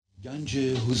گنج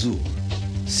حضور،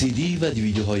 سی دی و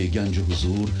دیویدیوهای گنج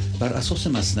حضور بر اساس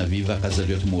مثنوی و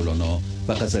غزلیات مولانا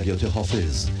و غزلیات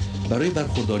حافظ برای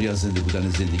برخورداری از زنده بودن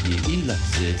زندگی این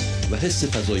لحظه و حس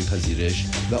فضای پذیرش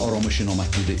و آرامش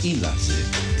نامحدود این لحظه،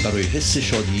 برای حس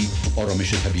شادی،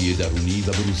 آرامش طبیعی درونی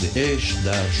و بروز عشق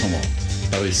در شما،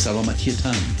 برای سلامتی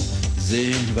تن،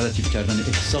 ذهن و لطیف کردن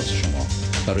احساس شما،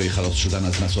 برای خلاص شدن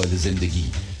از مسائل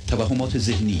زندگی، توهمات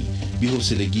ذهنی،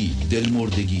 بی‌حوصلگی،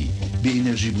 دلمردگی، بی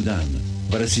انرژی بودن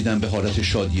و رسیدن به حالت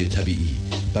شادی طبیعی،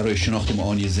 برای شناخت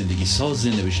معانی زندگی ساز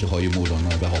نوشته‌های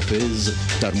مولانا و حافظ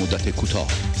در مدت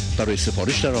کوتاه. برای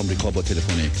سفارش در آمریکا با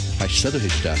تلفن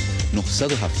 818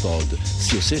 970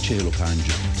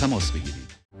 3345 تماس بگیرید.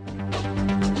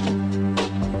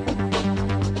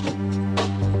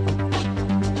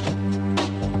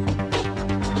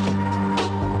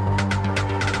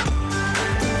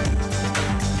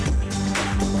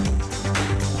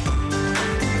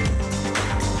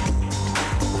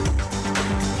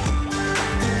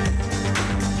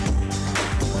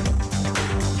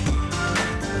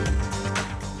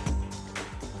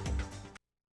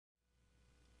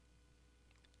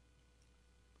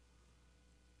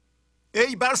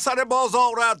 ای بر سر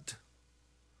بازارت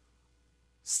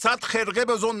صد خرقه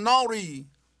به زناری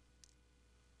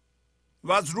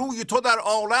و از روی تو در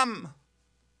عالم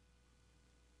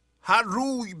هر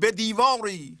روی به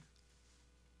دیواری.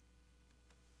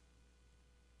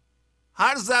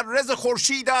 هر ذره ز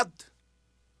خورشیدت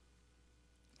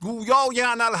گویای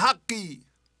اناالحقی،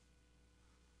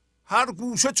 هر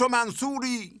گوشه چو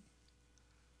منصوری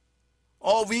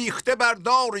آویخته بر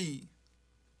داری.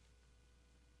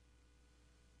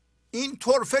 این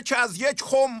طرفه که از یک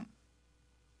خم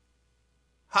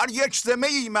هر یک ز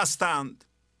میی مستند،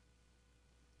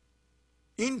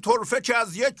 این طرفه که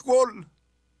از یک گل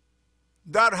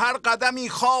در هر قدمی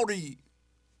خاری.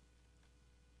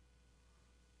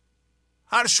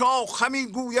 هر شاخ همی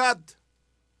گوید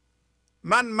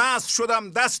من مست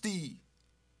شدم دستی،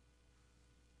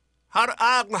 هر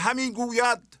عقل همی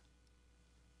گوید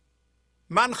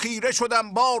من خیره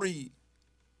شدم باری.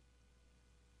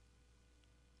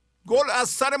 گل از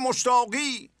سر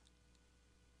مشتاقی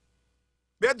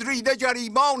بدریده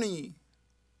گریبانی،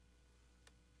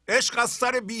 عشق از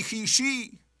سر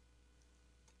بیخیشی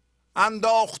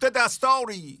انداخته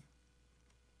دستاری.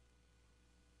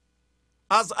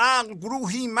 از عقل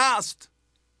گروهی مست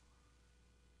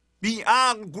بی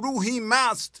عقل گروهی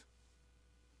مست،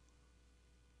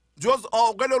 جز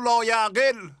عاقل و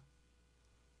لایعقل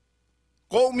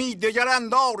قومی دگر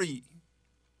انداری.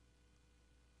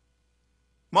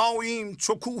 ماییم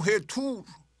چو کوه طور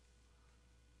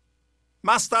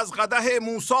مست از قدح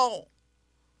موسی،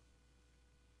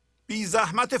 بی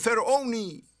زحمت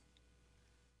فرعونی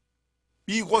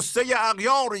بی غصه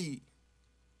اغیاری.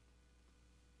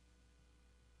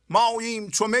 ماییم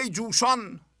چو می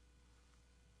جوشان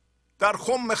در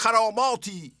خم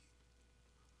خراباتی،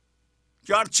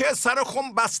 گرچه سر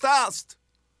خم بسته است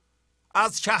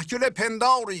از کهگل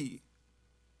پنداری.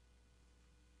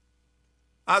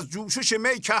 از جوشش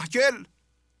می کهگل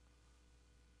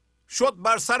شد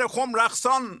بر سر خم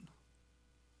رقصان،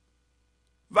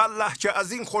 والله که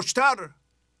از این خوشتر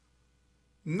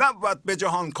نبود به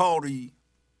جهان کاری.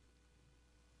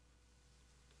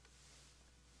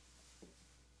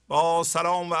 با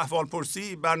سلام و احوال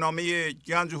پرسی برنامه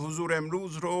گنج حضور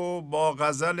امروز رو با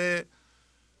غزل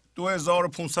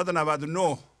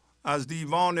 2599 از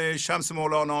دیوان شمس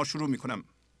مولانا شروع می کنم.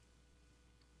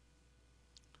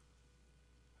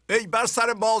 ای بر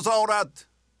سر بازارت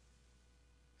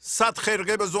صد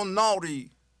خرقه به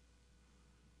زناری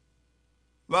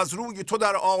و از روی تو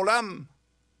در عالم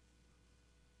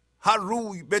هر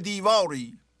روی به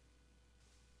دیواری.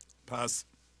 پس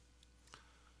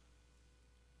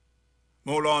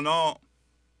مولانا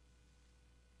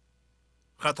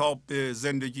خطاب به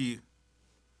زندگی،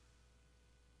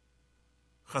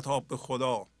 خطاب به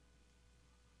خدا،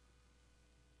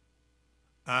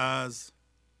 از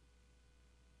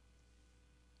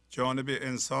جانب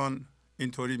انسان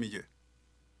اینطوری میگه: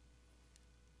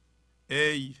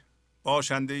 ای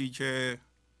باشنده ای که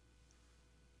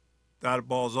در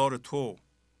بازار تو،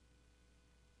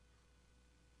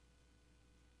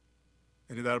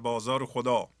 یعنی در بازار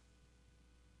خدا،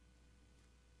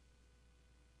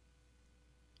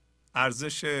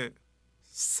 ارزش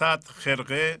 100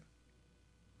 خرقه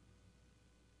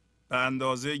به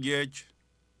اندازه یک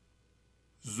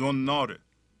زناره.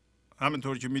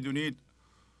 همینطور که میدونید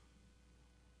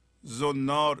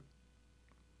زنار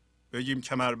بگیم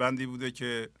کمربندی بوده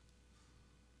که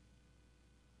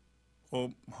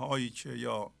قوم هایی که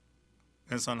یا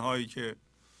انسان هایی که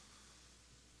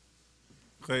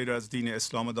غیر از دین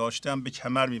اسلام داشتن به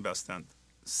کمر میبستند.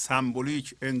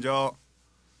 سمبولیک اینجا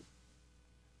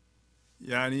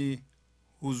یعنی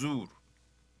حضور.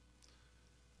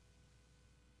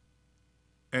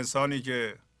 انسانی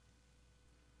که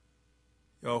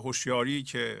یا هوشیاری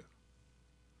که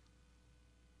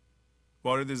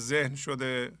وارد ذهن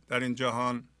شده در این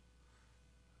جهان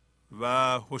و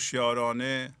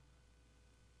هوشیارانه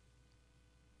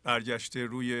برگشته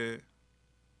روی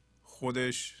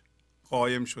خودش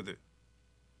قایم شده،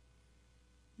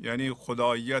 یعنی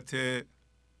خداییت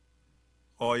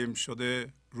قایم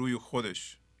شده روی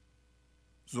خودش،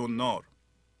 زنار.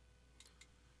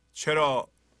 چرا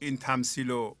این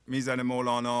تمثیل رو میزنه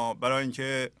مولانا؟ برای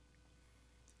اینکه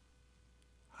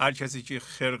هر کسی که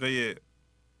خرقه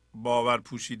باور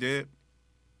پوشیده،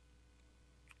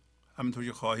 همونطور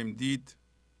که خواهیم دید،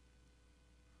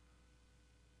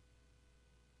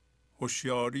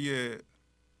 هوشیاری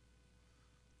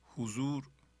حضور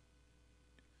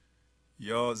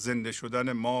یا زنده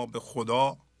شدن ما به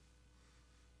خدا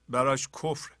براش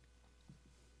کفر.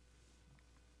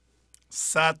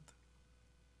 100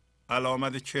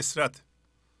 علامت کسرت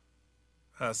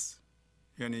هست،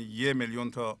 یعنی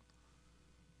 1,000,000 تا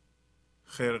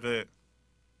خرقه،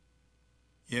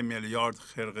 1,000,000,000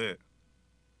 خرقه،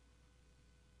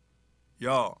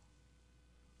 یا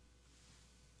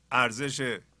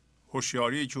ارزش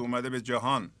هوشیاری که اومده به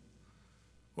جهان،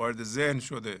 وارد ذهن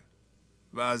شده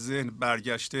و از ذهن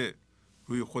برگشته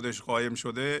روی خودش قایم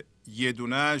شده، یه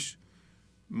دونش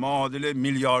معادل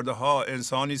میلیاردها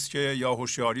انسانی است که یا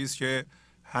هوشیاری است که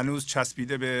هنوز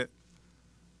چسبیده به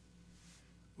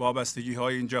وابستگی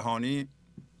های این جهانی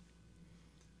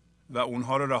و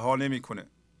اونها رو رها نمیکنه.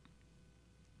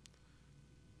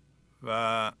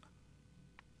 و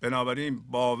بنابراین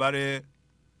باور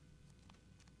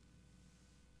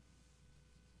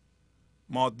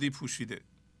مادی پوشیده.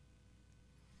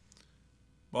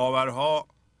 باورها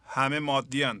همه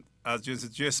مادی هستند، از جنس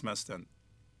جسم هستند.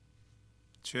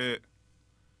 چه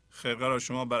خرقه را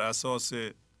شما بر اساس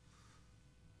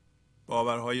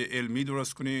باورهای علمی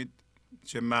درست کنید،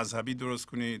 چه مذهبی درست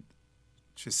کنید،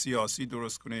 چه سیاسی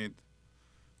درست کنید،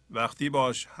 وقتی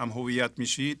باش هم هویت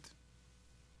میشید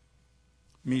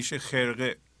میشه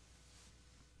خرقه،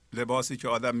 لباسی که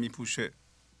آدم میپوشه.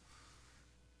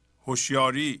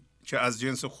 هوشیاری که از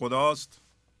جنس خداست،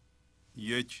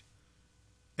 یک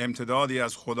امتدادی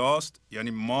از خداست،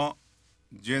 یعنی ما،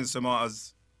 جنس ما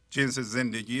از جنس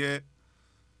زندگی،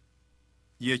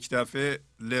 یک دفعه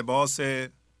لباس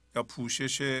یا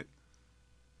پوشش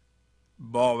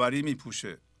باوری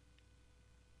میپوشه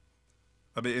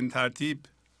و به این ترتیب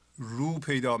رو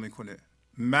پیدا میکنه،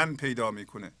 من پیدا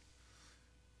میکنه.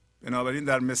 بنابراین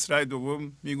در مصرع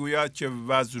دوم میگوید که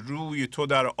وز روی تو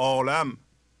در عالم.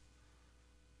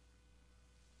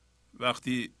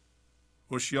 وقتی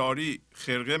هوشیاری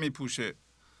خرقه میپوشه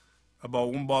و با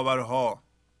اون باورها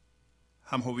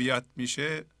هم هویت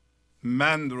میشه،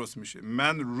 من درست میشه.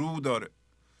 من رو داره،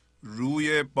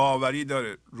 روی باوری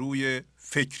داره، روی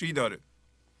فکری داره.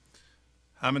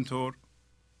 همینطور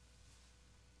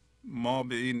ما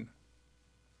به این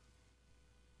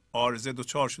عارضه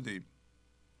دچار شده ایم.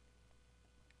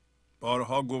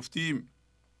 بارها گفتیم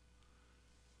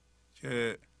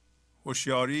که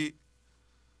هوشیاری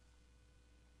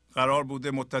قرار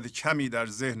بوده مدت کمی در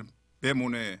ذهن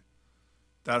بمونه،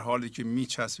 در حالی که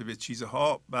میچسبه به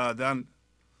چیزها، بعداً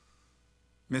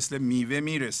مثل میوه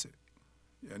میرسه.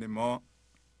 یعنی ما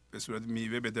به صورت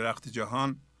میوه به درخت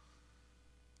جهان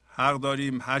حق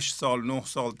داریم 8 سال، 9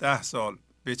 سال، 10 سال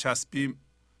بچسبیم،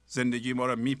 زندگی ما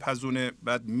رو میپزونه،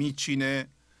 بعد میچینه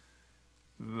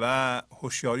و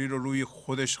هوشیاری رو روی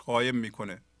خودش قایم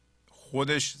میکنه.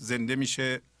 خودش زنده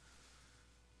میشه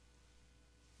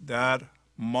در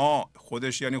ما،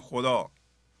 خودش یعنی خدا،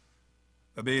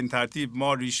 و به این ترتیب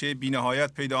ما ریشه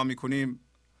بی‌نهایت پیدا میکنیم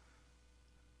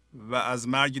و از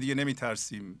مرگ دیگه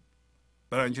نمیترسیم،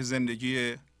 برای اینکه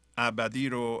زندگی ابدی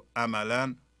رو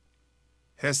عملاً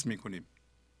حس میکنیم.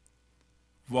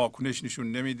 واکنش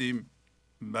نشون نمیدیم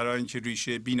برای اینکه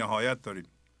ریشه بی‌نهایت داریم.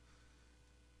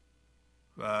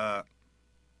 و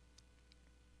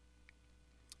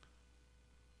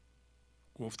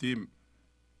گفتیم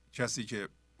کسی که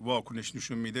واکنش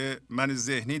نشون میده من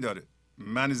ذهنی داره.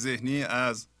 من ذهنی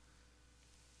از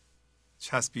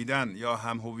چسبیدن یا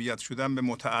هم هویت شدن به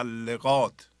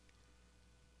متعلقات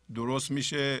درست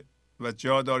میشه و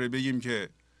جا داره بگیم که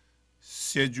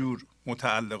 3 جور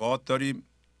متعلقات داریم.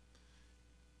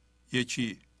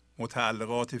 یکی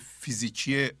متعلقات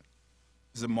فیزیکی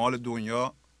مثل مال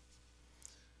دنیا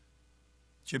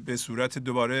که به صورت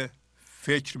دوباره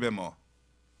فکر به ما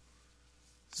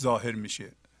ظاهر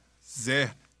میشه.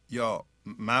 ذهن یا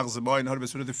مغز ما اینها رو به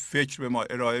صورت فکر به ما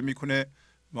ارائه میکنه،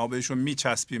 ما بهشون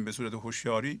میچسبیم به صورت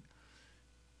هوشیاری.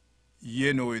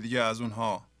 یه نوع دیگه از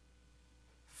اونها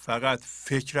فقط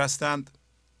فکر هستند،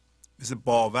 مثل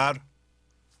باور،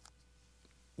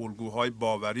 الگوهای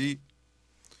باوری.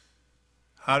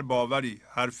 هر باوری،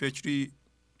 هر فکری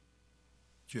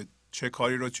که چه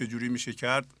کاری رو چجوری میشه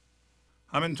کرد.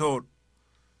 همینطور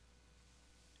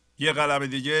یه قلم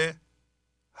دیگه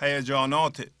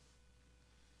هیجانات،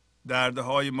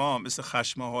 دردهای ما مثل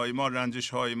خشمهای ما،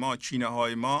 رنجشهای ما،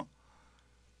 کینههای ما،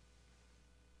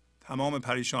 تمام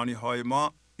پریشانی های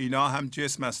ما، اینا هم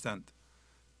جسم هستند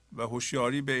و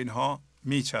هوشیاری به اینها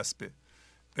میچسبه.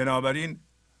 بنابراین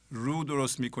رو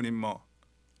درست میکنیم ما.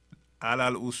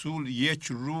 علل اصول یک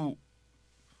رو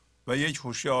و یک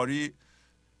هوشیاری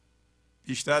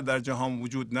بیشتر در جهان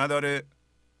وجود نداره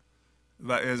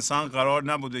و انسان قرار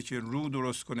نبوده که رو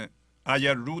درست کنه.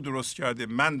 اگر رو درست کرده،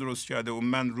 من درست کرده و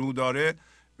من رو داره،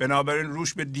 بنابراین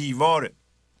روش به دیواره.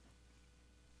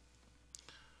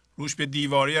 روش به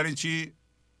دیواری یعنی چی؟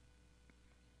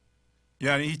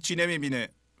 یعنی هیچی نمیبینه،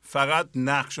 فقط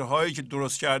نقشه هایی که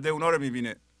درست کرده اونا رو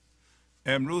میبینه.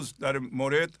 امروز در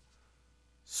مورد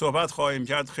صحبت خواهیم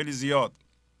کرد خیلی زیاد.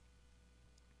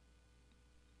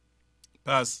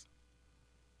 پس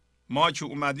ما که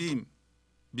اومدیم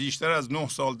بیشتر از 9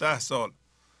 سال 10 سال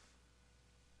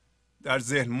در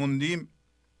ذهن موندیم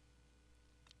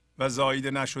و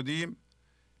زاییده نشدیم،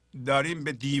 داریم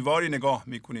به دیواری نگاه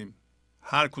میکنیم.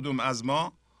 هر کدوم از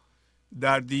ما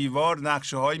در دیوار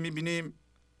نقشه هایی میبینیم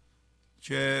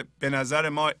که به نظر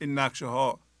ما این نقشه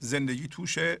ها زندگی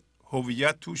توشه،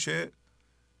 هویت توشه،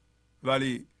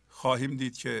 ولی خواهیم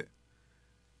دید که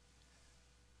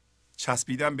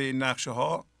چسبیدن به این نقشه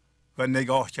ها و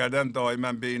نگاه کردن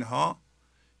دائما به اینها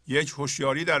یک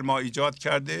هوشیاری در ما ایجاد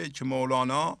کرده که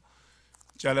مولانا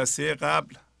جلسه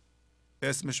قبل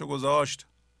اسمشو گذاشت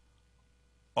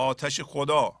آتش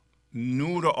خدا،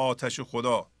 نور آتش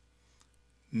خدا.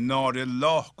 نار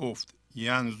الله گفت،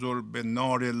 ینظر به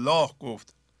نار الله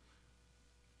گفت.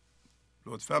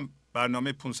 لطفا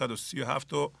برنامه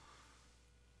 537 رو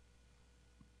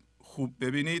خوب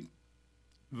ببینید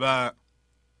و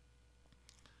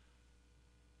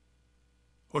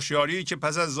هوشیاری که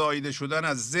پس از زاییده شدن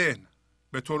از ذهن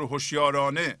به طور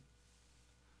هوشیارانه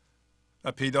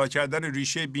و پیدا کردن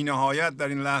ریشه بی‌نهایت در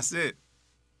این لحظه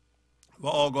و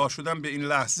آگاه شدن به این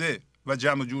لحظه و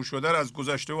جمع جور شدن از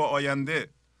گذشته و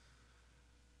آینده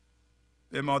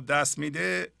به ما دست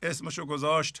میده، اسمشو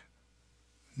گذاشت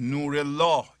نور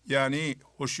الله، یعنی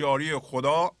هوشیاری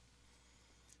خدا.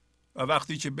 و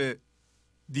وقتی که به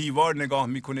دیوار نگاه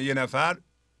میکنه یه نفر،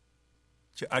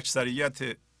 که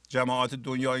اکثریت جماعت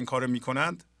دنیا این کارو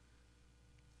میکنند،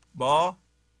 با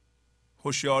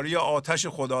هوشیاری آتش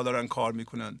خدا دارن کار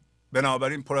میکنن،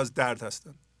 بنابراین پر از درد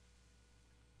هستن.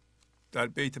 در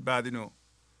بیت بعد اینو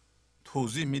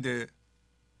توضیح میده،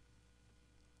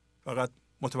 فقط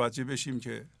متوجه بشیم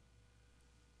که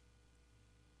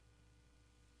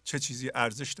چه چیزی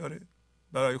ارزش داره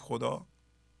برای خدا،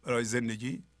 برای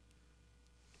زندگی.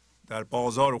 در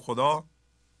بازار خدا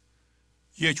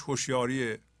یک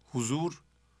هوشیاری حضور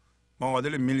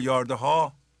معادل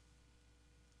میلیاردها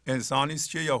انسانی است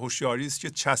که یا هوشیاری است که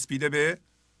چسبیده به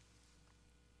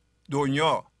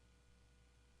دنیا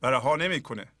و رها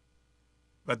نمیکنه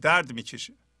و درد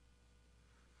میکشه.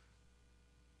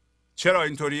 چرا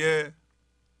اینطوریه؟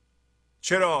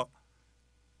 چرا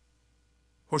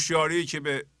هوشیاری که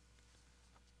به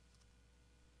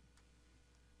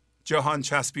جهان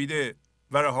چسبیده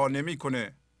و رها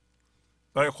نمیکنه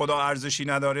برای خدا ارزشی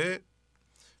نداره؟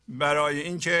 برای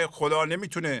اینکه خدا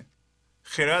نمیتونه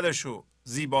خردشو،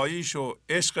 زیباییشو،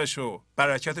 عشقشو،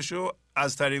 برکتشو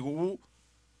از طریق او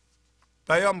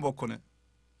بیان بکنه.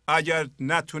 اگر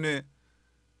نتونه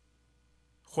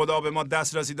خدا به ما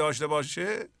دسترسی داشته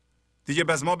باشه، دیگه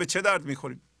بس ما به چه درد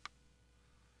میخوریم؟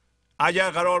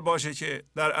 اگر قرار باشه که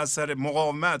در اثر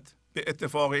مقاومت به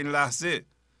اتفاق این لحظه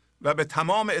و به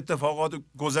تمام اتفاقات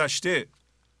گذشته،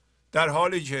 در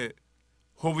حالی که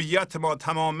هویت ما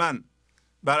تماما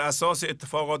بر اساس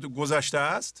اتفاقات گذشته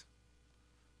است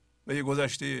و یه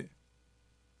گذشته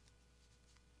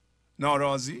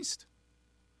ناراضی است،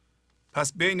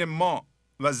 پس بین ما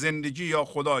و زندگی یا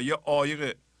خدا یه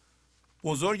عایق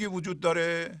بزرگی وجود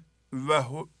داره و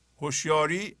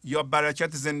هوشیاری یا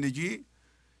برکت زندگی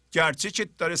گرچه که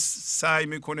داره سعی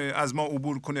میکنه از ما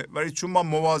عبور کنه، ولی چون ما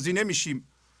موازی نمیشیم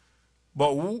با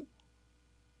او،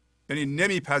 یعنی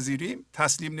نمیپذیریم،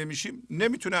 تسلیم نمیشیم،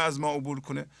 نمیتونه از ما عبور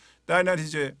کنه. در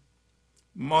نتیجه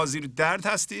ما زیر درد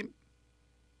هستیم،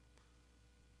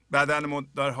 بدن ما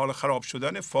در حال خراب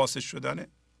شدنه، فاسد شدنه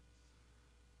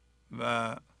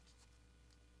و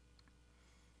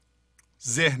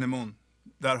ذهنمون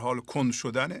در حال کند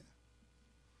شدنه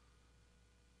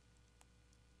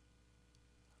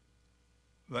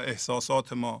و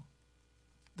احساسات ما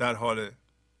در حال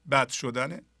بد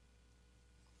شدنه.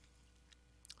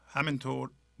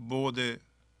 همینطور بعد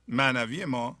معنوی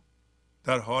ما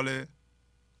در حال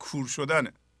کور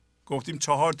شدنه. گفتیم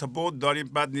 4 تا بعد داریم،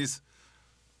 بد نیست.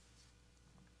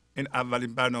 این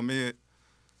اولین برنامه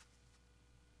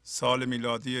سال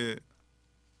میلادی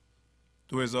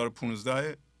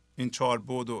 2015 این 4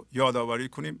 بعد رو یادآوری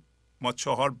کنیم. ما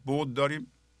 4 بعد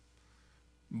داریم.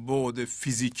 بعد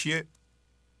فیزیکی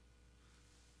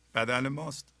بدن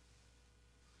ماست.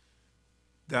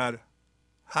 در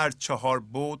هر 4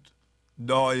 بعد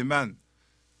دائما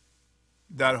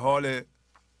در حال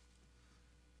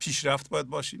پیشرفت باید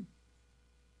باشیم،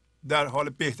 در حال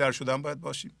بهتر شدن باید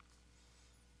باشیم.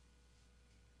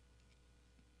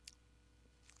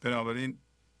 بنابراین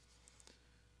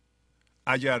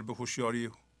اگر به هوشیاری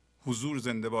حضور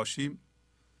زنده باشیم،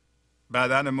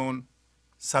 بدنمون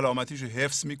سلامتیشو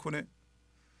حفظ میکنه.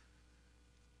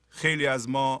 خیلی از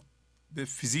ما به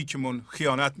فیزیکمون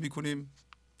خیانت میکنیم،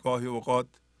 گاهی اوقات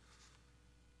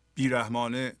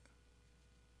بیرحمانه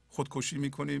خودکشی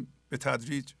میکنیم به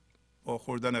تدریج با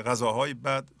خوردن غذاهای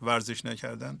بد، ورزش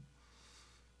نکردن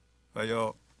و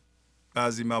یا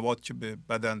بعضی مواد که به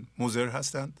بدن مضر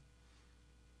هستند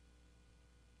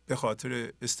به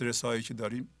خاطر استرس هایی که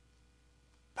داریم.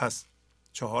 پس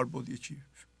 4 بود. یکی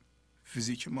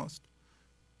فیزیک ماست،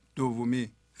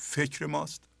 دومی فکر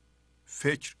ماست.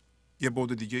 فکر یه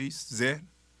بود دیگه است، ذهن.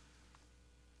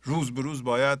 روز به روز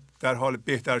باید در حال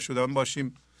بهتر شدن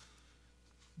باشیم،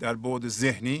 در بعد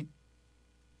ذهنی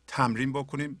تمرین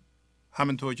بکنیم.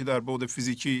 همینطور که در بعد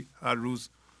فیزیکی هر روز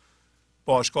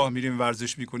باشگاه میریم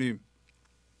ورزش میکنیم،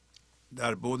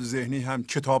 در بعد ذهنی هم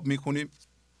کتاب میخونیم،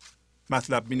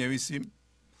 مطلب مینویسیم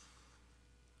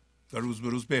و روز به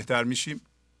روز بهتر میشیم.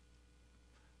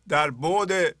 در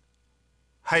بعد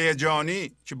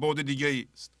هیجانی که بعد دیگه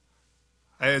است،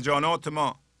 هیجانات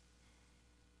ما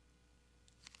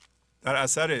در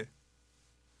اثر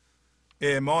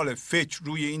اعمال فکر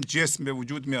روی این جسم به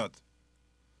وجود میاد.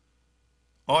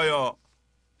 آیا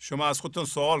شما از خودتون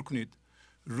سوال کنید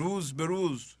روز به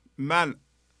روز من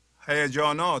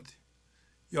هیجانات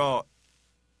یا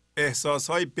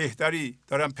احساسهای بهتری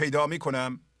دارم پیدا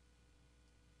میکنم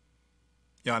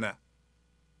یا نه؟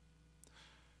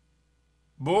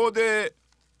 بعد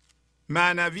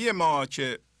معنوی ما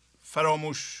که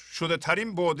فراموش شده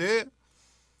ترین بعده،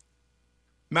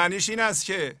 معنیش این است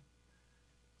که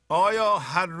آیا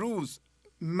هر روز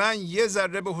من یه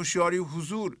ذره به هوشیاری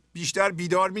حضور بیشتر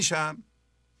بیدار میشم؟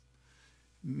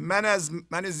 من از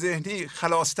من ذهنی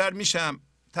خلاصتر میشم؟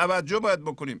 توجه باید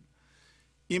بکنیم.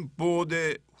 این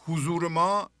بعد حضور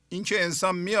ما، این که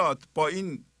انسان میاد با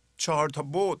این 4 تا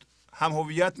بعد هم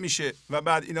هویت میشه و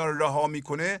بعد اینا رو رها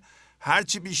میکنه،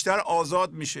 هرچی بیشتر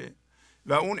آزاد میشه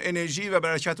و اون انرژی و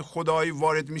برکت خدایی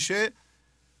وارد میشه،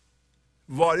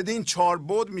 وارد این 4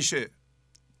 بعد میشه.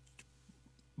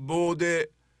 بعد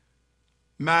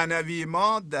معنوی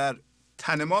ما در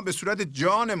تن ما به صورت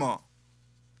جان ما.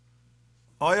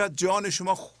 آیا جان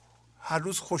شما هر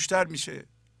روز خوشتر میشه؟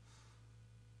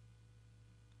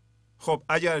 خب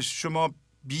اگر شما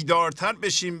بیدارتر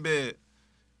بشیم به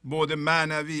بعد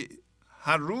معنوی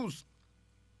هر روز،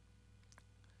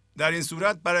 در این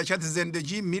صورت برکت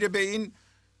زندگی میره به این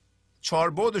 4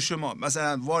 بعد شما.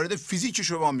 مثلا وارد فیزیک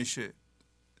شما میشه،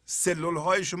 سلول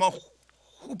های شما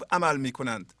خوب عمل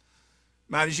میکنند.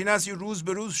 معنیش این است که روز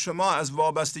به روز شما از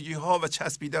وابستگی ها و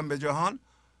چسبیدن به جهان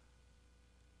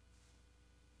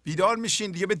بیدار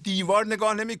میشین. دیگه به دیوار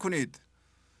نگاه نمی کنید.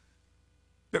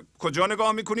 به کجا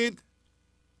نگاه میکنید؟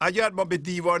 اگر ما به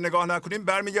دیوار نگاه نکنیم،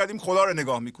 برمیگردیم خدا رو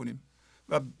نگاه میکنیم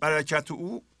و برکت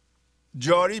او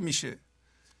جاری میشه.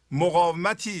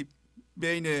 مقاومتی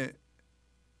بین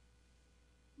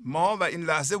ما و این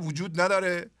لحظه وجود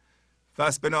نداره.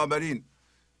 پس بنابراین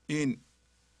این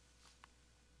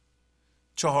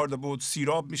 4 بعد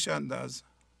سیراب میشند از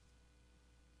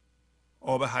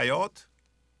آب حیات،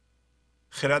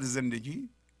 خرد زندگی،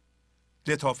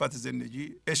 لطافت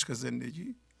زندگی، عشق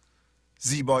زندگی،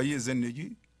 زیبایی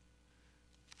زندگی.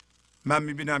 من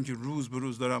میبینم که روز به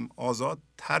روز دارم آزاد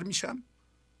تر میشم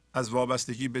از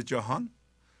وابستگی به جهان.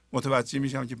 متوجه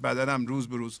میشم که بدنم روز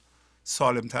به روز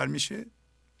سالم تر میشه.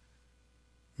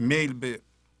 میل به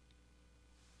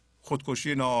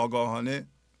خودکشی ناآگاهانه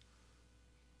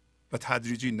و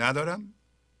تدریجی ندارم.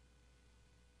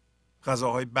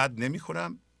 غذاهای بد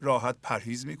نمیخورم، راحت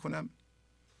پرهیز میکنم،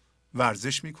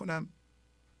 ورزش میکنم،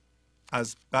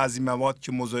 از بعضی مواد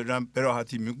که مضرم به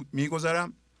راحتی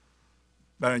میگذرم،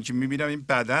 برای اینکه میبینم این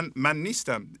بدن من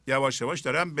نیستم. یواش یواش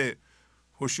دارم به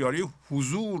هوشیاری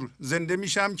حضور زنده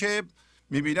میشم که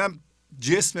میبینم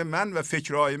جسم من و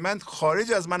فکرهای من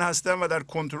خارج از من هستن و در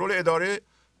کنترل اداره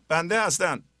بنده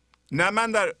هستن، نه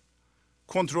من در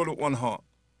کنترل اونها.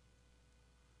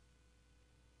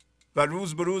 و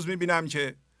روز به روز میبینم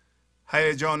که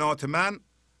هیجانات من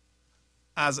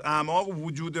از اعماق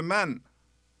وجود من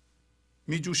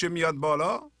میجوشه میاد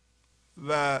بالا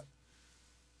و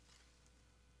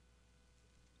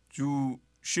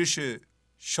جوشش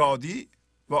شادی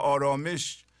و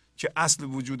آرامش که اصل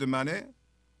وجود منه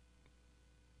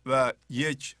و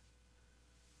یک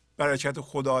برکت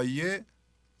خداییه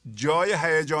جای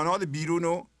هیجانات بیرون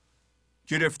رو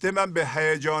گرفته. من به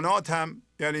هیجاناتم،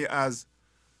 یعنی از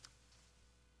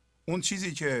اون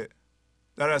چیزی که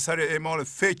در اثر اعمال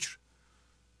فکر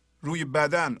روی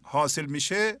بدن حاصل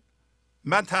میشه،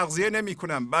 من تغذیه نمی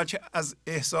کنم، بلکه از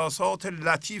احساسات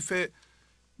لطیف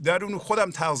درون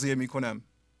خودم تغذیه می کنم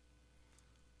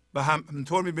و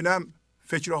همینطور می بینم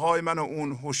فکرهای من و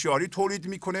اون هوشیاری تولید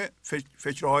میکنه.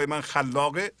 فکرهای من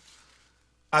خلاقه،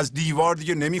 از دیوار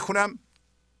دیگه نمی خونم،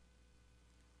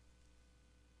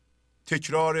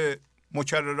 تکرار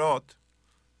مکررات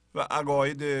و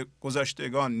عقاید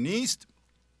گذشتگان نیست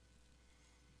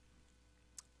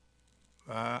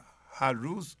و هر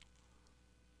روز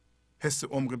حس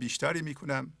عمق بیشتری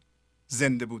میکنم،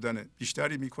 زنده بودن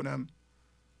بیشتری میکنم،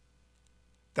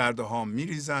 دردها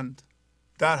میریزند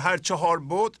در هر 4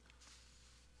 بعد.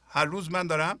 هر روز من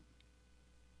دارم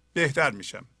بهتر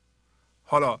میشم.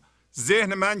 حالا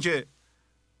ذهن من که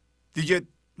دیگه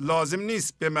لازم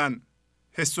نیست به من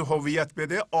حس و هویت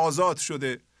بده، آزاد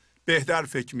شده، بهتر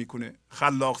فکر میکنه،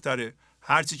 خلاقتره،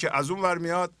 هرچی که از اون ور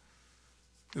میاد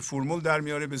به فرمول در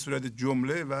میاره، به صورت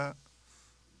جمله و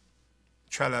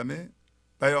کلمه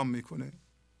بیان میکنه.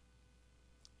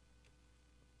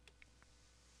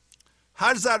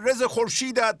 هر ذره ز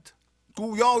خورشیدت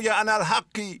گویای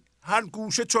انالحقی، هر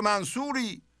گوشه چو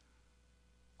منصوری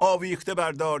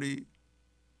آویخته داری.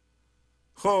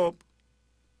 خب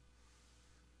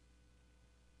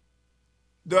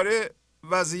داره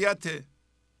وضعیت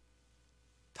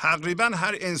تقریبا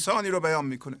هر انسانی رو بیان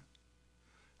میکنه.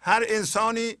 هر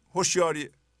انسانی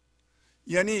هوشیاریه،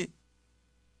 یعنی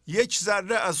یک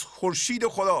ذره از خورشید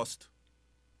خداست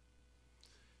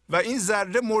و این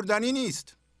ذره مردنی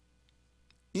نیست،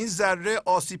 این ذره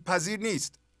آسیب پذیر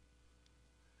نیست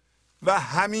و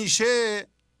همیشه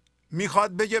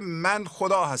میخواد بگه من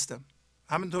خدا هستم.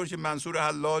 همینطور که منصور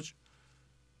حلاج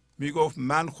میگفت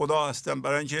من خدا هستم،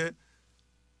 برای اینکه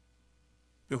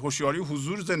به هوشیاری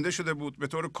حضور زنده شده بود به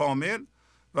طور کامل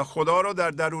و خدا را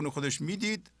در درون خودش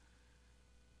میدید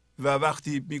و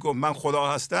وقتی میگفت من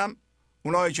خدا هستم،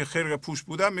 اونایی که خرقه پوش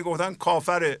بودن میگفتن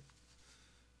کافره،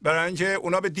 برای اینکه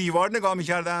اونا به دیوار نگاه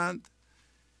میکردند،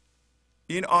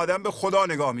 این آدم به خدا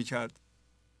نگاه میکرد.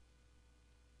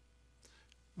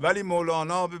 ولی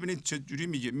مولانا ببینید چجوری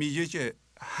میگه که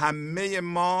همه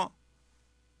ما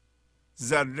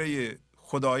ذره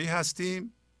خدایی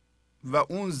هستیم و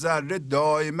اون ذره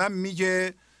دائما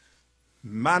میگه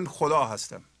من خدا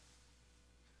هستم.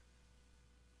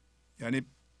 یعنی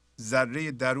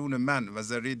ذره درون من و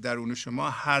ذره درون شما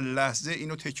هر لحظه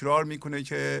اینو تکرار میکنه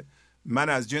که من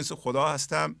از جنس خدا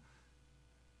هستم،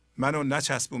 منو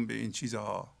نچسبون به این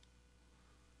چیزها،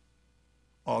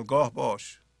 آگاه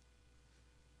باش،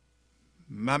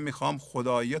 من میخوام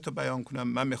خداییت رو بیان کنم،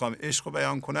 من میخوام عشق رو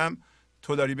بیان کنم،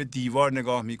 تو داری به دیوار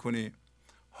نگاه میکنی.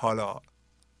 حالا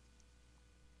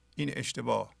این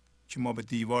اشتباه که ما به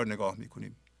دیوار نگاه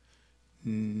میکنیم،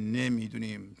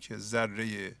 نمیدونیم که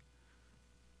ذره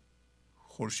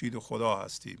خورشید خدا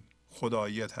هستیم،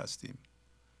 خداییت هستیم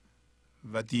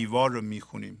و دیوار رو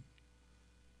میخونیم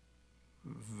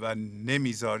و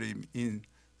نمیذاریم این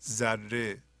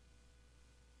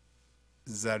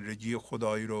ذرگی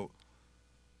خدایی رو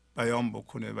بیان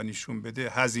بکنه و نشون بده.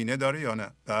 هزینه داره یا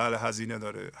نه؟ بله هزینه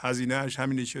داره. هزینهش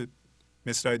همینه که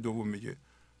مصرع دوم میگه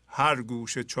هر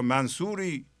گوشه چو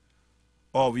منصوری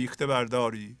آویخته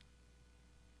داری.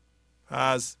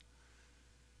 پس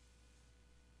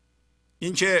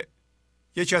این که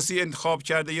یه کسی انتخاب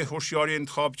کرده، یه هوشیاری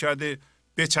انتخاب کرده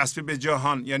بچسبه به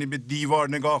جهان، یعنی به دیوار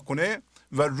نگاه کنه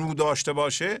و رو داشته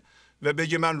باشه و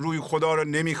بگه من روی خدا رو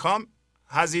نمیخوام،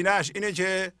 هزینهش اینه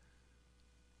که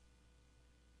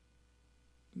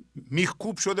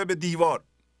میخکوب شده به دیوار.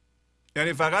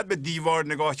 یعنی فقط به دیوار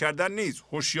نگاه کردن نیست،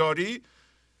 هوشیاری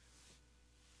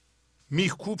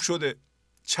میخکوب شده،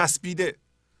 چسبیده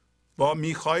با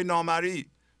میخای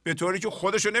نامری، به طوری که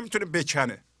خودشو نمیتونه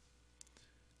بکنه.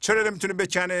 چرا نمیتونه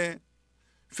بکنه؟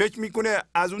 فکر میکنه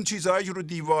از اون چیزهایی که رو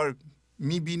دیوار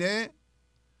میبینه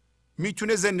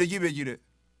میتونه زندگی بگیره،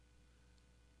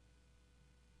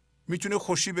 میتونه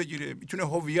خوشی بگیره، میتونه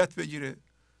هویت بگیره،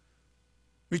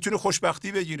 میتونه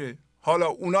خوشبختی بگیره. حالا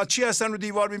اونا چی هستن رو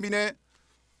دیوار میبینه؟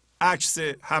 عکس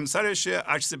همسرشه،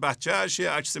 عکس بچه‌شه،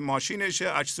 عکس ماشینشه،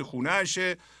 عکس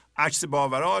خونهشه، عکس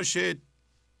باوراشه،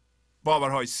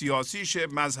 باورهای سیاسیشه،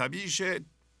 مذهبیشه،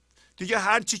 دیگه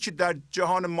هر چی که در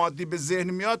جهان مادی به ذهن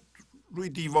میاد روی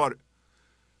دیوار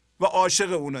و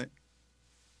عاشق اونه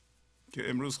که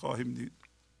امروز خواهیم دید.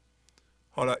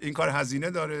 حالا این کار هزینه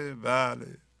داره.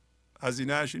 بله،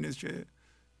 هزینه‌اش اینه که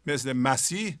مثل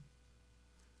مسیح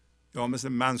یا مثل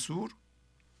منصور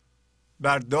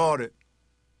برداره.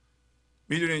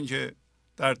 میدونین که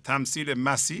در تمثیل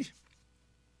مسیح،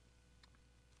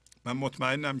 من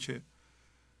مطمئنم که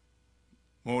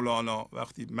مولانا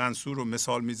وقتی منصور رو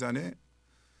مثال میزنه،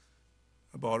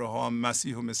 بارها هم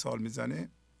مسیح رو مثال میزنه،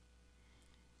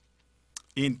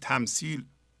 این تمثیل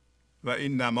و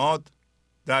این نماد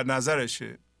در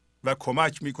نظرشه و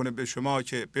کمک میکنه به شما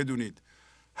که بدونید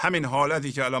همین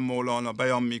حالتی که الان مولانا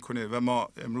بیان میکنه و ما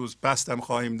امروز بستم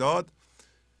خواهیم داد،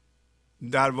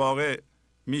 در واقع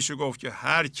میشه گفت که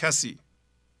هر کسی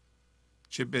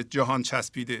که به جهان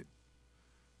چسبیده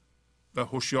و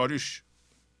هوشیاریش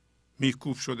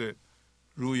میکوب شده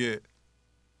روی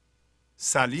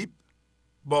صلیب،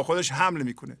 با خودش حمل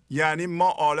میکنه. یعنی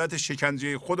ما آلت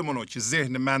شکنجه خودمونو که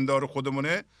ذهن مندار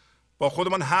خودمونه با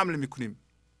خودمون حمل میکنیم،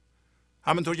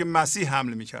 همونطور که مسیح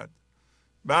حمل میکرد.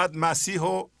 بعد مسیح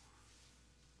رو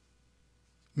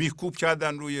میکوب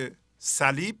کردن روی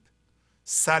صلیب.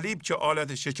 صلیب که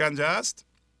آلت شکنجه است،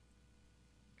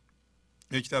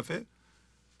 یک دفعه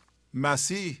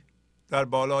مسیح در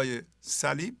بالای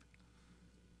صلیب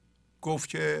گفت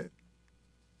که،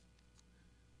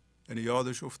 یعنی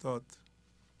یادش افتاد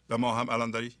و ما هم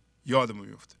الان داری یادمون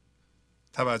میفته.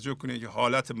 توجه کنید که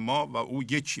حالت ما و او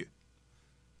یکیه.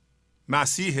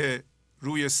 مسیح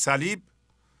روی صلیب،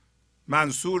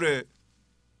 منصور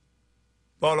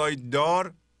بالای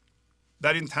دار،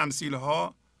 در این تمثیل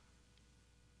ها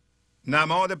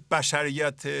نماد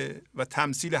بشریت و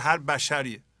تمثیل هر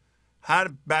بشریه. هر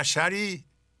بشری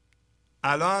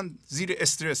الان زیر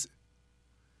استرس.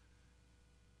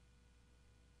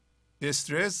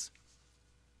 استرس،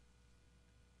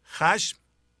 خشم،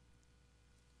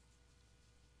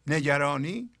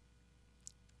 نگرانی،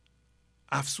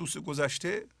 افسوس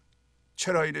گذشته،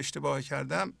 چرا این اشتباه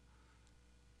کردم،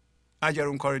 اگر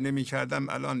اون کاری نمی کردم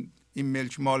الان این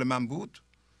ملک مال من بود،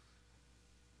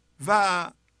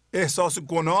 و احساس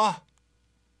گناه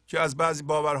که از بعضی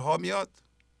باورها میاد،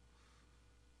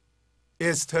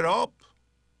 اضطراب،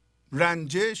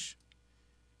 رنجش،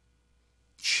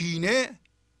 کینه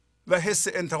و حس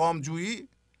انتقام جویی.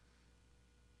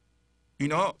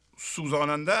 اینا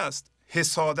سوزاننده است.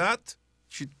 حسادت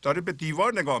که داره به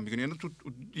دیوار نگاه میکنه، یعنی تو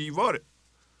دیواره،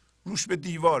 روش به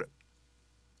دیواره.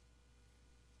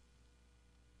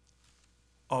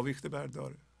 آویخته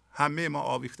برداره. همه ما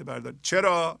آویخته برداره.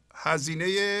 چرا؟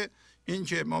 هزینه این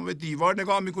که ما به دیوار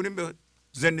نگاه میکنیم، به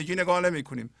زندگی نگاه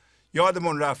نمیکنیم.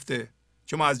 یادمون رفته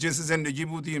که ما از جنس زندگی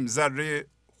بودیم، ذره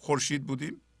خورشید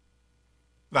بودیم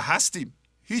و هستیم.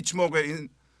 هیچ موقع این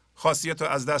خاصیت رو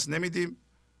از دست نمیدیم،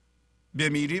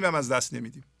 بمیریم هم از دست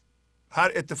نمیدیم.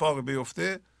 هر اتفاقی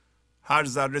بیفته، هر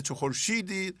ذره چو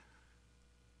خورشیدی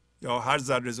یا هر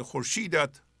ذره ز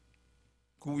خورشیدت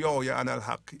گویای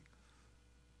انالحقی.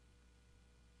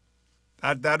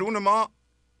 در درون ما،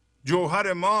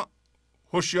 جوهر ما،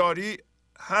 هوشیاری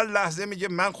هر لحظه میگه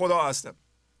من خدا هستم.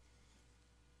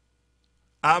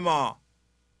 اما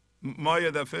ما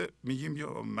یه دفعه میگیم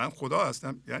من خدا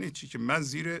هستم یعنی چی؟ که من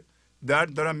زیر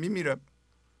درد دارم میمیرم.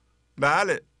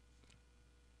 بله،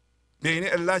 به این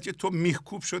علت که تو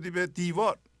میخکوب شدی به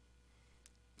دیوار.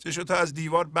 چه شد تو از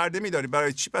دیوار برده میداری؟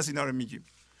 برای چی پس اینا رو میگیم؟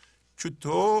 چون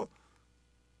تو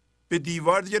به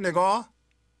دیوار دیگه نگاه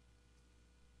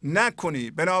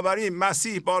نکنی. بنابراین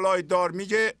مسیح بالای دار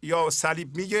میگه یا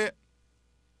صلیب میگه،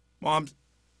 ما هم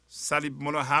صلیب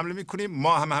منو حمل میکنیم.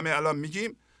 ما هم همه الان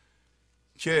میگیم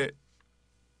که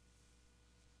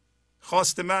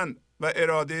خواست من و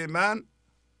اراده من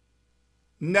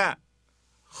نه،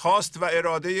 خواست و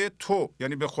اراده تو،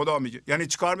 یعنی به خدا میگه. یعنی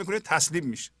چیکار میکنه؟ تسلیم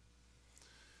میشه.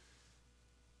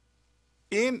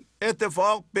 این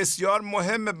اتفاق بسیار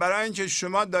مهمه برای اینکه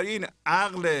شما دارین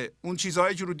عقل اون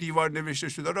چیزهایی که رو دیوار نوشته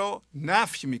شده رو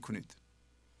نفی میکنید،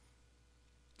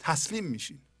 تسلیم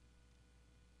میشین.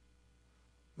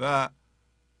 و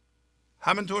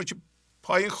همینطور که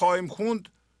پایین خواهیم خوند،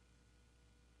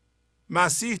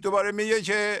 مسیح دوباره میگه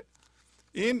که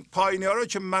این پایینی ها رو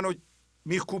که منو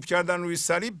میخکوب کردن روی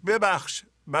صلیب ببخش،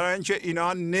 برای اینکه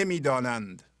اینا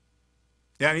نمیدانند.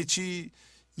 یعنی چی؟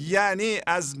 یعنی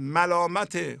از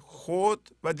ملامت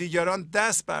خود و دیگران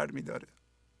دست بر میداره.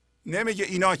 نمیگه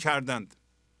اینا کردند.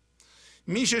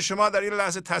 میشه شما در این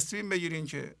لحظه تصمیم بگیرین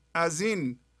که از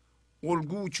این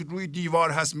الگو که روی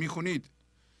دیوار هست میخونید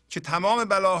که تمام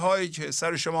بلاهایی که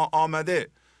سر شما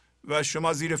آمده و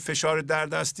شما زیر فشار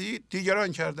درد هستید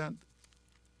دیگران کردند.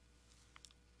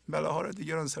 بلاها رو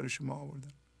دیگران سر شما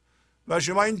آوردن. و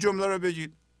شما این جمله رو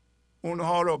بگید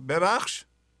اونها رو ببخش.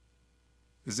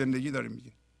 به زندگی داریم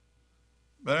میگیم.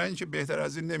 برای اینکه بهتر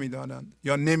از این نمیدانند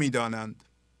یا نمیدانند.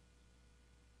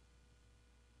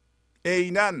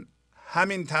 عیناً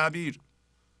همین تعبیر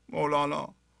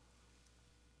مولانا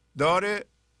داره،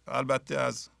 البته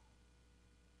از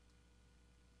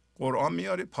قرآن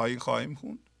میاره، پایین خواهیم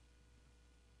خوند.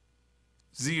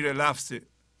 زیر لفظ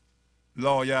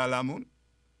لا یعلمون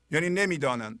یعنی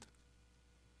نمیدانند.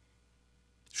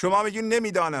 شما میگین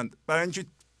نمیدانند برای اینکه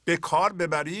به کار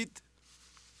ببرید،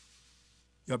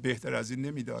 یا بهتر از این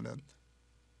نمیدانند.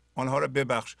 آنها رو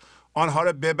ببخش. آنها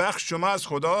رو ببخش. شما از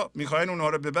خدا میخواین اونها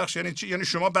رو ببخش یعنی چی؟ یعنی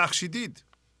شما بخشیدید.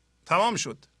 تمام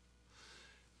شد.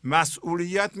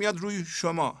 مسئولیت میاد روی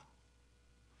شما.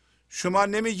 شما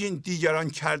نمیگین دیگران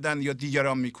کردن یا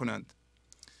دیگران میکنند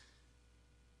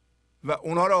و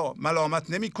اونا رو ملامت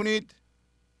نمیکنید.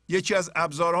 یکی از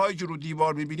ابزارهایی که رو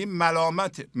دیوار میبینیم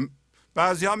ملامته.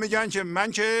 بعضی ها میگن که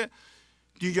من که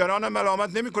دیگران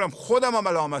ملامت نمیکنم، خودم رو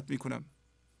ملامت میکنم.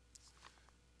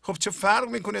 خب چه فرق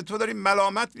میکنه؟ تو داری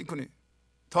ملامت میکنی.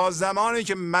 تا زمانی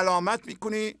که ملامت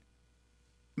میکنی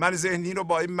من ذهنی رو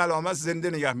با این ملامت زنده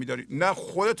نگه میداری. نه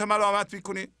خودت ملامت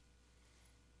میکنی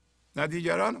نه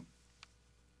دیگران.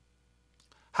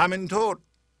 همینطور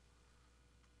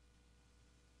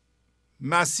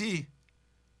مسیح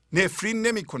نفرین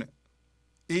نمیکنه.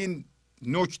 این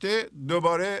نکته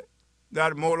دوباره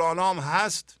در مولانا هم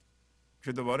هست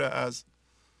که دوباره از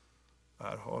به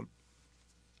هر حال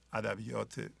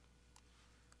ادبیات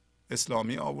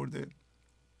اسلامی آورده.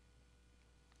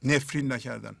 نفرین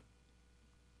نکردن.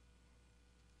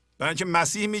 برای اینکه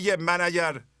مسیح میگه من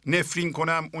اگر نفرین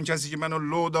کنم اون کسی که منو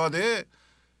لو داده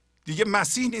دیگه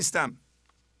مسیح نیستم.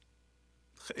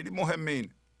 خیلی مهمه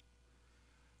این.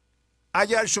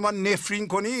 اگر شما نفرین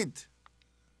کنید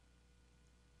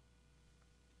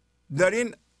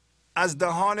دارین از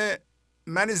دهان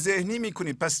من ذهنی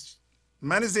میکنید، پس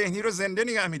من ذهنی رو زنده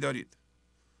نگه میدارید.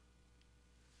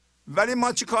 ولی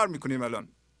ما چی کار میکنیم الان؟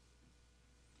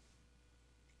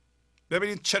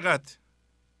 ببینید چقدر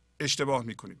اشتباه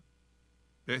میکنیم.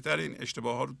 بهتر این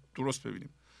اشتباه ها رو درست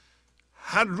ببینیم.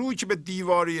 هر روی که به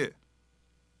دیواریه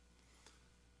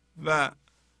و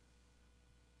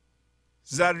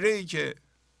ذره‌ای که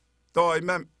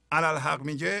دائما انالحق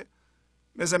میگه،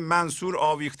 مثل منصور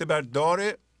آویخته بر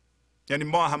داره، یعنی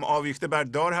ما هم آویخته بر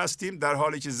دار هستیم در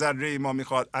حالی که ذره ما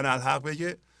میخواد انالحق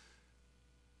بگه.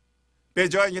 به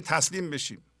جای اینکه تسلیم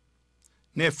بشیم،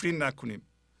 نفرین نکنیم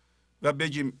و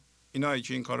بگیم اینایی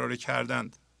که این کارا رو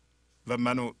کردند و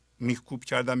منو میخکوب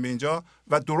کردن به اینجا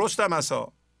و درستم اصلا.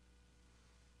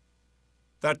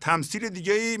 در تمثیل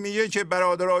دیگه ای میگه که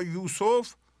برادرای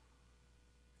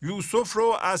یوسف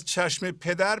رو از چشم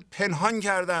پدر پنهان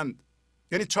کردند،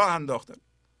 یعنی چاه انداختن.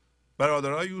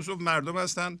 برادرای یوسف مردم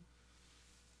هستند.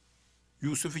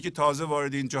 یوسفی که تازه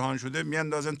وارد این جهان شده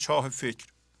میاندازن چاه فکر.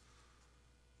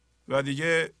 و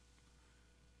دیگه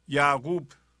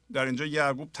یعقوب، در اینجا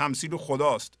یعقوب تمثیل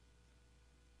خداست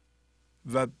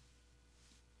و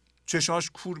چشاش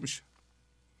کور میشه.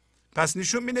 پس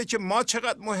نشون میده که ما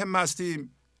چقدر مهم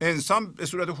هستیم. انسان به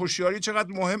صورت هوشیاری چقدر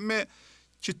مهمه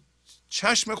که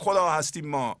چشم خدا هستیم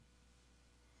ما.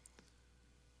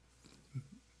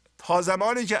 تا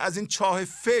زمانی که از این چاه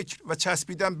فکر و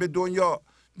چسبیدن به دنیا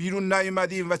بیرون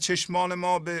نیومدیم و چشمان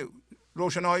ما به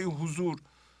روشنایی حضور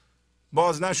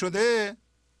باز نشده،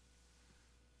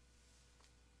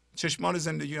 چشمان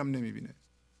زندگی هم نمیبینه.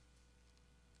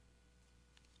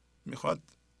 میخواد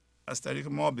از طریق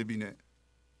ما ببینه،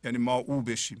 یعنی ما او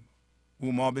بشیم،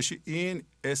 او ما بشی. این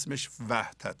اسمش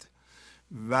وحدت.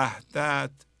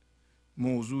 وحدت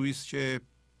موضوعی است که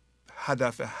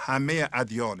هدف همه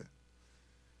ادیانه.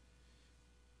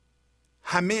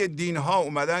 همه دین ها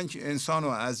اومدن که انسان رو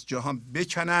از جهان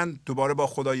بکنند دوباره با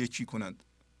خدا یکی کنند.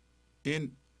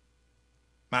 این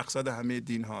مقصد همه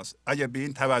دین هاست. اگر به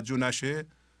این توجه نشه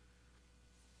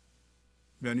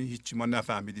یعنی هیچی ما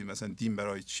نفهمیدیم مثلا دین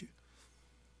برای چیه.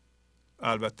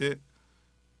 البته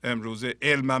امروزه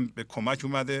علمم به کمک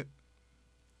اومده،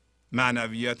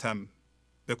 معنویت هم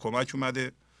به کمک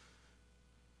اومده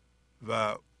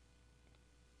و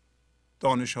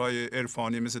دانش‌های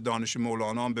عرفانی مثل دانش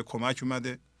مولانا هم به کمک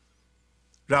اومده،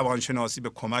 روانشناسی به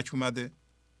کمک اومده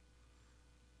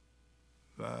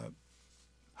و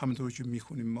همونطور که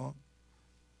میخونیم ما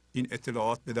این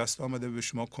اطلاعات به دست آمده به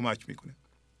شما کمک میکنه.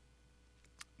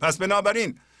 پس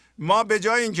بنابراین ما به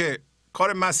جای اینکه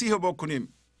کار مسیح رو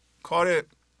بکنیم، کار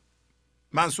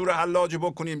منصور حلاج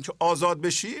بکنیم که آزاد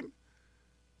بشیم،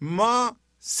 ما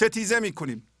ستیزه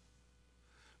میکنیم،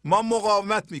 ما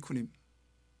مقاومت میکنیم،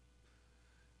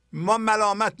 ما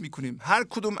ملامت میکنیم. هر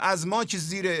کدوم از ما که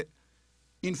زیر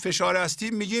این فشار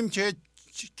هستیم میگیم که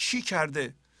چی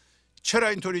کرده، چرا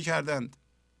اینطوری کردند،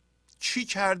 چی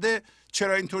کرده،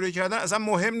 چرا اینطوری کردن. اصلا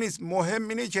مهم نیست. مهم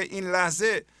اینه که این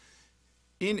لحظه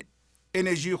این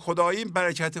انرژی خدایی،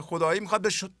 برکت خدایی میخواد به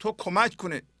تو کمک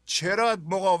کنه. چرا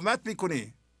مقاومت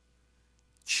میکنی؟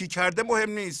 چی کرده مهم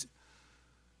نیست.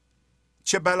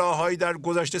 چه بلاهایی در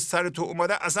گذشته سر تو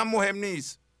اومده اصلا مهم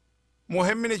نیست.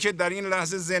 مهم اینه که در این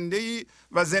لحظه زندگی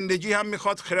و زندگی هم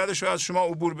میخواد خردش رو از شما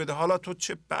عبور بده. حالا تو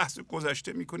چه بحث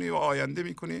گذشته میکنی و آینده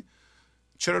میکنی؟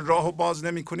 چرا راهو باز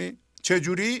نمیکنی؟ چه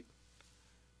جوری؟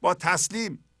 با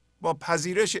تسلیم، با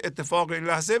پذیرش اتفاق این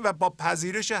لحظه و با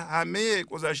پذیرش همه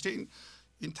گذشته.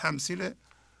 این تمثیل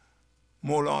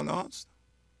مولاناست.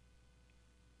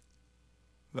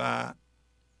 و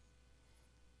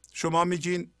شما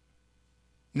میگین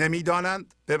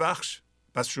نمیدانند، ببخش،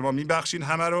 پس شما میبخشین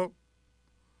همه رو.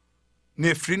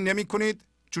 نفرین نمی کنید،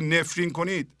 چون نفرین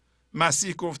کنید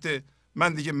مسیح گفته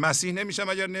من دیگه مسیح نمیشم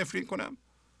اگر نفرین کنم.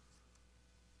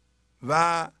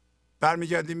 و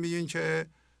برمیگردیم میگین که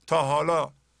تا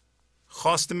حالا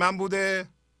خواست من بوده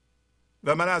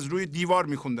و من از روی دیوار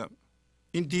میخوندم.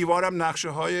 این دیوارم نقشه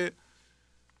های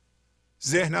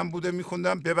ذهنم بوده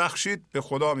میخوندم. ببخشید، به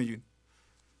خدا میگین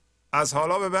از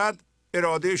حالا به بعد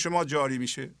اراده شما جاری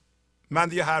میشه. من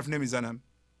دیگه حرف نمیزنم.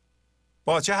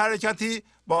 با چه حرکتی؟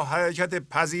 با حرکت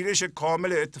پذیرش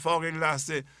کامل اتفاق این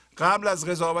لحظه قبل از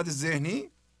قضاوت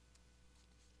ذهنی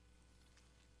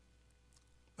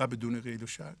و بدون قید و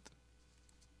شرط.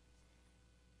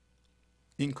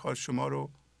 این کار شما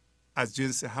رو از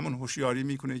جنس همون هوشیاری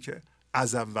میکنه که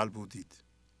از اول بودید.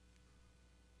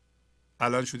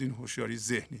 الان شد این هوشیاری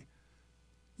ذهنی.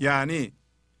 یعنی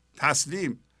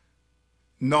تسلیم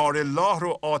نار الله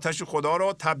رو، آتش خدا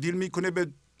رو تبدیل میکنه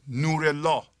به نور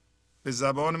الله به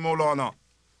زبان مولانا.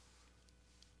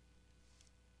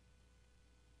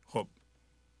 خب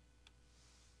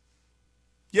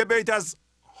یه بیت از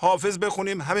حافظ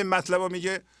بخونیم. همین مطلب رو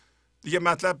میگه دیگه.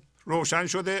 مطلب روشن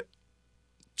شده.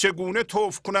 چگونه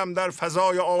طوف کنم در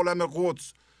فضای عالم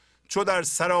قدس، چو در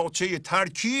سراچه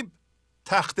ترکیب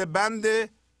تخت بند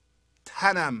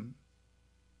تنم.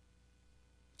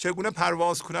 چگونه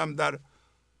پرواز کنم در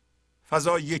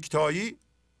فضای یکتایی،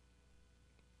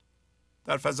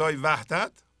 در فضای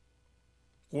وحدت.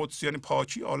 قدس یعنی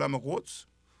پاکی، عالم قدس.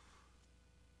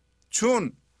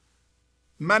 چون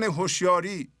من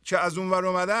هوشیاری که از اون ور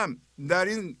اومدم در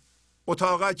این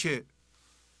اتاقه که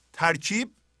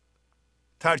ترکیب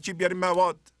یعنی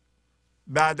مواد،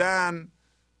 بدن،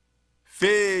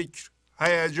 فکر،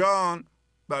 هیجان،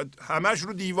 همش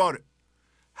رو دیواره.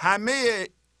 همه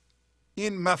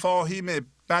این مفاهیم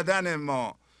بدن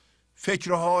ما،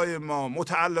 فکرهای ما،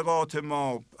 متعلقات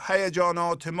ما،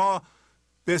 هیجانات ما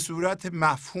به صورت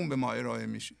مفهوم به ما ارائه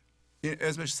میشه. این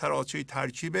اسمش سراچه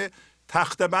ترکیبه.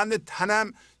 تخته بند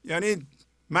تنم یعنی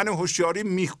من هوشیاری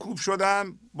میخکوب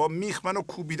شدم، با میخ منو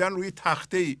کوبیدن روی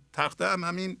تخته ای. تخته هم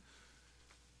همین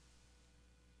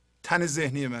تن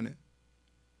ذهنی منه،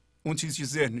 اون چیزی که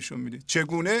ذهن نشون میده.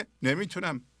 چگونه؟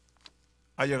 نمیتونم.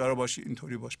 اگه قرار باشه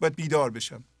اینطوری باشه باید بیدار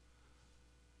بشم.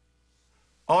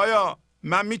 آیا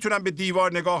من میتونم به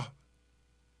دیوار نگاه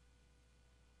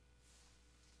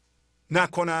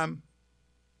نکنم؟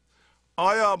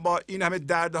 آیا با این همه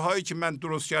دردهایی که من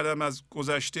درست کردم از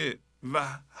گذشته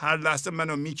و هر لحظه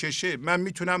منو میکشه، من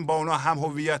میتونم با اونا هم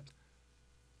هویت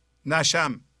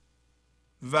نشم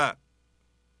و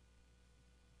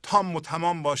تام و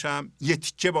تمام باشم، یه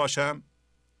تیکه باشم؟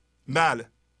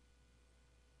 بله.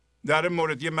 در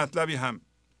مورد یه مطلبی هم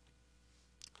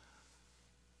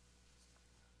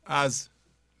از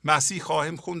مسیح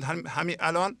خواهیم خوند همین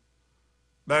الان،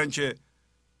 برای اینکه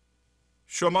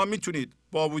شما میتونید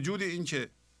با وجود اینکه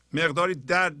مقداری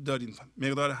درد دارین،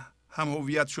 مقدار هم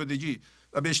هویت شدگی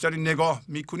و بهش دارین نگاه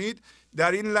میکنید،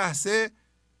 در این لحظه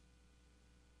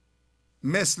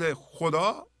مثل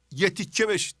خدا یه تیکه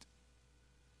بشید،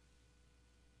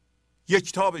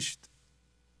 یکتا بشید.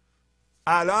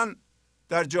 الان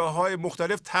در جاهای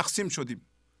مختلف تقسیم شدیم.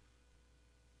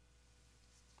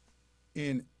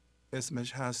 این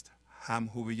اسمش هست هم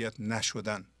هویت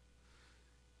نشدن.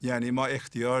 یعنی ما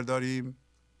اختیار داریم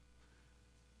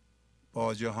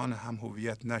با جهان هم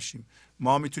هویت نشیم.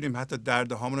 ما میتونیم حتی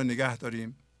دردهامون رو نگه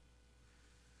داریم،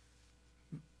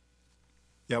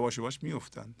 یواش یواش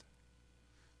میافتند،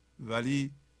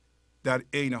 ولی در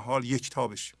عین حال یکتا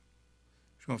بشیم.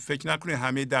 شما فکر نکنید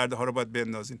همه دردها رو باید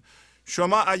بندازین.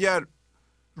 شما اگر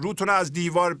روتون از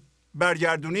دیوار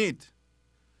برگردونید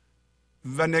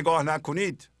و نگاه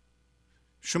نکنید،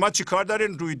 شما چی کار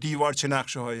دارین روی دیوار چه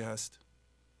نقشه هایی هست؟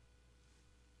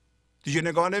 دیگه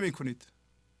نگاه نمی کنید.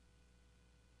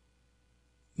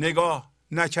 نگاه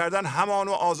نکردن همان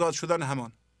و آزاد شدن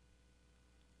همان.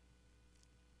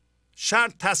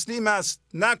 شرط تسلیم است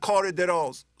نه کار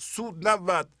دراز، سود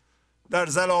نبود در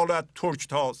زلالت ترک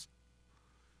تاز.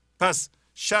 پس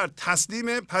شرط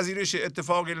تسلیم، پذیرش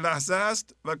اتفاق لحظه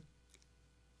است و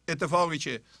اتفاقی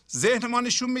که ذهن ما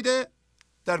نشون میده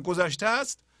در گذشته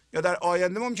است یا در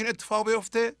آینده ممکن اتفاق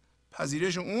بیفته،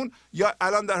 پذیرش اون، یا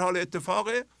الان در حال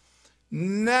اتفاقه.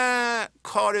 نه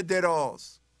کار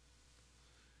دراز،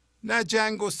 نه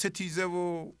جنگ و ستیزه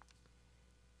و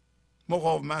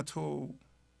مقاومت و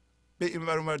به این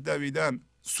ور اون ور دویدن.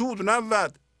 سود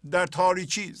نبود در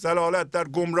تاریکی زلالت، در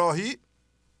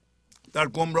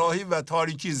گمراهی و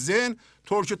تاریکی ذهن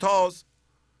ترک تاز.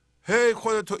 هی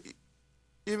خودتو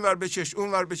این ور بچش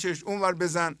اون ور بچش اون ور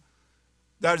بزن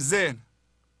در ذهن،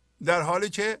 در حالی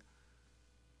که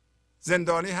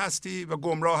زندانی هستی و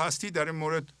گمراه هستی. در این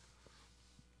مورد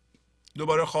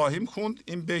دوباره خواهیم خوند.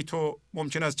 این بیتو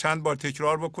ممکن است چند بار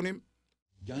تکرار بکنیم.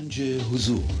 گنج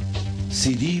حضور،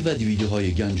 CD و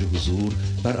دیویدیوهای گنج حضور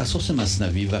بر اساس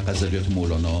مثنوی و غزلیات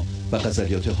مولانا و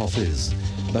غزلیات حافظ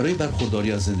برای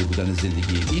برخورداری از زنده بودن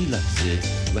زندگی این لحظه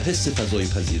و حس فضای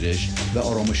پذیرش و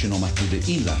آرامش نامحدود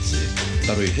این لحظه،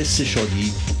 برای حس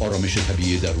شادی، آرامش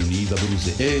طبیعی درونی و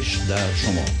بروز عشق در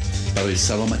شما، برای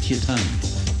سلامتی تن،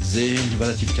 ذهن و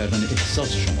لطیف کردن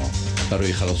احساس شما،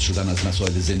 برای خلاص شدن از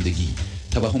مسائل زندگی،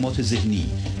 توهمات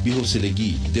ذهنی،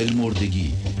 بی‌حوصلگی،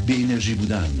 دلمردگی، بی انرژی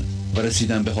بودن و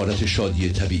رسیدن به حالت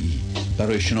شادی طبیعی،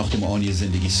 برای شناخت معانی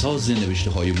زندگی ساز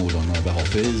نوشته های مولانا و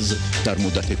حافظ در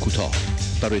مدت کوتاه.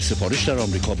 برای سفارش در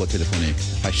آمریکا با تلفن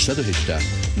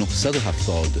 818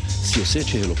 970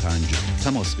 3345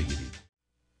 تماس بگیرید.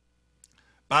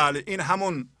 بله، این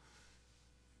همون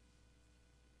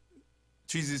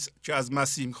چیزی که از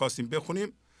مسیح خواستیم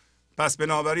بخونیم. پس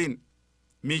بنابراین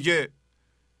میگه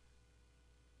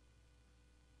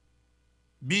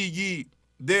Be ye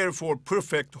therefore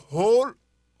perfect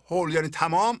whole یعنی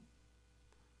تمام,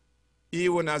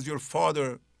 even as your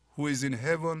father who is in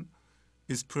heaven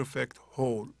is perfect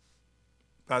whole.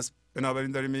 پس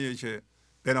بنابراین داریم میگه که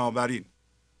بنابراین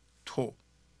تو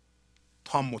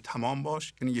تام و تمام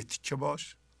باش، یعنی یه تیکه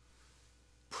باش.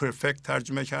 پرفکت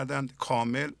ترجمه کردن،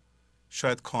 کامل.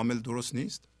 شاید کامل درست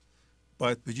نیست،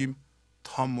 باید بگیم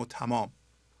تام و تمام،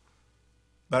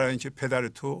 برای اینکه پدر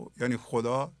تو یعنی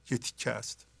خدا یه تیکه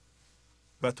است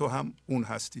و تو هم اون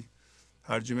هستی.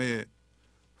 ترجمه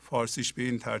فارسیش به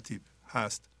این ترتیب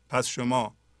هست. پس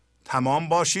شما تمام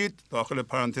باشید، داخل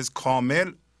پرانتز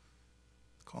کامل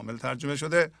ترجمه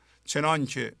شده، چنان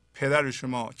که پدر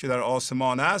شما که در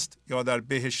آسمان است یا در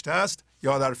بهشت است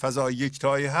یا در فضای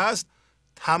یکتایی هست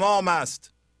تمام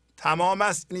است. تمام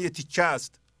است این یه تیکه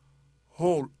است.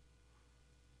 هول،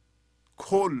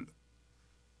 کل،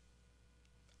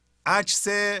 عکس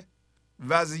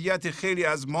وضعیت خیلی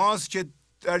از ماست که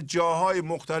در جاهای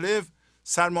مختلف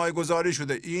سرمایه گذاری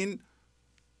شده. این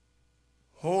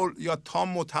هول یا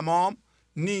تام و تمام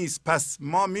نیست. پس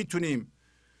ما میتونیم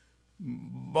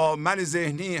با من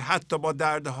ذهنی حتی با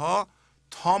دردها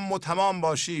تام و تمام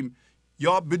باشیم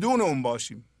یا بدون اون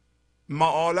باشیم. ما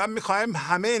عالم میخوایم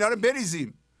همه اینا رو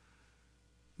بریزیم،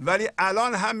 ولی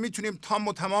الان هم میتونیم تام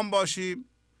و تمام باشیم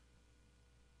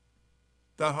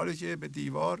در حالی که به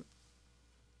دیوار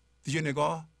دیگه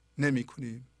نگاه نمی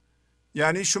کنیم.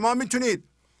 یعنی شما میتونید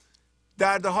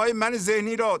دردهای من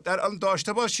ذهنی رو در آن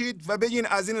داشته باشید و بگین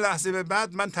از این لحظه به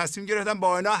بعد من تصمیم گرفتم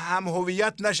با اینا هم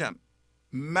هویت نشم.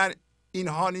 من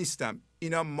اینها نیستم،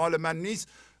 اینا مال من نیست.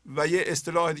 و یه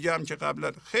اصطلاح دیگه هم که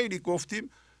قبلا خیلی گفتیم،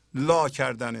 لا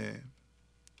کردنه.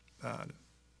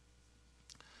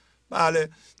 بله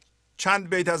چند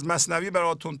بیت از مثنوی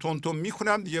براتون تون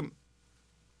میخونم دیگه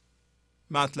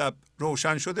مطلب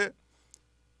روشن شده.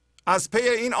 از پی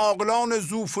این عاقلان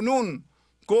ذوفنون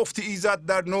گفت ایزد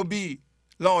در نبی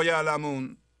لا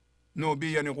یعلمون.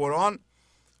 نبی یعنی قرآن،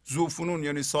 ذوفنون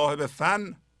یعنی صاحب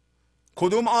فن.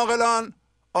 کدوم عاقلان؟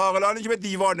 عاقلانی که به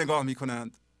دیوار نگاه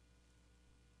میکنند،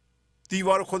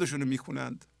 دیوار خودشونو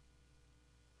میخونند.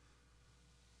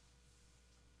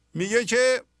 میگه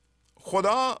که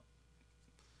خدا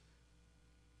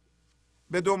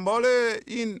به دنبال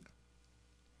این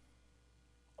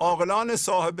عاقلان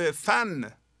صاحب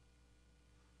فن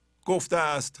گفته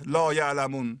است لا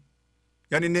یعلمون،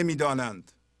 یعنی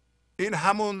نمیدانند. این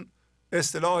همون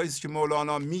اصطلاحی است که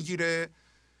مولانا میگیره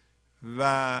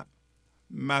و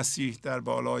مسیح در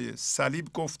بالای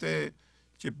صلیب گفته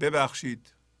که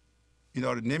ببخشید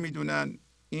اینا رو نمیدونن.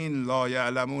 این لا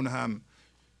یعلمون هم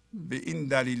به این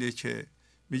دلیله که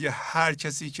میگه هر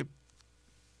کسی که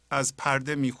از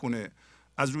پرده میخونه،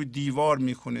 از روی دیوار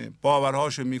میخونه،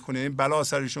 باورهاشو میخونه، این بلا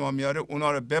سر شما میاره،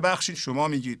 اونا رو ببخشید. شما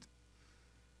میگید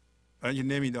برای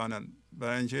اینکه نمیدانند،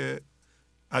 برای اینکه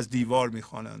از دیوار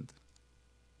میخوانند،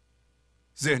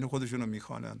 ذهن خودشون رو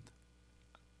میخوانند،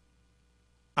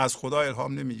 از خدا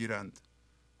الهام نمیگیرند،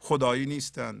 خدایی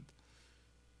نیستند،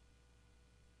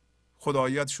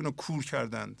 خداییتشون رو کور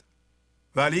کردند.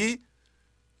 ولی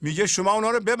میگه شما اونا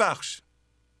رو ببخش.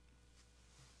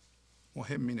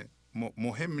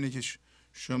 مهم اینه که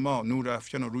شما نور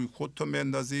افکن رو روی خودتون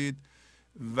بندازید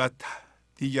و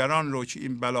دیگران رو که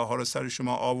این بلاها رو سر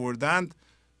شما آوردند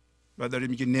و داره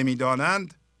میگه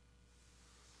نمیدانند،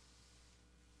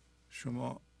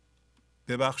 شما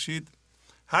ببخشید.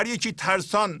 هر یکی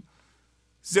ترسان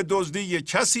ز دزدی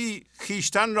کسی،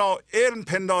 خویشتن را علم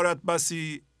پندارد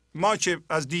بسی. ما که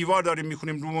از دیوار داریم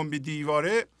میخونیم، رومون به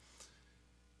دیواره،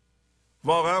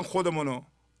 واقعا خودمونو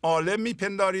عالم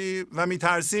میپنداریم و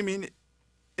میترسیم این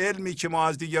علمی که ما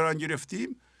از دیگران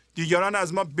گرفتیم دیگران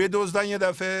از ما بدزدن، یه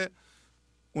دفعه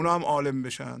اونا هم عالم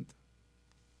بشند.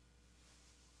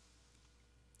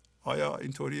 آیا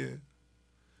اینطوریه؟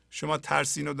 شما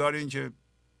ترسینو دارین که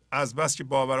از بس که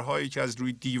باورهایی که از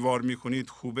روی دیوار میخونید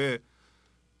خوبه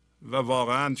و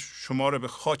واقعا شما رو به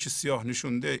خاک سیاه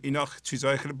نشونده، اینا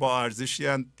چیزهای خیلی با ارزشی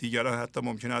هستند، دیگران حتی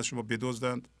ممکنه از شما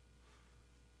بدزدند.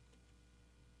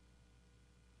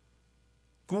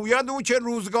 گوید او که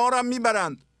روزگارم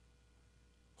میبرند،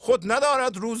 خود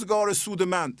ندارد روزگار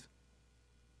سودمند.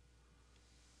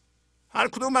 هر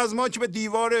کدوم از ما که به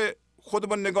دیوار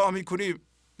خودمون نگاه میکنیم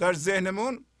در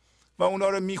ذهنمون و اونا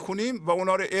رو میخونیم و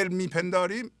اونا رو علم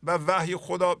میپنداریم و وحی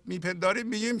خدا میپنداریم،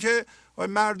 میگیم که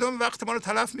مردم وقت ما رو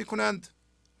تلف میکنند،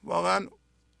 واقعا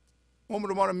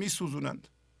عمر ما رو میسوزونند،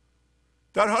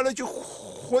 در حالی که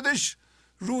خودش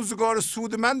روزگار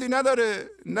سودمندی نداره،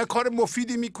 نه کار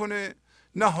مفیدی میکنه،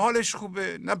 نه حالش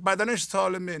خوبه، نه بدنش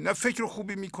سالمه، نه فکر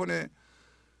خوبی میکنه،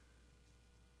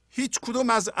 هیچ کدوم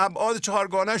از ابعاد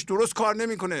چهارگانش درست کار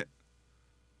نمیکنه،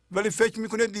 ولی فکر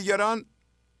میکنه دیگران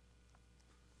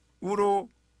او رو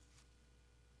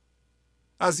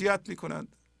اذیت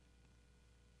میکنند.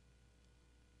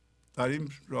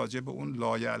 داریم راجع به اون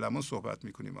لا یعلمون صحبت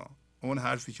میکنیم. اون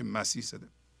حرفی که مسیح زده،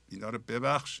 اینا رو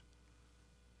ببخش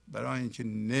برای اینکه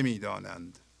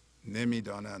نمیدانند.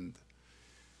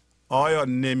 آیا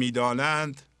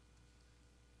نمیدانند؟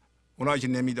 اونایی که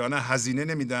نمیدانند هزینه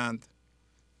نمیدند؟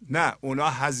 نه، اونا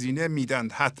هزینه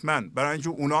میدند حتما، برای اینکه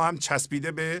اونا هم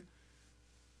چسبیده به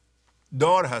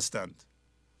دار هستند،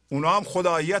 اونا هم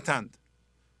خداییتند،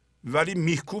 ولی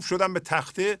میخکوب شدن به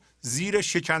تخته، زیر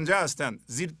شکنجه هستند،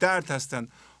 زیر درد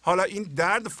هستند. حالا این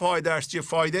درد فایدهش چیه؟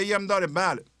 فایده ای هم داره.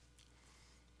 بله،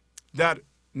 در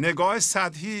نگاه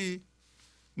سطحی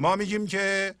ما میگیم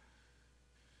که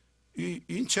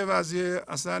این چه وضعیه،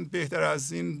 اصلا بهتر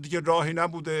از این دیگه راهی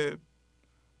نبوده،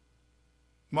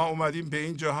 ما اومدیم به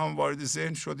این جا هم وارد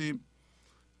ذهن شدیم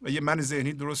و یه من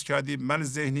ذهنی درست کردیم. من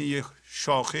ذهنی یه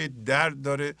شاخه درد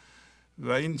داره و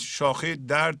این شاخه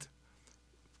درد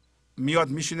میاد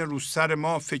میشینه رو سر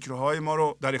ما، فکرهای ما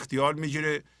رو در اختیار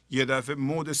میگیره. یه دفعه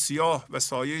مود سیاه و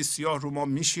سایه سیاه رو ما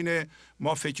میشینه،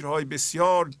 ما فکرهای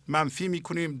بسیار منفی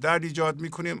میکنیم، درد ایجاد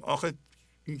میکنیم. آخه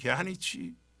این یعنی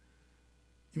چی؟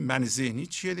 این من ذهنی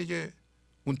چیه دیگه؟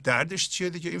 اون دردش چیه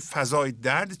دیگه؟ این فضای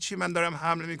درد چی من دارم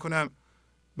حمله میکنم؟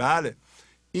 بله،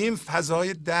 این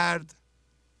فضای درد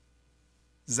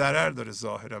ضرر داره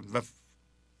ظاهرا و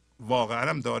واقعا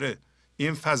هم داره.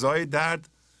 این فضای درد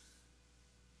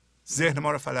ذهن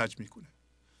ما رو فلج میکنه،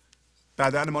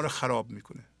 بدن ما رو خراب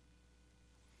میکنه.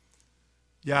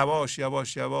 یواش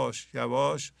یواش یواش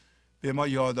یواش به ما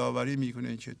یادآوری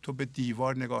میکنه که تو به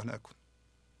دیوار نگاه نکن.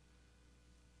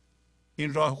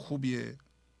 این راه خوبیه؟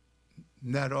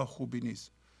 نه، راه خوبی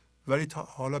نیست، ولی تا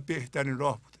حالا بهترین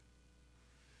راه بوده.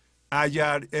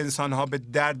 اگر انسان ها به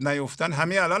درد نیفتن،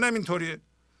 همین الان هم اینطوریه.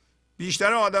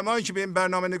 بیشتر آدمایی که به این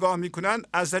برنامه نگاه میکنن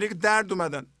از طریق درد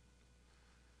اومدن،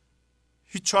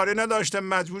 هیچ چاره نداشتن،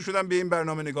 مجبور شدن به این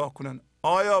برنامه نگاه کنن.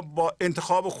 آیا با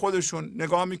انتخاب خودشون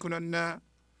نگاه میکنن؟ نه،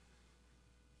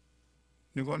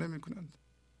 نگاه نمیکنن.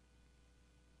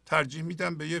 ترجیح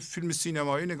میدن به یه فیلم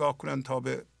سینمایی نگاه کنن تا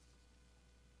به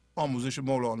آموزش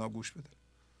مولانا گوش بدن.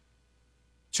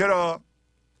 چرا؟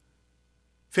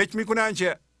 فکر میکنن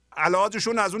که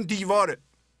علاجشون از اون دیواره،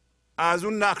 از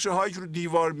اون نقشه هایی که رو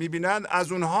دیوار میبینن،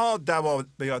 از اونها دوا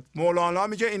بیاد. مولانا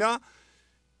میگه اینا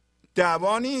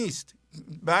دوا نیست،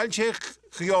 بلکه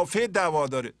قیافه دوا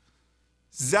داره،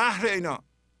 زهر اینا.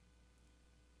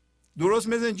 درست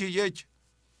مثل که یک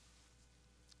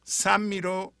سمی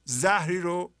رو، زهری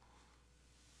رو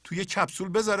توی کپسول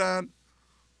بذارن،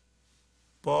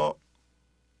 با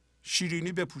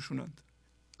شیرینی بپوشونند.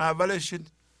 اولش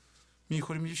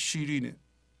میخوریم یه شیرینه،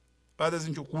 بعد از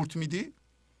اینکه قورت میدی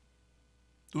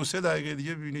 2-3 دقیقه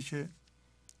دیگه ببینی که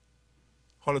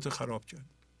حالت خراب کرد.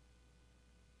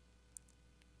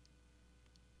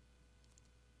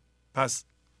 پس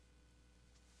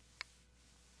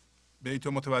بیت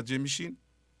متوجه میشین.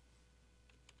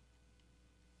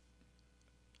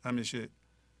 همیشه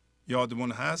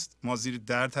یادمون هست ما زیر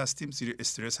درد هستیم، زیر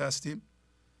استرس هستیم.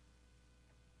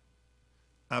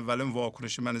 اولا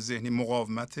واکنش من ذهنی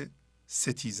مقاومت،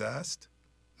 ستیزه است،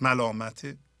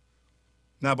 ملامت.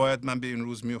 نباید من به این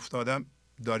روز میافتادم.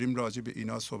 داریم راجع به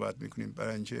اینا صحبت میکنیم،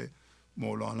 برای اینکه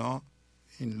مولانا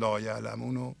این لا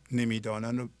یعلمون و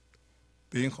نمیدانن رو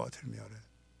به این خاطر میاره.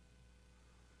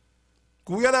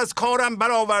 گوید از کارم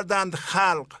برآوردند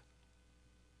خلق،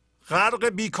 غرق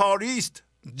بیکاری است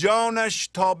جانش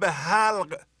تا به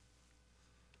حلق.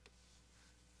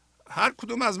 هر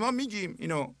کدوم از ما میگیم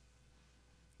اینو.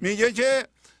 میگه که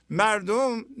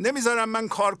مردم نمیذارن من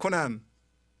کار کنم.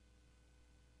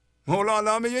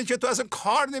 مولانا میگه که تو اصلا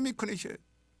کار نمیکنی، که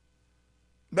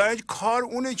برای کار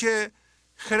اونه که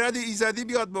خرد ایزدی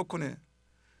بیاد بکنه.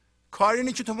 کار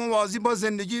اینه که تو موازی با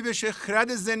زندگی بشه،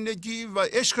 خرد زندگی و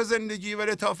عشق زندگی و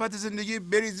لطافت زندگی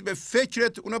بریزی به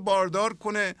فکرت، اونو باردار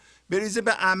کنه، بریزی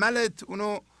به عملت،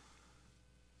 اونو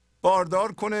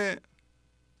باردار کنه،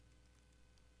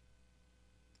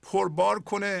 پربار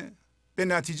کنه، به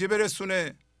نتیجه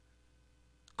برسونه.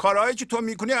 کارهایی که تو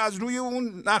میکنی از روی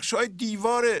اون نقشه‌های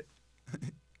دیواره.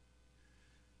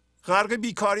 غرق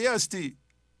بیکاری هستی،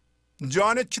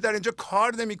 جانت که در اینجا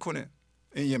کار نمیکنه.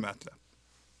 این یه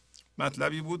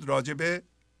مطلبی بود راجع به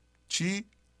چی؟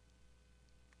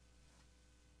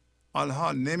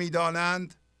 آنها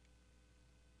نمیدانند،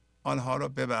 آنها را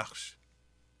ببخش.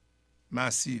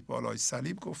 مسیح بالای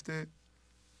صلیب گفته،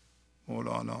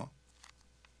 مولانا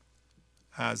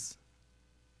از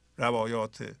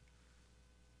روایات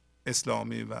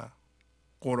اسلامی و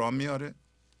قرآن میاره،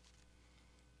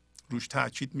 روش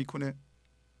تاکید میکنه.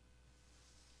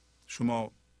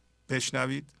 شما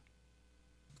بشنوید،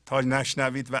 تا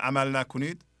نشنوید و عمل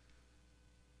نکنید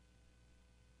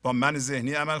با من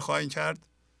ذهنی عمل خواهید کرد.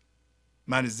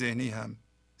 من ذهنی هم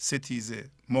ستیزه،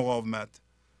 مقاومت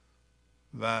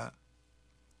و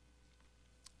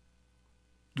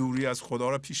دوری از خدا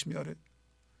را پیش میاره.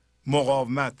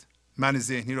 مقاومت من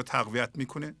ذهنی رو تقویت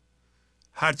میکنه.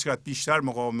 هر چقدر بیشتر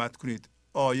مقاومت کنید،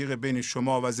 عایق بین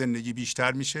شما و زندگی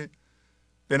بیشتر میشه.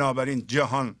 بنابراین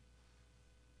جهان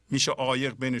میشه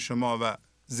عایق بین شما و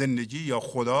زندگی یا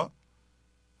خدا،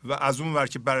 و از اون ور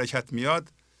که برکت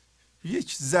میاد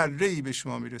یک ذره‌ای به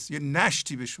شما میرسه، یه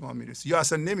نشتی به شما میرسه، یا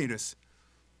اصلا نمیرسه.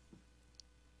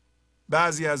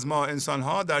 بعضی از ما انسان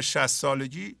ها در 60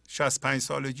 سالگی 65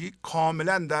 سالگی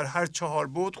کاملا در هر 4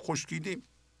 بعد خشکیدیم،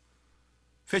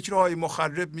 فکرهای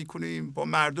مخرب میکنیم، با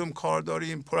مردم کار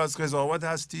داریم، پر از قضاوت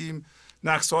هستیم،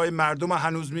 نقصهای مردم رو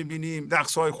هنوز میبینیم،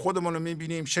 نقصهای خودمون رو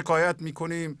میبینیم، شکایت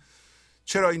میکنیم.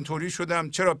 چرا اینطوری شدم؟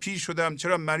 چرا پیر شدم؟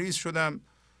 چرا مریض شدم؟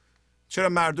 چرا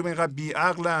مردم اینقدر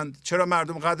بیعقلند؟ چرا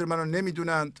مردم قدر منو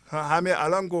نمیدونند؟ همه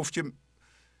الان گفت که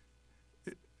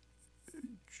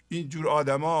اینجور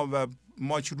آدما و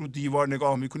ما که رو دیوار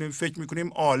نگاه میکنیم فکر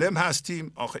میکنیم عالم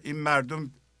هستیم. آخه این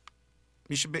مردم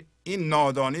میشه به این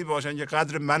نادانی باشن که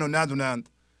قدر منو ندونند،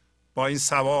 با این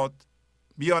سواد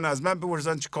بیان از من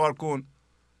بپرسن چی کار کن.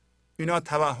 اینا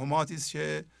توهماتی است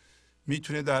که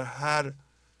میتونه در هر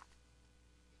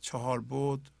 4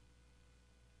 بعد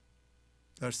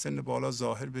در سن بالا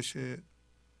ظاهر بشه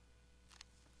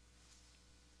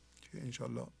که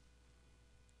انشالله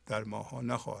در ماها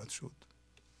نخواهد شد.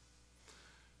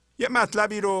 یه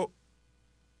مطلبی رو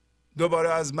دوباره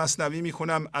از مثنوی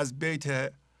میخونم، از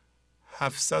بیت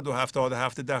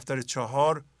 777 دفتر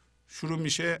 4 شروع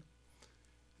میشه.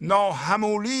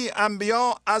 ناحمولی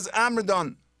انبیا از امر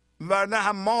دان، ورنه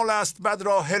هم مال است بد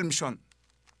را حلمشان.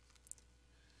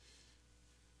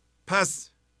 پس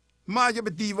ما اگه به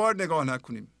دیوار نگاه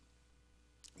نکنیم،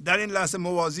 در این لحظه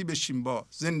موازی بشیم با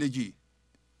زندگی،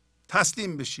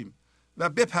 تسلیم بشیم و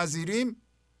بپذیریم،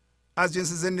 از جنس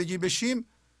زندگی بشیم،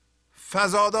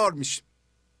 فضادار میشیم.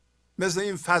 مثل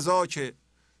این فضا که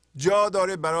جا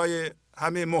داره برای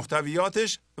همه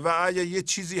محتویاتش و اگه یه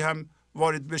چیزی هم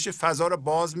وارد بشه فضا رو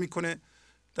باز میکنه،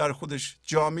 در خودش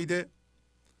جا میده.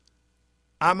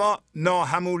 اما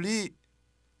ناحمولی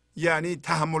یعنی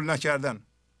تحمل نکردن.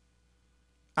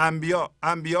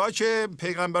 انبیا که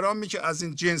پیغمبران میگه از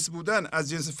این جنس بودن، از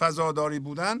جنس فضاداری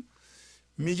بودن،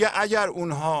 میگه اگر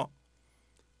اونها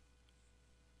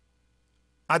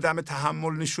عدم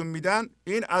تحمل نشون میدن،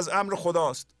 این از امر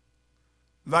خداست.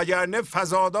 وگرنه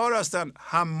فضادار هستن،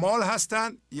 حمال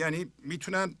هستن، یعنی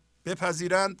میتونن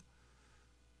بپذیرند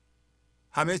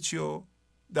همه چی رو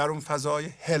در اون فضای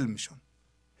حلم میشن.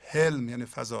 حلم یعنی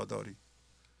فضاداری.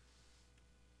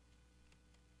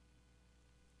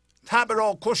 تب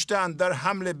را کشتند در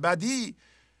حمل بدی،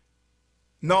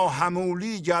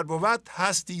 ناحمولی گر بود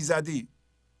هستی زدی.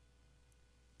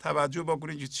 توجه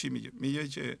بکنید که چی میگه. میگه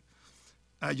که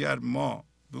اگر ما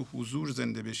به حضور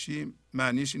زنده بشیم،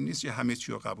 معنیش این نیست که همه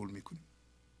چی رو قبول میکنیم.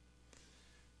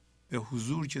 به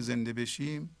حضور که زنده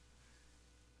بشیم،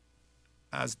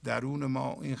 از درون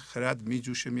ما این خرد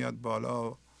میجوشه میاد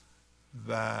بالا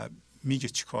و میگه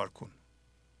چی کار کن.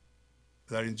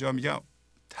 در اینجا میگم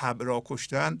تب را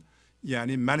کشتن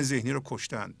یعنی من ذهنی رو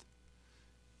کشتند.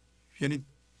 یعنی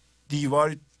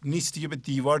دیوار نیست دیگه، به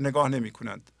دیوار نگاه نمی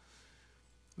کنند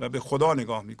و به خدا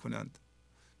نگاه می کنند.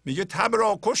 میگه تب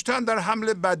را کشتند در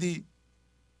حمل بدی.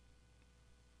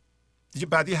 دیگه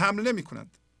بدی حمل نمی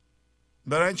کنند،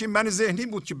 برای اینکه من ذهنی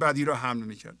بود که بدی را حمل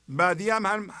میکرد. بدی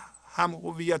هم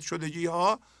هویت شدگی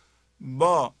ها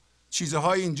با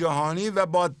چیزهای این جهانی و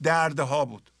با دردها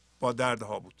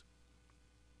بود.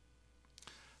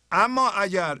 اما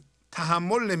اگر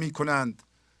تحمل نمی کنند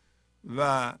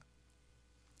و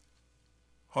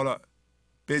حالا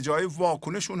به جای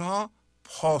واکنش اونها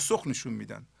پاسخ نشون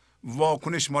میدن،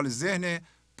 واکنش مال ذهن،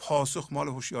 پاسخ مال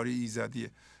هوشیاری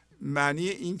ایزدیه. معنی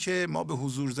این که ما به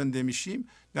حضور زنده میشیم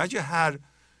نه که هر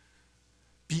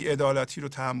بی‌عدالتی رو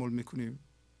تحمل میکنیم،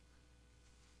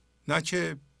 نه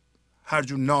که هر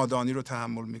جور نادانی رو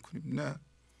تحمل میکنیم، نه.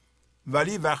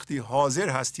 ولی وقتی حاضر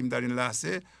هستیم در این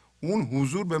لحظه، اون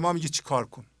حضور به ما میگه چی کار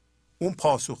کن. اون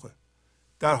پاسخه.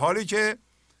 در حالی که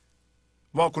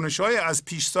واکنش‌های از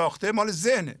پیش ساخته مال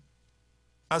ذهنه،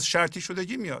 از شرطی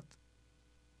شدگی میاد.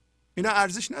 اینا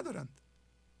ارزش ندارند.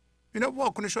 اینا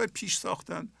واکنش‌های پیش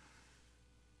ساختن.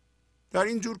 در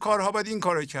این جور کارها باید این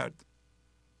کارو کرد.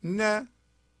 نه،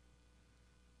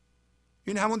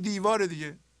 این همون دیواره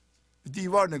دیگه.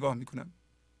 دیوار نگاه میکنم.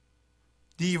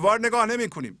 دیوار نگاه نمی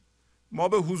کنیم. ما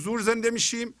به حضور زنده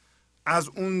میشیم، از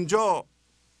اونجا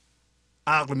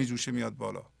عقل میجوشه میاد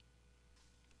بالا.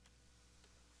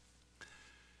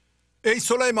 ای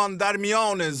سلیمان در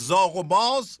میان زاغ و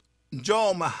باز،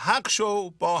 جام حق شو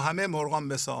با همه مرغان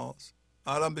بساز.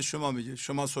 الان به شما میگه،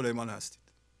 شما سلیمان هستید.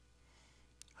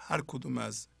 هر کدوم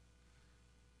از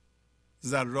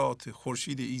ذرات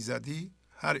خورشید ایزدی،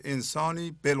 هر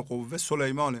انسانی بالقوه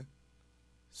سلیمانه.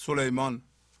 سلیمان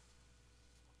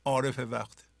عارف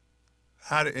وقت.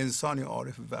 هر انسانی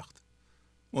عارف وقت.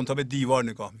 منتها به دیوار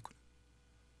نگاه میکنه.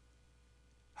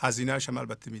 هزینه‌اش هم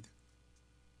البته میده.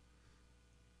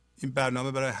 این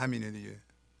برنامه برای همینه دیگه،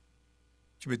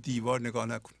 که به دیوار نگاه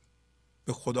نکنیم،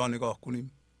 به خدا نگاه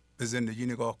کنیم، به زندگی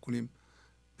نگاه کنیم،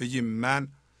 بگیم من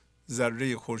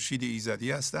ذره خورشید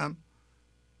ایزدی هستم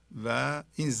و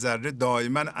این ذره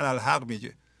دائما انالحق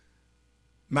میگه.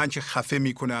 من که خفه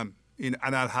میکنم این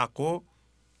انالحقو،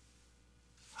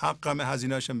 حقم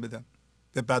هزینه‌اشم بدم،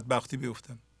 به بدبختی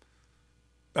بیفتم،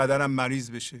 بدنم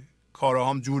مریض بشه،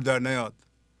 کارهام جور در نیاد،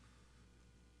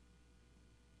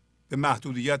 به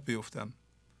محدودیت بیفتم،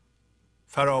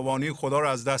 فراوانی خدا رو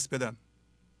از دست بدم.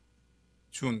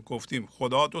 چون گفتیم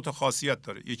خدا دو تا خاصیت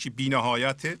داره، یکی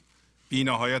بی‌نهایته،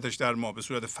 بی‌نهایتش در ما به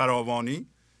صورت فراوانی،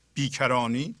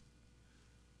 بیکرانی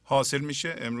حاصل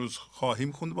میشه. امروز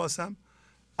خواهیم خوند باسم.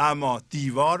 اما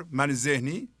دیوار، من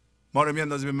ذهنی، ما رو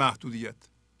میاندازه به محدودیت،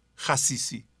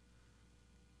 خسیسی.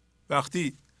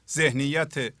 وقتی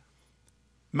ذهنیت،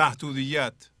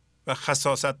 محدودیت و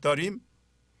خساست داریم،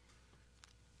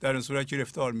 در این صورت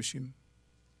گرفتار میشیم،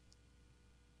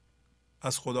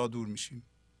 از خدا دور میشیم.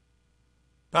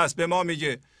 پس به ما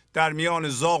میگه در میان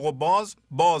زاغ و باز،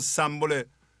 باز سمبل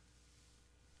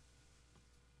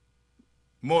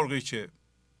مرغی که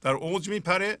در اوج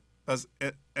میپره، از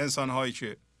انسانهایی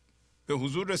که به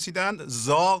حضور رسیدند،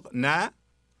 زاغ نه.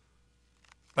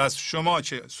 پس شما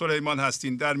که سلیمان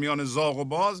هستین در میان زاغ و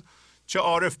باز، چه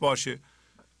عارف باشه،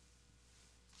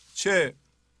 چه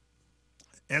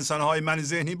انسانهای من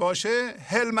ذهنی باشه،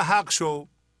 حلم حق شو.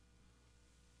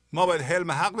 ما باید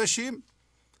حلم حق بشیم،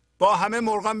 با همه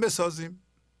مرغان بسازیم.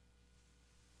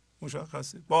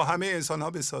 مشخصه، با همه انسان ها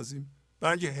بسازیم،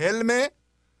 برای اینکه حلم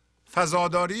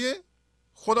فضاداری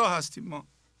خدا هستیم ما.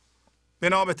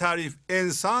 بنا به تعریف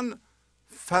انسان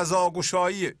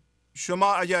فضاگشاییه.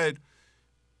 شما اگر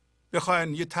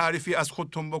بخواین یه تعریفی از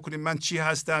خودتون بکنید، من چی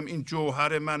هستم، این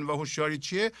جوهر من و هوشیاری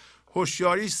چیه،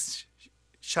 هوشیاری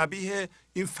شبیه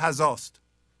این فضاست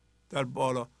در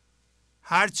بالا.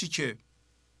 هر چی که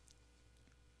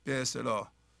به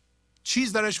اصطلاح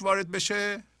چیز درش وارد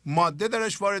بشه ماده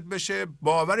درش وارد بشه،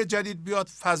 باور جدید بیاد،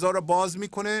 فضا رو باز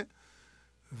میکنه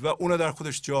و اونو در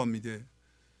خودش جا میده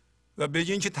و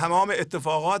بگین که تمام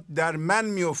اتفاقات در من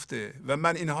میفته و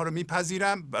من اینها رو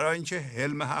میپذیرم برای اینکه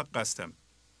حلم حق هستم،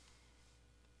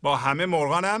 با همه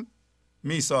مرغانم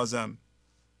میسازم.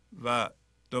 و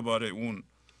دوباره اون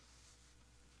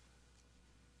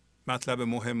مطلب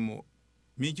مهم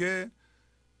میگه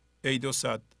ای 200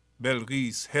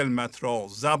 بلقیس حلمت را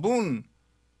زبون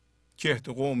کهت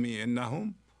قومی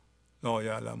انهم لا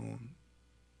یعلمون.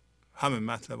 همه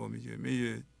مطلب رو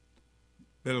میگه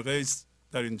بلقیس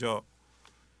در اینجا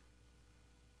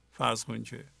فرض کن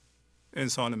که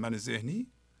انسان من ذهنی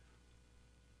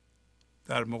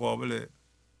در مقابل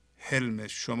حلم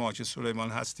شما که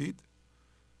سلیمان هستید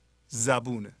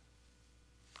زبونه.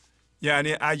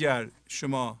 یعنی اگر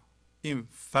شما این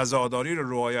فضاداری رو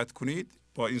رعایت کنید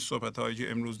با این صحبت هایی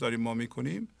که امروز داریم ما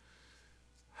میکنیم،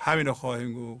 همین رو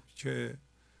خواهیم گفت که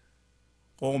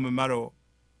قوم مرا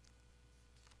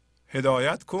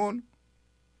هدایت کن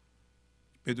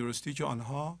به درستی که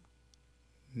آنها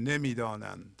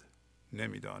نمیدانند.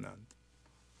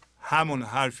 همون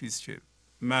حرفی است که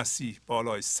مسیح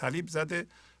بالای صلیب زده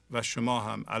و شما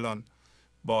هم الان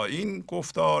با این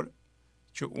گفتار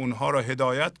که اونها را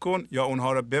هدایت کن یا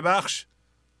اونها را ببخش،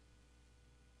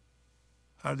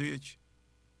 هر دو یک.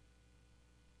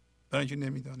 برای اینکه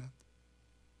نمیدانند،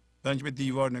 برای اینکه به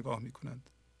دیوار نگاه میکنند.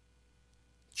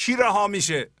 کی رها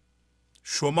میشه؟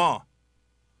 شما.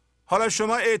 حالا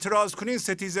شما اعتراض کنین،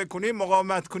 ستیزه کنین،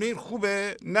 مقاومت کنین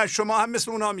خوبه؟ نه، شما هم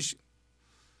مثل اونها میشین.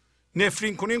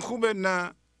 نفرین کنین خوبه؟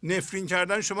 نه، نفرین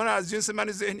کردن شما رو از جنس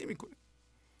من ذهنی میکنه.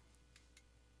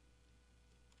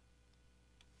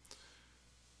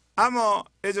 اما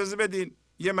اجازه بدین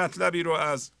یه مطلبی رو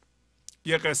از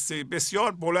یه قصه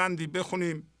بسیار بلندی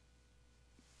بخونیم،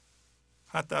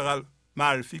 حداقل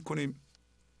معرفی کنیم.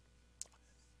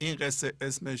 این قصه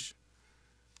اسمش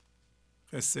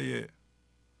قصه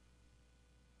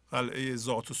قلعه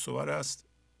ذات الصور است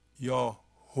یا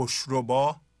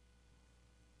هشربا،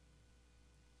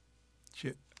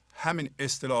 که همین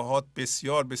اصطلاحات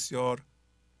بسیار بسیار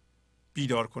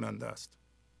بیدار کننده است.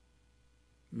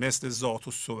 مثل ذات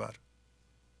الصور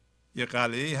یه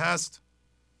قلعه هست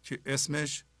که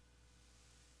اسمش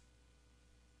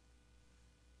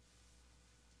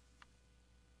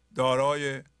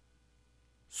دارای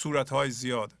صورتهای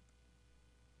زیاد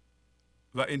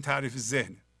و این تعریف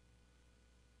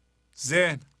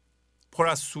ذهن پر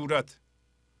از صورت،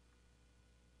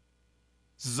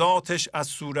 ذاتش از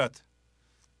صورت،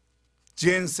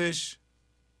 جنسش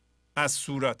از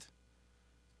صورت.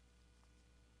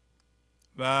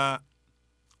 و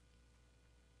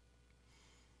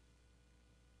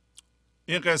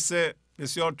این قصه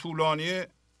بسیار طولانیه،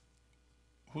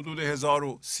 حدود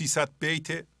 1300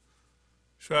 بیت،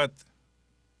 شاید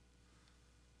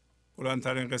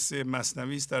بلندترین قصه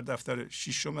مثنوی است در دفتر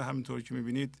ششم. همینطور که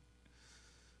میبینید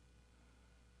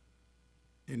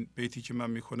این بیتی که من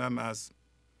میخونم از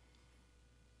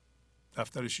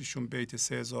دفتر ششم بیت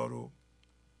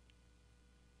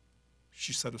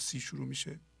 3630 شروع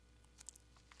میشه.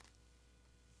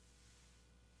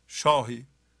 شاهی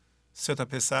 3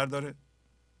 پسر داره،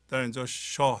 در اینجا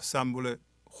شاه سمبل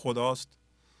خداست.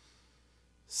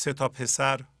 3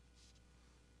 پسر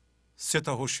 3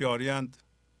 هوشیاری اند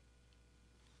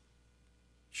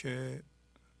که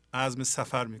عزم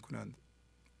سفر میکنند.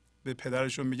 به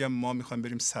پدرشون میگن ما میخوایم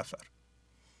بریم سفر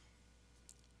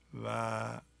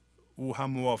و او هم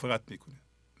موافقت میکنه.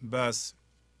 بس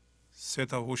 3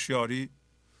 هوشیاری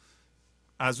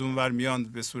از اون ور میان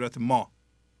به صورت ما،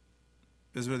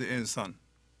 به صورت انسان.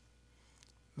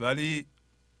 ولی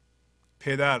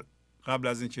پدر قبل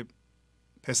از اینکه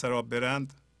پسرها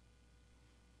برند،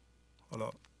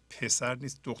 حالا پسر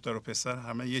نیست، دختر و پسر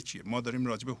همه یکیه، ما داریم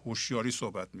راجع به هوشیاری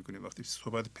صحبت میکنیم. وقتی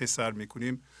صحبت پسر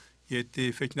میکنیم یه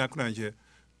عده فکر نکنن که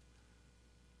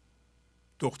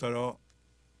دخترها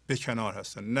به کنار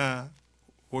هستن. نه،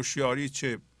 هوشیاری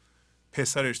چه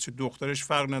پسرش چه دخترش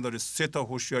فرق نداره. 3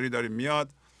 هوشیاری داره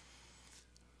میاد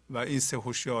و این 3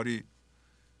 هوشیاری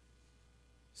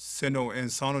 3 نوع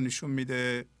انسان رو نشون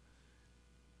میده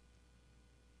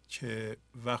که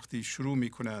وقتی شروع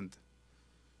میکنند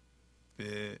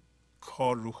به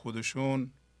کار رو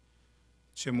خودشون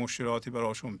چه مشکلاتی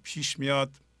براشون پیش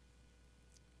میاد.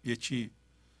 یکی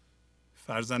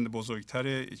فرزند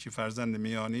بزرگتره، یکی فرزند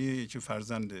میانی، یکی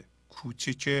فرزند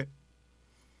کوچیکه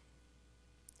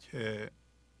که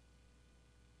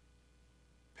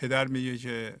پدر میگه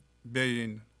که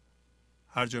برین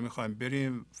هر جا میخوایم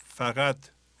بریم، فقط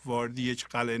وارد یک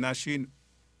قلعه نشین.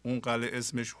 اون قلعه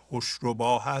اسمش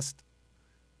هشربا هست،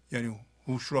 یعنی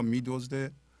هوش را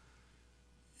میدزده،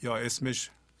 یا اسمش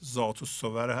ذات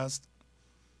الصور هست،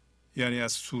 یعنی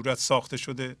از صورت ساخته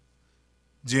شده،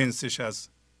 جنسش از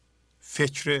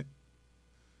فکر،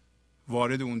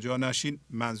 وارد اونجا نشین.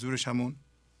 منظورش همون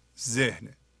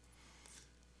ذهنه.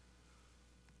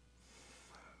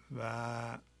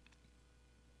 و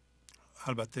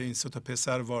البته این سه تا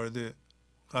پسر وارد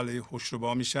قلعه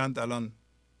هوشربا میشند. الان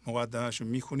مقدمه‌شو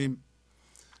میخونیم.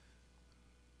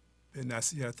 به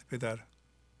نصیحت پدر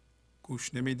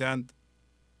گوش نمیدند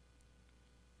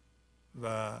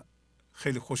و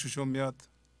خیلی خوششون میاد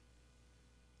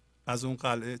از اون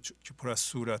قلعه که پر از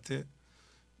صورته.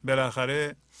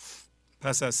 بالاخره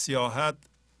پس از سیاحت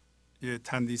یه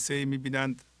تندیسه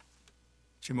میبینند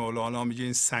که مولانا میگه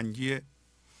این سنگیه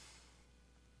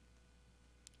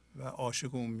و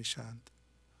عاشق اون میشند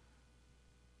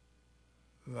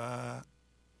و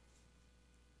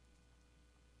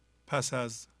پس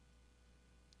از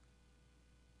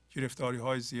گرفتاری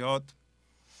های زیاد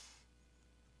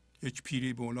یک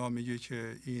پیری به اونا میگه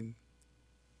که این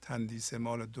تندیسه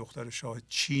مال دختر شاه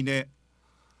چینه،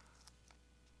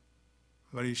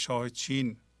 ولی شاه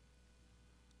چین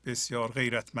بسیار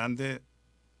غیرتمنده،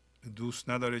 دوست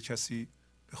نداره کسی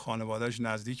به خانوادهش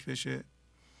نزدیک بشه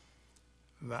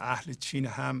و اهل چین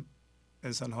هم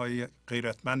انسانهای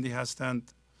غیرتمندی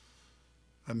هستند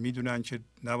و میدونن که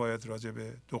نباید راجع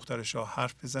به دختر شاه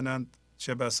حرف بزنند.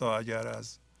 چه بسا اگر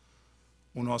از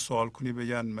اونها سوال کنی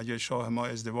بگن مگه شاه ما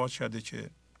ازدواج کرده که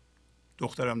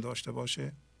دخترم داشته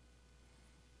باشه؟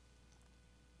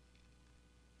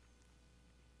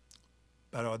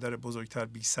 برادر بزرگتر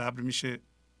بی صبر میشه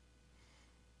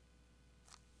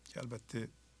که البته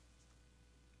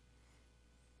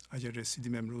اگر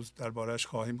رسیدیم امروز درباره‌اش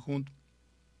خواهیم خوند.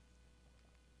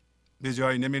 به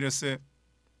جایی نمیرسه،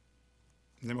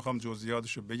 نمیخوام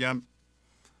جزئیاتش رو بگم.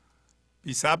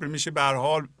 بی صبر میشه، به هر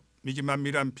حال میگه من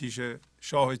میرم پیش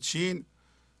شاه چین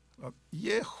و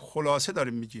یه خلاصه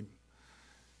داریم میگیم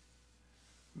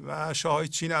و شاه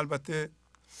چین البته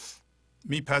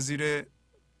میپذیره،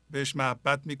 بهش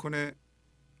محبت میکنه،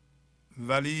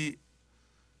 ولی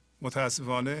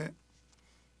متاسفانه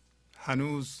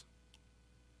هنوز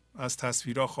از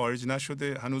تصویرها خارج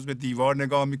نشده، هنوز به دیوار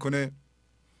نگاه میکنه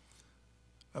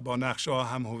و با نقشه ها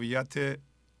هم هویت.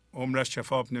 عمرش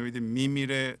کفاف نمیده،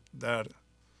 میمیره. در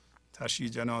تشییع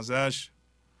جنازش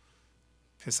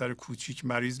پسر کوچیک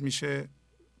مریض میشه،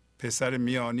 پسر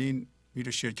میانین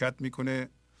میره شرکت میکنه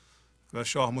و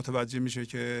شاه متوجه میشه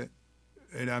که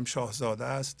اینم شاهزاده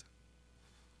است،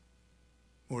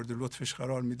 مورد لطفش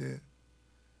قرار میده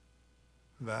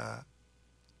و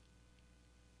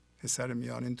پسر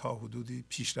میانین تا حدودی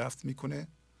پیشرفت میکنه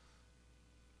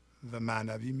و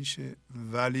معنوی میشه،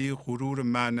 ولی غرور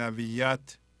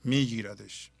معنویت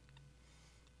میگیردش.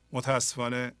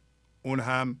 متاسفانه اون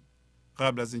هم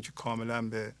قبل از اینکه کاملا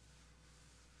به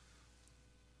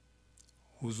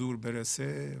حضور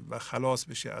برسه و خلاص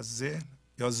بشه از ذهن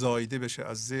یا زایده بشه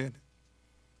از ذهن،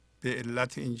 به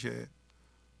علت اینکه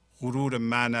غرور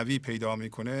معنوی پیدا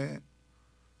میکنه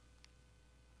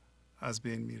از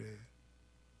بین میره.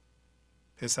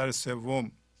 پسر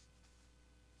سوم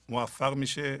موفق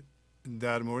میشه.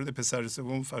 در مورد پسر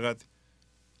سوم فقط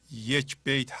یک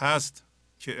بیت هست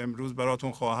که امروز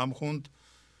براتون خواهم خوند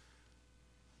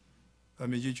و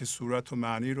میگه که صورت و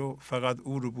معنی رو فقط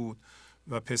او رو بود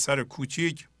و پسر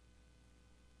کوچیک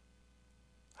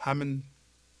همین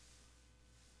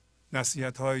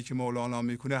نصیحت هایی که مولانا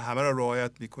میکنه همه رو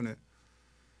رعایت میکنه.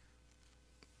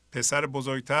 پسر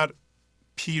بزرگتر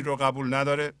پیر رو قبول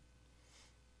نداره،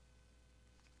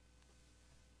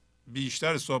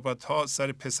 بیشتر صحبت ها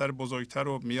سر پسر بزرگتر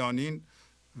و میانین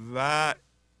و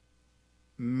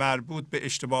مربوط به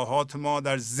اشتباهات ما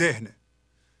در ذهن.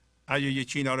 اگه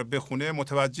یکی اینا رو بخونه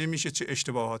متوجه میشه چه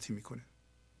اشتباهاتی میکنه.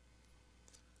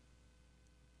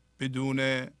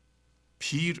 بدون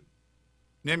پیر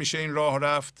نمیشه این راه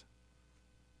رفت،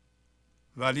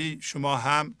 ولی شما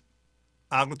هم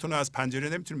عقلتون رو از پنجره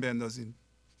نمیتونید بندازین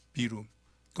بیرون.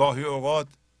 گاهی اوقات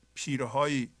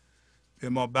پیرهایی به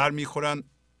ما بر میخورن،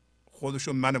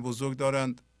 خودشون من بزرگ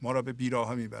دارند، ما را به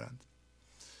بیراه میبرند.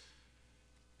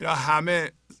 یا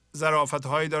همه ظرافت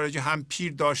هایی داره که هم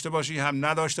پیر داشته باشی هم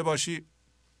نداشته باشی.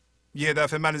 یه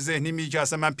دفعه من ذهنی میگه که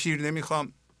اصلا من پیر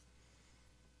نمیخوام،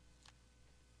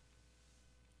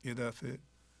 یه دفعه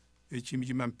یکی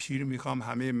میگه من پیر میخوام،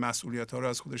 همه مسئولیت ها رو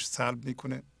از خودش سلب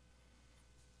میکنه.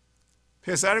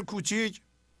 پسر کوچیک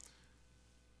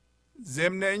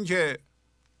ضمن اینکه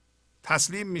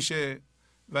تسلیم میشه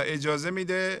و اجازه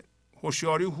میده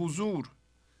هوشیاری حضور،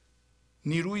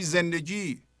 نیروی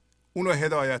زندگی اونو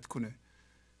هدایت کنه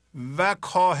و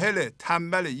کاهل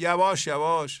تنبل یواش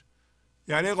یواش،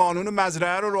 یعنی قانون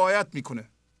مزرعه رو رعایت میکنه.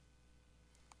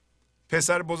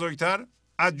 پسر بزرگتر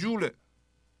عجوله،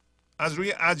 از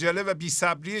روی عجله و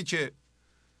بی‌صبریه که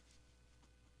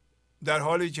در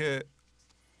حالی که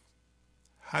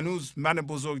هنوز من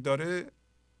بزرگ داره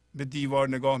به دیوار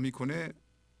نگاه میکنه،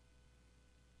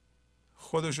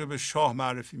 خودش رو به شاه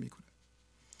معرفی میکنه.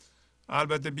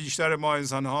 البته بیشتر ما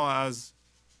انسان ها از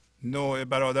نوع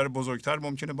برادر بزرگتر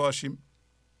ممکنه باشیم.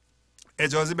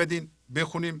 اجازه بدین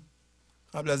بخونیم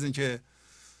قبل از اینکه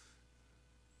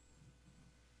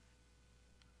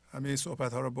همه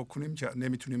صحبت ها رو بکنیم که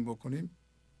نمیتونیم بکنیم.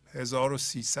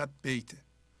 1300 بیته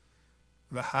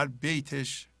و هر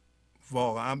بیتش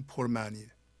واقعا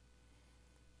پرمعنیه.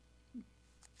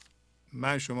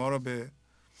 من شما رو به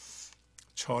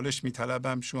چالش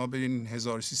میطلبم شما برین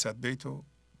 1300 بیت رو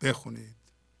بخونید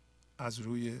از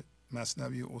روی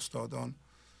مثنوی استادان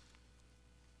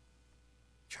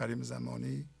کریم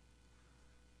زمانی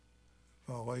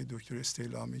و آقای دکتر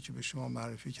استیلامی که به شما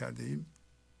معرفی کرده ایم.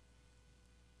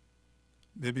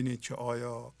 ببینید که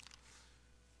آیا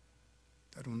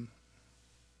در اون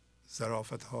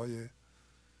ظرافت‌های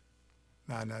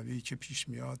معنوی که پیش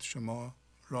میاد شما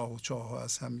راه و چاه ها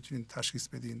از هم میتونید تشخیص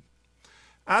بدین.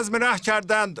 عزم ره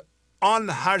کردند آن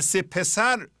هر سه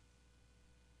پسر،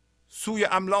 سوی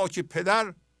املاک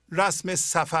پدر رسم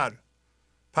سفر.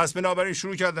 پس بنابراین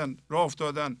شروع کردن راه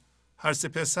افتادن هر سه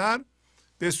پسر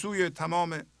به سوی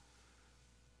تمام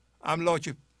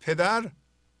املاک پدر،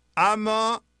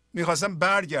 اما میخواستن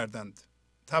برگردند.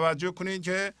 توجه کنید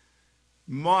که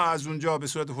ما از اونجا به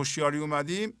صورت هوشیاری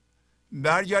اومدیم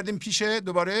برگردیم پیش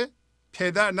دوباره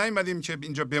پدر، نیومدیم که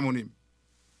اینجا بمونیم.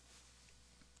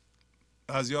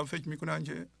 بعضیا فکر میکنن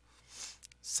که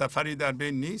سفری در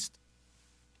بین نیست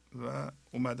و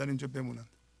اومدن اینجا بمونن.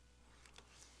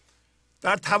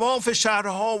 در طواف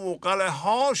شهرها و قلعه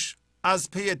هاش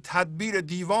از پی تدبیر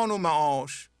دیوان و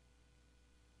معاش.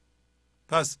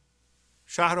 پس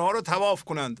شهرها رو طواف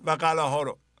کنند و قلعه ها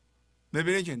رو،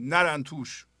 ببینید که نرن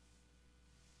توش.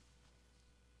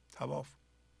 طواف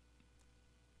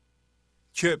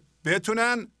که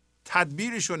بتونن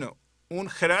تدبیرشونو، اون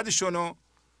خردشونو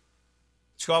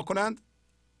چیکار کنند؟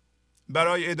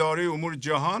 برای اداره امور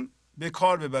جهان به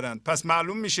کار ببرند. پس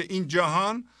معلوم میشه این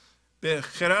جهان به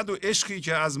خرد و عشقی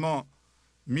که از ما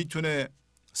میتونه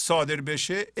صادر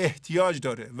بشه احتیاج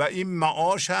داره و این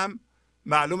معاش هم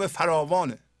معلوم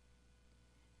فراوانه.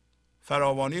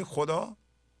 فراوانی خدا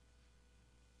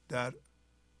در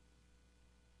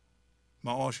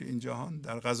معاش این جهان،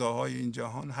 در غذاهای این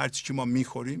جهان، هر چی که ما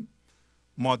میخوریم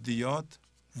مادیات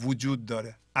وجود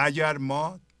داره اگر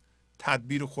ما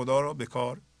تدبیر خدا رو به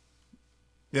کار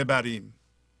ببریم.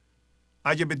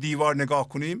 اگه به دیوار نگاه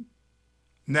کنیم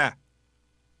نه.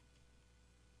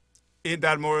 این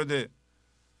در مورد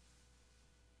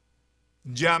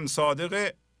جمع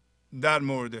صادقه، در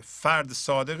مورد فرد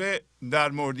صادقه،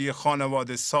 در مورد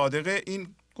خانواده صادقه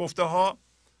این گفته ها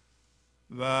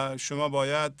و شما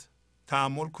باید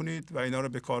تأمل کنید و اینا رو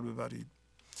به کار ببرید.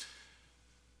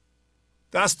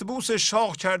 دستبوس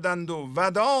شاه کردند و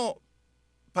ودا،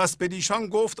 پس بدیشان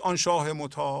گفت آن شاه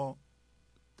مطاع.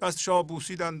 دست شاه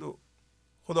بوسیدند و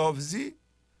خداحافظی،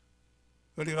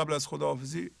 ولی قبل از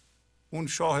خداحافظی اون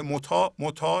شاه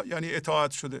مطاع یعنی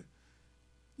اطاعت شده،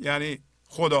 یعنی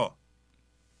خدا.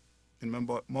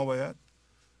 ما باید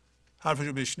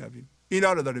حرفشو بشنویم.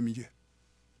 اینا رو داره میگه.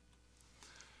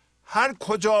 هر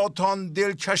کجاتان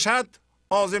دل کشد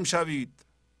عازم شوید،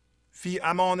 فی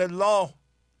امان الله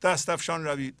دست افشان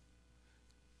روید.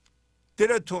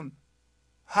 دلتون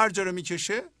هر جا رو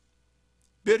میکشه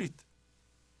برید.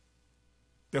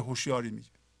 به هوشیاری میگه.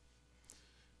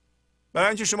 برای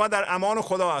اینکه شما در امان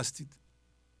خدا هستید.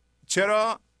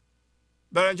 چرا؟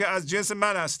 برای اینکه از جنس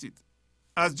من هستید،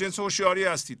 از جنس هوشیاری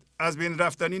هستید، از بین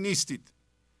رفتنی نیستید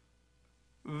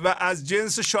و از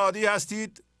جنس شادی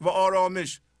هستید و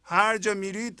آرامش. هر جا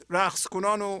میرید رقص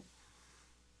کنان و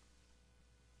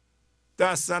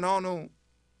دست زنان و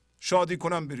شادی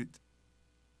کنان برید.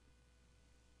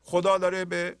 خدا داره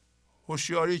به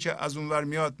هوشیاری که از اونور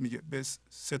میاد میگه به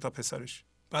سه تا پسرش.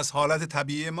 پس حالت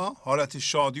طبیعی ما حالت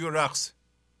شادی و رقص.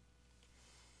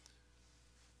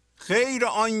 خیر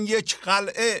آن یک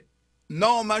قلعه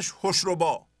نامش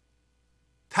هشربا،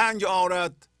 تنگ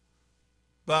آرد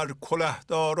بر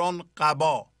کلهداران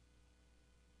قبا.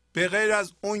 به غیر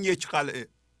از اون یک قلعه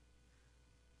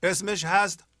اسمش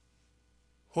هست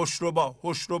هشربا.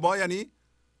 هشربا یعنی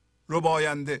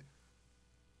رباینده.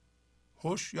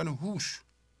 هوش یعنی هوش.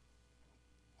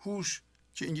 هوش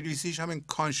که انگلیسیش همین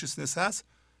کانشسنس هست،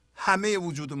 همه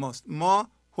وجود ماست. ما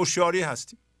هوشیاری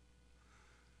هستیم.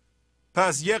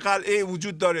 پس یه قلعه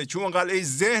وجود داره که اون قلعه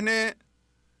ذهن،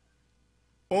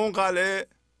 اون قلعه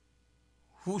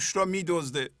هوش را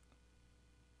میدزده.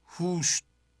 هوش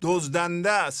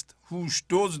دزدنده است، هوش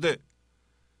دزد.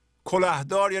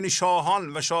 کلهدار یعنی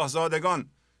شاهان و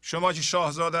شاهزادگان. شما که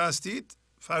شاهزاده هستید،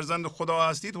 فرزند خدا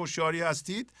هستید، هوشیاری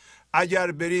هستید،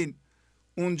 اگر برین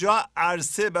اونجا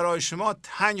عرصه برای شما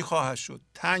تنگ خواهد شد.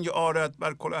 تنگ آرد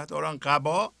بر کلهداران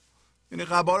قبا، یعنی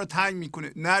قبا رو تنگ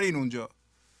میکنه، نرین اونجا.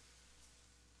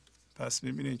 پس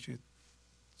میبینید که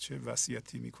چه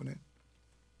وصیتی میکنه.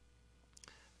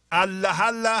 الله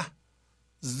الله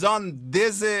زان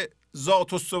دز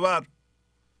ذات الصور،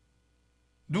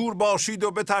 دور باشید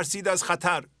و بترسید از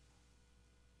خطر.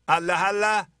 الله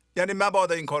الله یعنی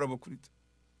مبادا این کارو بکنید،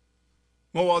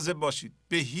 مواظب باشید،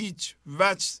 به هیچ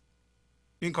وجه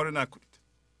این کارو نکنید.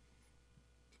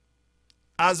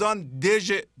 از آن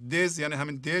دز یعنی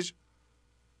همین دژ،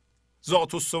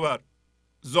 ذات الصور.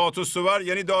 ذات الصور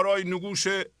یعنی دارای نگوش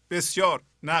بسیار،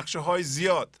 نقشه های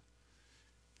زیاد،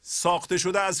 ساخته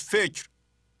شده از فکر،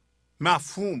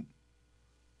 مفهوم.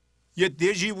 یه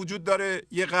دژی وجود داره،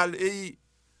 یه قلعه‌ای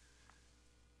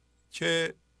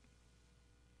که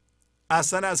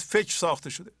اصلا از فکر ساخته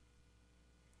شده.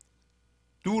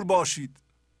 دور باشید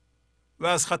و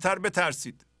از خطر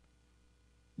بترسید.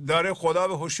 داره خدا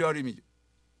به هوشیاری میگه،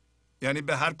 یعنی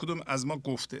به هر کدوم از ما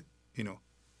گفته اینو.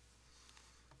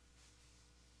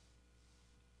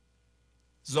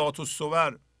 ذات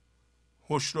الصور،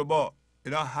 هوشربا،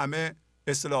 اینا همه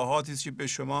اصطلاحاتی است که به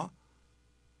شما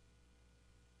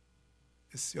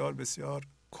بسیار بسیار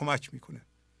کمک میکنه.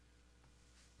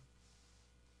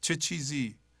 چه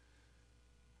چیزی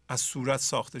از صورت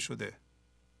ساخته شده؟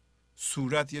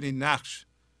 صورت یعنی نقش،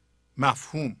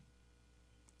 مفهوم،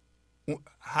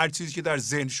 هر چیزی که در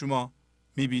ذهن شما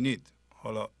میبینید.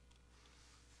 حالا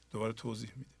دوباره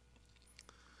توضیح میده.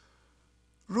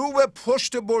 رو به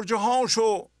پشت برج هاش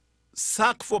و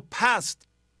سقف و پست،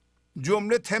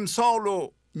 جمله تمثال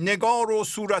و نگار و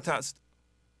صورت است.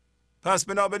 پس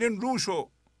بنابراین روشو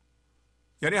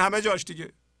یعنی همه جاش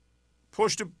دیگه،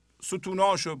 پشت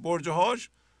ستوناش و برجهاش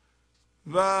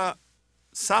و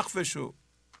سقفش و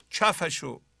کفش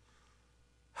و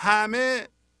همه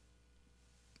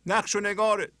نقش و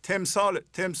نگار.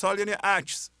 تمثال یعنی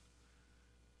عکس،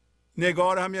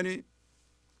 نگار هم یعنی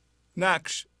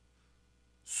نقش،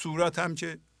 صورت هم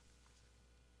که.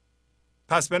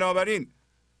 پس بنابراین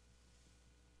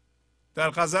در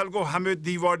غزل گفت همه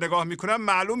دیوار نگاه میکنن،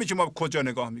 معلومه که ما کجا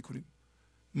نگاه میکنیم.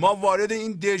 ما وارد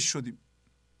این دژ شدیم،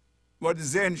 وارد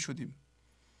ذهن شدیم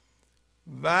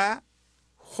و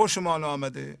خوشمان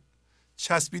آمده،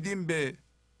 چسبیدیم به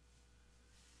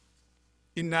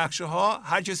این نقشه ها.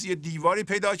 هر کسی یه دیواری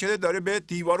پیدا کرده داره به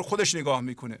دیوار خودش نگاه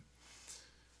میکنه.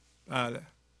 بله.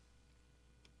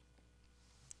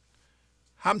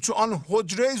 همچون آن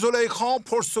حجره زلیخا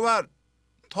پرسور،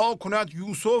 تا کند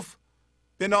یوسف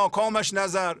به ناکامش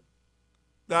نظر.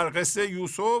 در قصه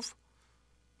یوسف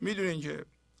میدونین که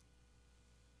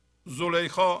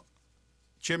زلیخا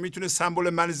که میتونه سمبل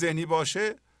من ذهنی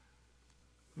باشه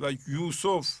و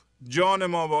یوسف جان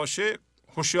ما باشه،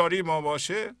 هوشیاری ما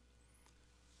باشه،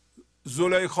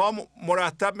 زلیخا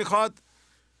مرتب میخواد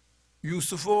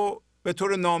یوسف رو به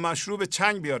طور نامشروع به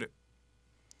چنگ بیاره.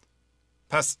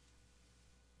 پس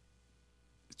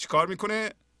چیکار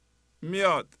میکنه؟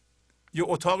 میاد یه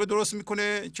اتاق درست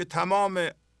میکنه که تمام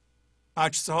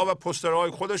عکسه ها و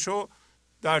پوسترهای خودش رو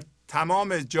در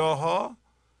تمام جاها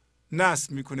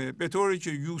نصب میکنه، به طوری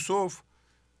که یوسف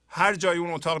هر جای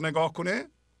اون اتاق نگاه کنه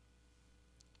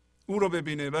او رو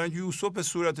ببینه. برای یوسف به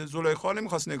صورت زلیخا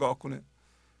نمیخواست نگاه کنه،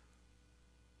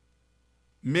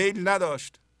 میل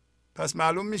نداشت. پس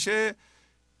معلوم میشه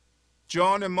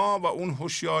جان ما و اون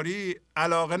هوشیاری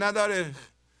علاقه نداره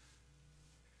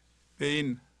به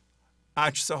این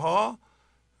عکسه ها،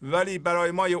 ولی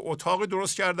برای ما یه اتاق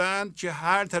درست کردن که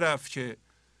هر طرف که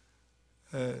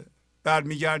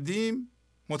برمیگردیم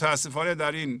متاسفانه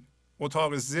در این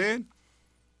اتاق ذهن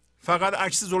فقط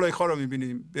عکس زلیخا رو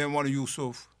میبینیم به عنوان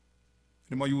یوسف.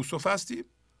 ما یوسف هستیم،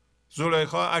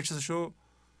 زلیخا عکسشو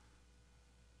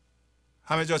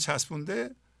همه جا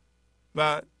چسبونده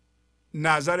و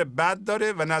نظر بد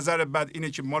داره و نظر بد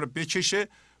اینه که ما رو بکشه،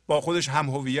 با خودش هم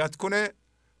هویت کنه.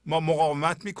 ما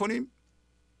مقاومت میکنیم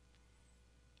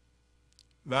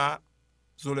و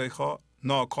زلیخا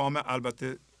ناکام.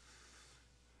 البته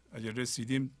اگر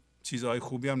رسیدیم چیزهای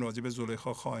خوبی هم راجع به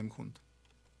زلیخا خواهیم خوند.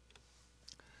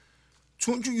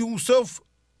 چون که یوسف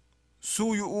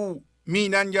سوی او می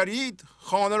ننگرید،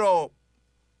 خانه را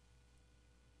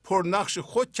پرنقش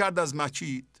خود کرد از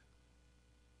مکید.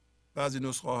 بعضی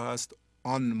نسخه ها هست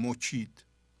آن مکید.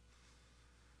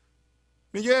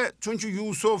 میگه چون که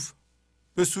یوسف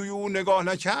به سوی او نگاه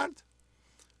نکرد،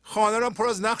 خانه را پر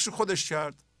از نقش خودش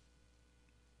کرد.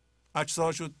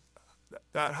 عکس‌هاشو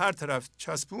در هر طرف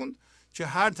چسبوند که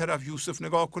هر طرف یوسف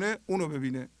نگاه کنه اونو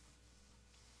ببینه.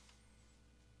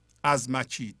 از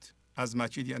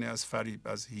مکید یعنی از فریب،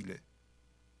 از حیله.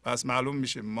 پس معلوم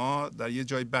میشه ما در یه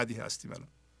جای بدی هستیم. الان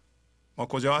ما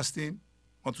کجا هستیم؟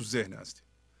 ما تو ذهن هستیم.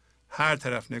 هر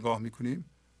طرف نگاه میکنیم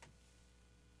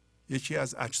یکی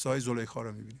از اجزای زلیخا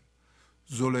رو میبینیم.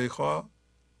 زلیخا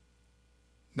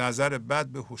نظر بد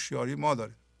به هوشیاری ما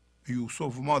داره، به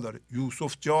یوسف ما داره.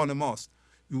 یوسف جان ماست،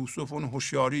 یوسف اون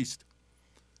هوشیاری است.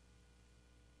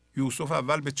 یوسف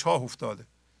اول به چاه افتاده.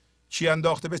 چی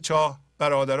انداخته به چاه؟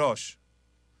 برادراش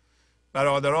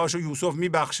رو یوسف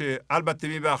میبخشه، البته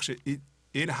میبخشه.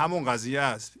 این همون قضیه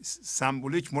است،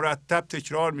 سمبولیک مرتب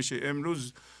تکرار میشه.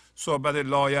 امروز صحبت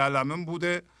لایعلمون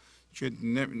بوده که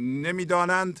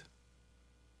نمیدانند،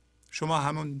 شما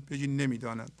همون بگید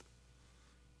نمیدانند.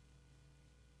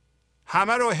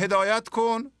 همه رو هدایت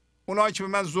کن، اونایی که به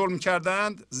من ظلم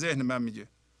کردند، ذهن من میگه،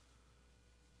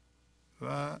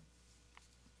 و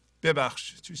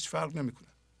ببخش، هیچ فرق نمیکنه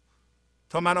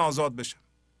تا من آزاد بشم.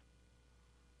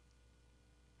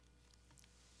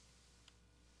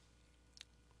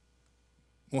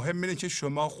 مهم اینه که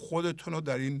شما خودتون رو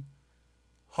در این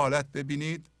حالت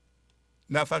ببینید،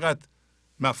 نه فقط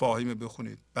مفاهیم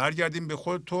بخونید. برگردیم به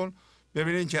خودتون،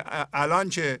 ببینید که الان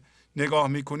که نگاه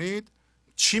میکنید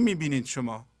چی میبینید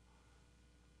شما.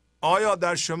 آیا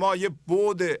در شما یه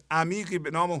بعد عمیقی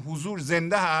به نام حضور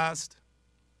زنده هست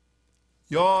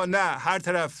یا نه هر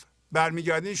طرف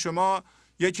برمیگردید شما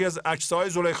یکی از عکس‌های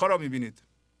زلیخا را میبینید؟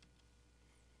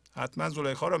 حتما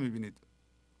زلیخا را میبینید،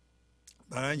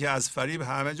 برای اینکه از فریب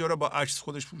همه جا را با عکس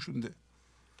خودش پوشونده.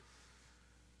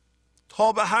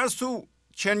 تا به هر سو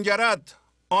کنگرد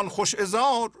آن خوش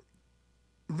عذار،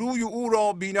 روی او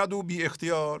را بیند و بی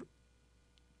اختیار.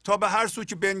 تا به هر سو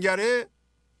که بنگره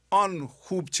آن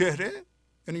خوب چهره،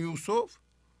 یعنی یوسف،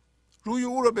 روی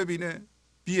او را ببینه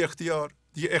بی اختیار.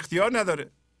 دیگه اختیار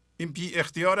نداره. این بی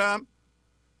اختیار هم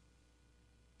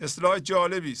اصطلاح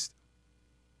جالبی است.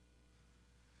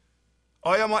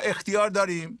 آیا ما اختیار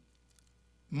داریم؟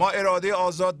 ما اراده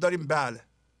آزاد داریم؟ بله،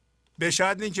 به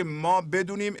شرط اینکه ما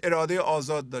بدونیم اراده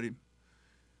آزاد داریم.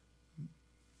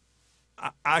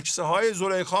 عکس‌های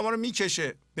زلیخا ما رو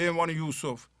میکشه به عنوان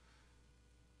یوسف،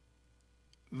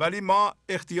 ولی ما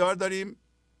اختیار داریم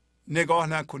نگاه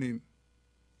نکنیم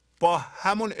با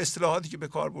همون اصطلاحاتی که به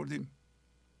کار بردیم.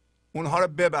 اونها رو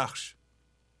ببخش.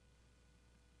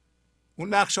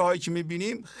 اون نقشه هایی که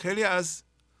میبینیم خیلی از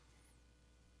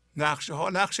نقشه ها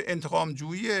نقش انتقام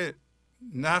جویی،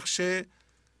 نقش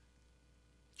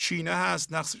کینه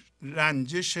هست، نقش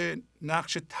رنجش،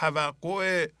 نقش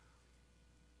توقع.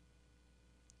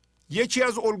 یکی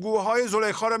از الگوهای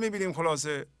زلیخا رو میبینیم.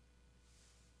 خلاصه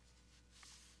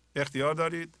اختیار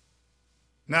دارید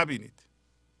نبینید.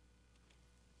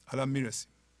 الان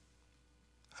میرسیم،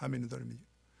 همینو داره میگه.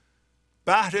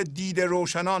 بهر دید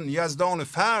روشنان یزدان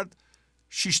فرد،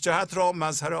 شش جهت را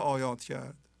مظهر آیات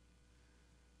کرد.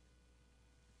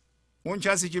 اون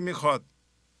کسی که میخواد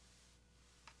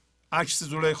عکس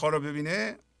زلیخا رو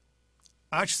ببینه،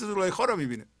 عکس زلیخا رو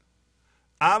میبینه.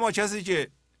 اما کسی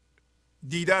که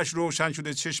دیدش روشن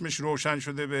شده، چشمش روشن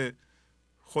شده به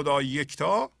خدای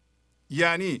یکتا،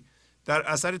 یعنی در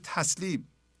اثر تسلیم،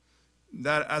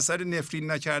 در اثر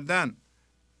نفرین نکردن،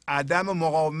 عدم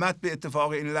مقاومت به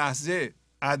اتفاق این لحظه،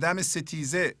 عدم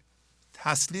ستیزه،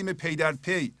 تسلیم پی در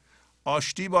پی،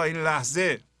 آشتی با این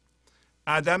لحظه،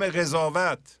 عدم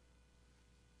قضاوت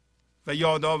و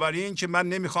یادآوری این که من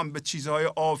نمیخوام به چیزهای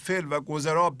آفل و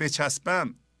گذرا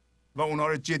بچسبم و اونها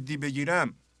رو جدی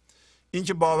بگیرم، این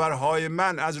که باورهای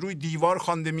من از روی دیوار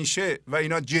خوانده میشه و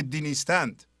اینا جدی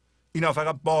نیستند، اینا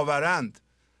فقط باورند.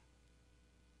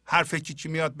 هر فکری که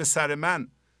میاد به سر من،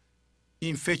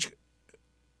 این فکر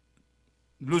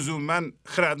لزوما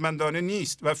خردمندانه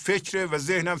نیست و فکر و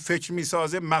ذهنم فکر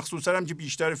میسازه، مخصوصا هم که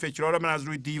بیشتر فکرها رو من از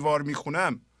روی دیوار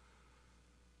میخونم.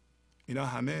 اینا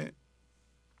همه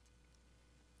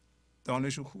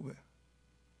دانش خوبه.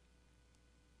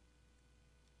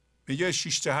 میگه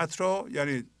شش جهت رو،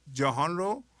 یعنی جهان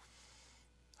رو،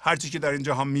 هرچی که در این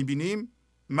جهان میبینیم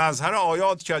مظهر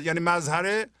آیات کرد، یعنی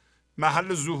مظهر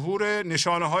محل ظهور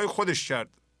نشانه های خودش کرد.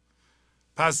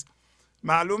 پس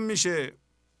معلوم میشه،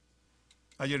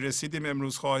 اگر رسیدیم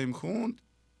امروز خواهیم خوند،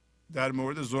 در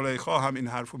مورد زلیخا هم این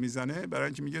حرفو میزنه، برای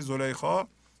اینکه میگه زلیخا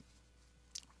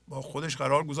با خودش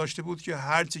قرار گذاشته بود که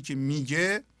هرچی که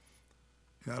میگه،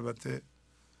 البته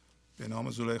به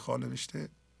نام زلیخا نوشته،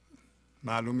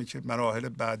 معلومه که مراحل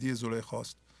بعدی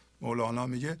زلیخاست. مولانا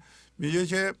میگه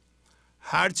که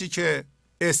هرچی که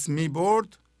اسم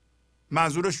میبرد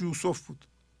منظورش یوسف بود.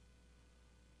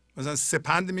 مثلا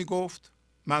سپند میگفت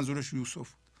منظورش یوسف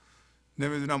بود.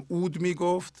 نمیدونم عود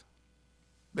میگفت،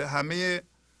 به همه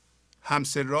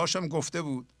همسراش هم گفته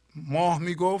بود. ماه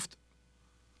میگفت،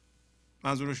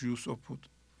 منظورش یوسف بود.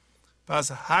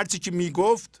 پس هرچی که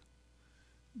میگفت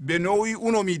به نوعی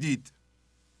اونو میدید.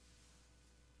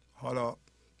 حالا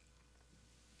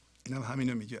اینم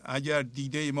همینو میگه، اگر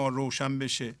دیده ما روشن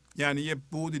بشه، یعنی یه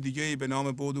بود دیگه به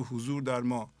نام بود حضور در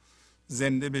ما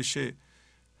زنده بشه،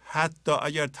 حتی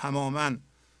اگر تماما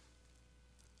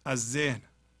از ذهن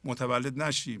متولد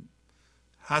نشیم،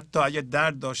 حتی اگر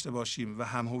درد داشته باشیم و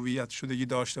هم هویت شدگی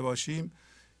داشته باشیم،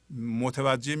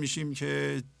 متوجه میشیم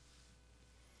که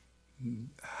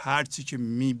هرچی که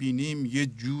میبینیم یه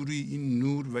جوری این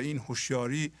نور و این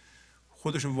هوشیاری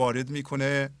خودش رو وارد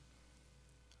میکنه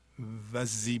و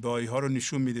زیبایی ها رو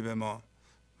نشون میده به ما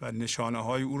و نشانه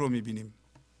های او رو میبینیم.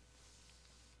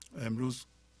 امروز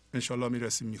انشالله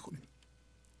میرسیم میخونیم.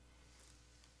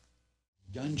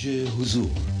 گنج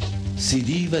حضور،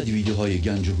 CD و دیویدیوهای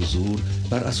گنج حضور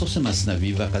بر اساس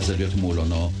مثنوی و غزلیات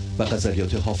مولانا و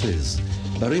غزلیات حافظ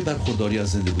برای برخورداری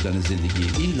از زنده بودن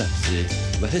زندگی این لحظه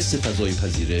و حس فضای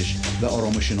پذیرش و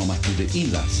آرامش نامحدود این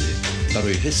لحظه،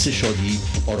 برای حس شادی،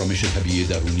 آرامش طبیعی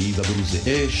درونی و بروز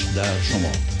عشق در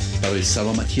شما، برای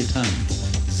سلامتی تن،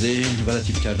 ذهن و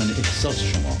لطیف کردن احساس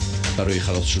شما، برای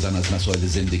خلاص شدن از مسائل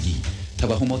زندگی،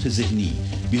 توهمات ذهنی،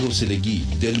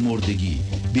 بی‌حوصلگی، دلمردگی،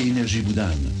 بی انرژی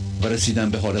بودن و رسیدن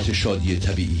به حالت شادی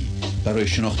طبیعی، برای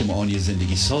شناخت معانی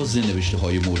زندگی ساز نوشته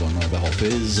های مولانا و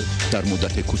حافظ در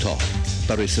مدت کوتاه.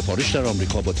 برای سفارش در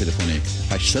آمریکا با تلفن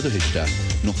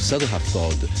 818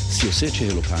 970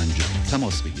 3345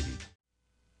 تماس بگیرید.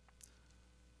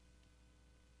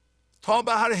 تا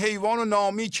به هر حیوان و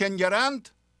نامی کنگرند،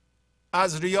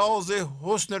 از ریاض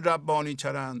حسن ربانی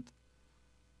چرند.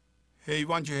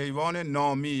 حیوان که حیوان،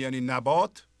 نامی یعنی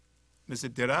نبات مثل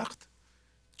درخت،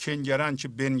 کنگرند که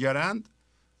بنگرند،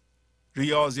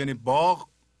 ریاض یعنی باغ،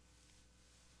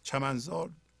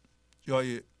 چمنزار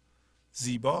جای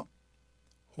زیبا،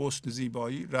 حسن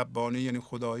زیبایی، ربانی یعنی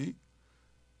خدایی.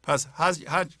 پس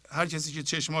هر کسی که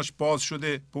چشماش باز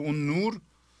شده به اون نور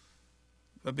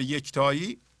و به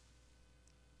یکتایی،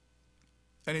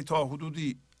 یعنی تا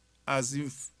حدودی از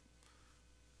این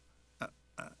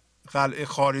قلعه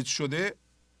خارج شده،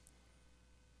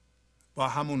 با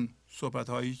همون صحبت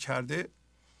هایی کرده،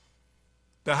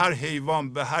 به هر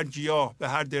حیوان، به هر گیاه، به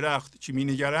هر درخت که می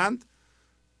نگرند،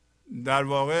 در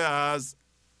واقع از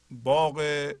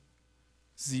باغ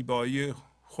زیبایی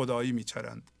خدایی می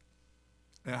چرند.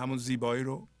 همون زیبایی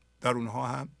رو در اونها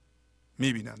هم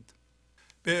می بینند.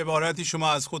 به عبارتی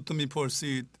شما از خودتون می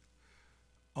پرسید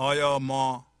آیا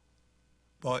ما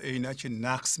با عینک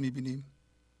نقص می بینیم؟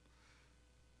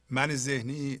 من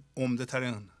ذهنی عمده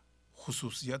ترین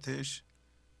خصوصیتش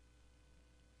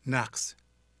نقص،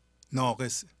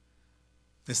 ناقص،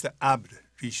 مثل ابر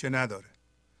ریشه نداره،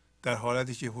 در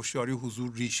حالتی که هوشیاری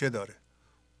حضور ریشه داره،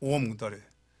 عمق داره.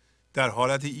 در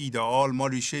حالت ایدئال ما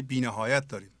ریشه بی‌نهایت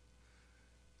داریم.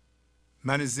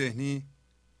 من ذهنی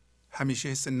همیشه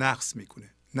حس نقص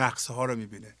میکنه، نقص ها رو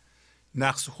میبینه،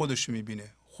 نقص خودش رو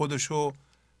میبینه، خودش رو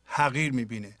حقیر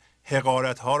میبینه،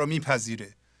 حقارت ها رو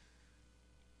میپذیره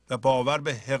و باور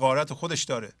به حقارت خودش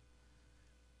داره.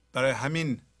 برای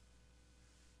همین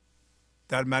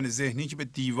در من ذهنی که به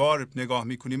دیوار نگاه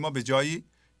میکنیم ما به جایی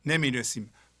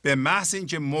نمیرسیم. به محض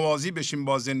اینکه موازی بشیم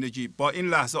با زندگی، با این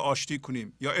لحظه آشتی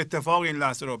کنیم یا اتفاق این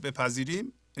لحظه رو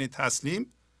بپذیریم، یعنی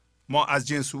تسلیم، ما از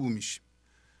جنس او میشیم.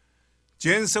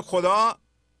 جنس خدا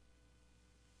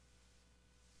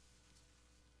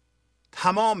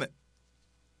تمامه.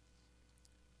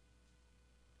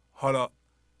 حالا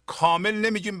کامل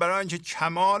نمیگیم، برای اینکه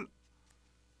کمال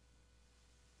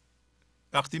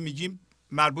وقتی میگیم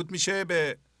مربوط میشه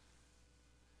به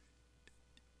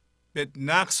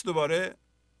نقص، دوباره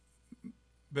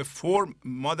به فرم.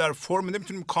 ما در فرم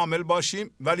نمیتونیم کامل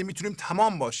باشیم، ولی میتونیم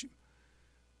تمام باشیم.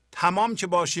 تمام که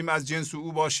باشیم، از جنس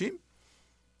او باشیم،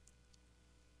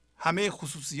 همه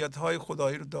خصوصیت های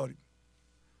خدایی رو داریم.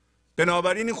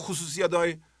 بنابراین این خصوصیت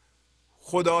های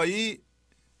خدایی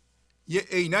یه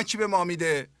عینکی به ما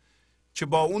میده که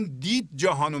با اون دید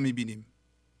جهان رو میبینیم،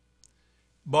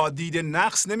 با دید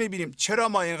نقص نمیبینیم. چرا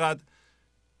ما اینقدر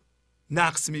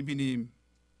نقص میبینیم،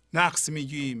 نقص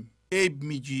میگیم، عیب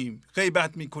میگیم،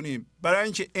 غیبت میکنیم؟ برای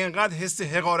اینکه اینقدر حس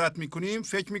حقارت میکنیم،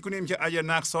 فکر میکنیم که اگر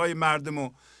نقص های مردم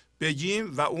رو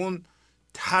بگیم و اون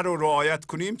تر رو رعایت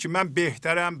کنیم که من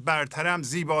بهترم، برترم،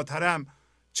 زیباترم.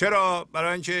 چرا؟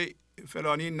 برای اینکه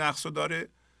فلانی نقص رو داره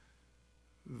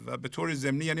و به طور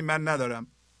ضمنی یعنی من ندارم،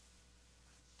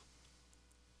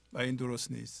 و این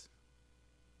درست نیست.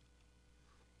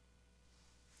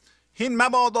 هین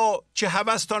مبادا که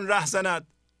هوستان ره زند،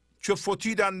 که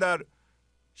فتیدن در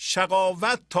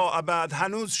شقاوت تا ابد.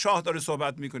 هنوز شاه داره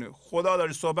صحبت میکنه، خدا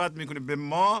داره صحبت میکنه به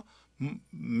ما،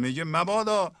 میگه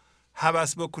مبادا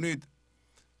هوس بکنید،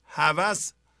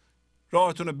 هوس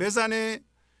راهتون رو بزنه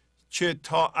که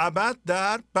تا ابد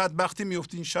در بدبختی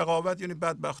میفتین. شقاوت یعنی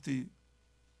بدبختی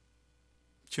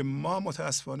که ما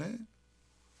متاسفانه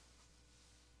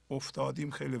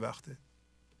افتادیم خیلی وقته.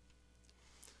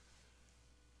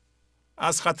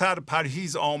 از خطر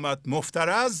پرهیز آمد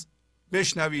مفترض،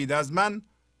 بشنوید از من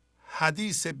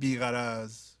حدیث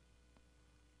بیغرض.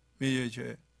 میگه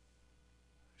که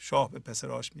شاه به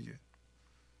پسراش میگه،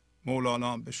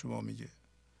 مولانا هم به شما میگه،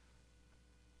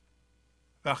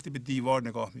 وقتی به دیوار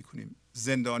نگاه میکنیم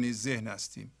زندانی ذهن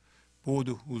هستیم، بود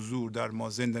حضور در ما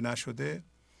زنده نشده،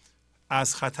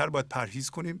 از خطر باید پرهیز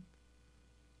کنیم.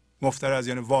 مفترض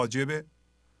یعنی واجبه.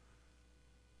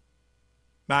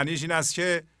 معنیش این است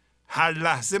که هر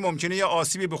لحظه ممکنه یه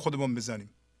آسیبی به خودمون بزنیم.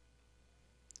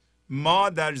 ما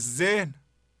در ذهن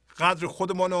قدر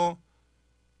خودمون رو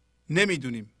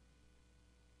نمیدونیم،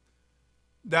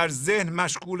 در ذهن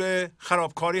مشغول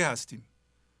خرابکاری هستیم.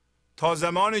 تا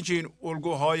زمانی که این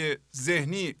الگوهای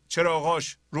ذهنی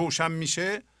چراغاش روشن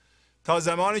میشه، تا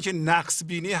زمانی که نقص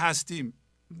بینی هستیم،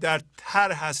 در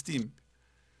تر هستیم،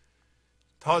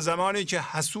 تا زمانی که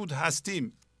حسود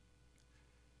هستیم،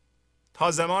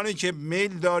 تا زمانی که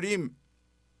میل داریم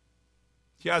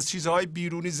که از چیزهای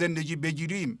بیرونی زندگی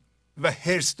بگیریم و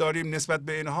حرص داریم نسبت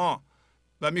به اینها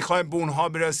و میخوایم به اونها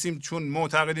برسیم چون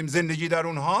معتقدیم زندگی در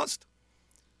اونهاست،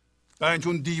 برای اینکه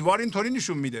اون دیوار اینطوری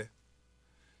نشون میده.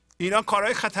 اینا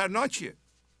کارهای خطرناکیه.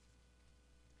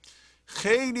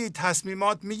 خیلی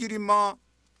تصمیمات میگیریم ما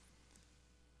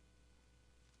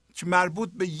که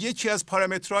مربوط به یکی از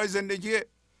پارامترهای زندگی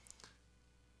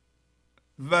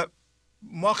و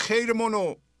ما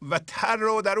خیرمونو و تر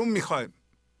رو در اون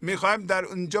میخوایم در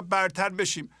اونجا برتر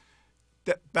بشیم.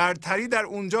 برتری در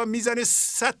اونجا میزنه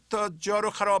 100 تا جا رو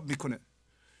خراب میکنه.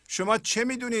 شما چه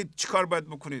میدونید چی کار باید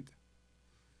بکنید؟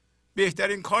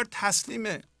 بهترین کار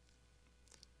تسلیمه.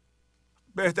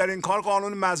 بهترین کار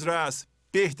قانون مزرعه است.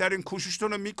 بهترین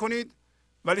کوششتون رو میکنید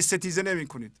ولی ستیزه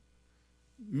نمیکنید.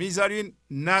 میذارین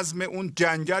نظم اون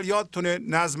جنگل یادتونه،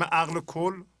 نظم عقل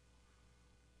کل،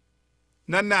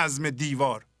 نه نظم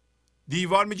دیوار.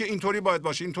 دیوار میگه اینطوری باید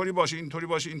باشه، اینطوری باشه، اینطوری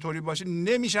باشه، اینطوری باشه.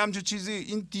 نمیشه همچه چیزی.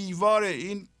 این دیواره،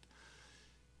 این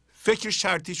فکر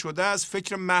شرطی شده است،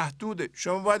 فکر محدوده.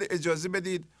 شما باید اجازه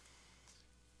بدید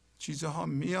چیزها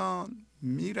میان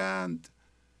میرند،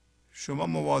 شما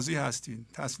موازی هستید،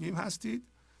 تسلیم هستید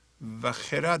و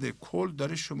خرد کل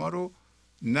داره شما رو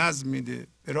نظم میده،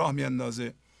 به راه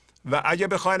میاندازه. و اگه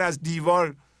بخواین از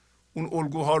دیوار اون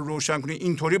الگوها رو روشن کنید،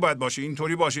 اینطوری باید باشه،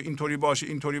 اینطوری باشه، اینطوری باشه،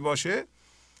 اینطوری باشه،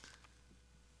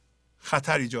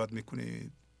 خطر ایجاد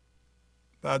میکنید.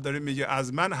 بعد داره میگه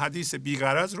از من حدیث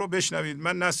بیغرض رو بشنوید.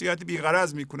 من نصیحت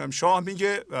بیغرض میکنم. شاه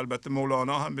میگه و البته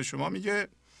مولانا هم به شما میگه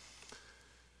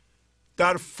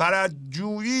در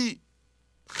فرجویی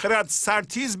خرد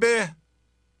سرتیز به،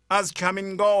 از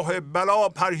کمینگاه بلا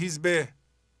پرهیز به.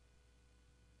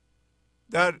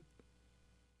 در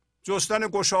جستن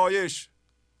گشایش،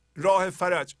 راه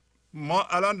فرج. ما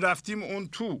الان رفتیم اون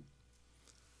تو.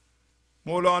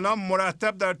 مولانا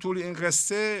مرتب در طول این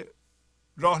قصه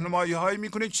راهنمایی هایی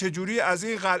میکنه چجوری از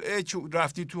این قلعه که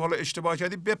رفتی تو، حالا اشتباه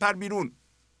کردی، بپر بیرون.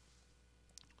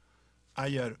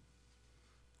 اگر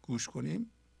گوش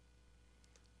کنیم،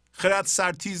 خرد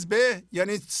سرتیز به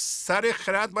یعنی سر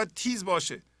خرد باید تیز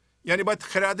باشه، یعنی باید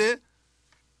خرد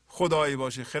خدایی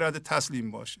باشه، خرد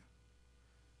تسلیم باشه.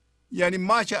 یعنی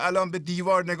ما که الان به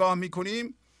دیوار نگاه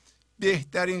میکنیم،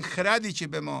 بهترین خردی که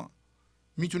به ما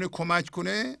میتونه کمک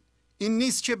کنه این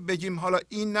نیست که بگیم حالا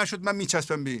این نشد من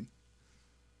میچسبم به این،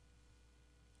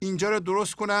 اینجا رو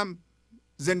درست کنم،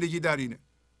 زندگی در اینه.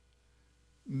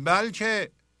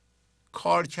 بلکه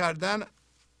کار کردن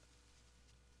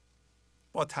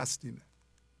با تسلیمه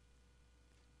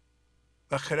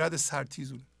و خرد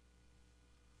سرتیزونه،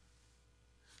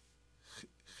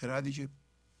 خردی که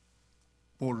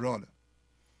برانه.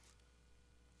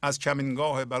 از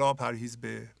کمینگاه بلا پرهیز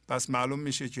به. پس معلوم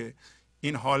میشه که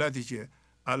این حالتی که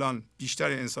الان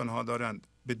بیشتر انسان ها دارند،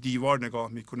 به دیوار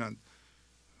نگاه میکنند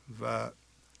و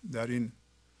در این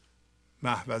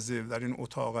محوزه، در این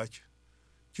اتاقک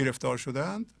گرفتار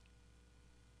شدند،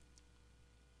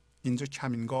 اینجا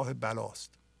کمینگاه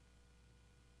بلاست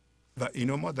و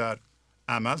اینو ما در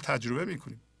عمل تجربه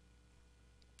میکنیم.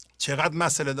 چقدر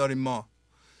مسئله داریم ما،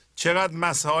 چقدر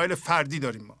مسائل فردی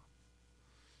داریم ما،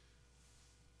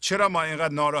 چرا ما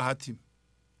اینقدر ناراحتیم،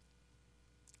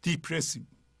 دیپرسیم،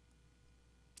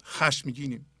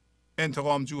 خشمگینیم،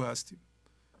 انتقامجو هستیم،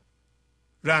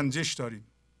 رنجش داریم،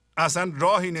 اصلا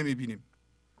راهی نمیبینیم.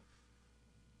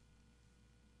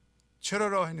 چرا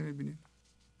راهی نمیبینید؟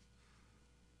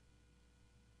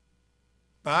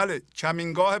 بله،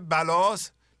 کمینگاه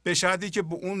بلاست، به شرطی که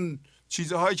به اون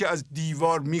چیزهایی که از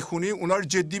دیوار میخونی اونا رو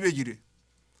جدی بگیری.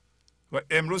 و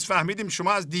امروز فهمیدیم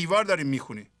شما از دیوار داریم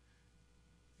میخونی،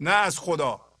 نه از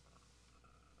خدا.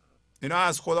 اینا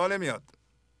از خدا نمیاد.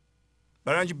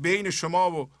 برای اینکه بین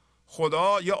شما و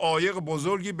خدا یه عایق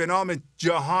بزرگی به نام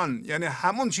جهان، یعنی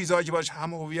همون چیزهایی که باش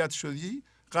هم هویت شدی،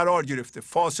 قرار گرفته،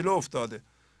 فاصله افتاده.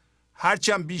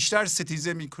 هرچند بیشتر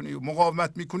ستیزه میکنی و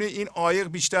مقاومت میکنی، این عایق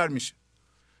بیشتر میشه.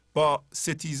 با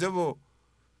ستیزه و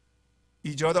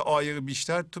ایجاد عایق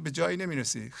بیشتر تو به جایی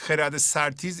نمیرسی. خرد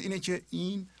سرتیز اینه که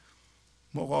این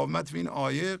مقاومت و این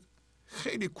عایق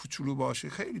خیلی کوچولو باشه،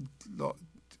 خیلی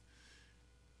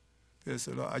به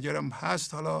اصطلاح اگرم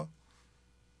هست، حالا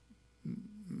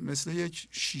مثل یک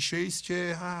شیشه است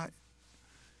که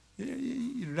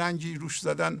رنگی روش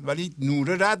زدن ولی نور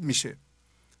رد میشه.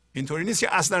 اینطوری نیست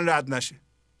که اصلا رد نشه.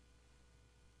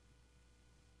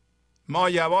 ما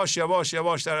یواش یواش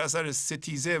یواش در اثر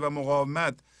ستیزه و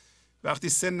مقاومت وقتی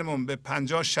سنمون به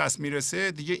 50-60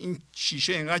 میرسه دیگه این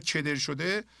شیشه اینقدر کدر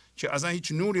شده که اصلا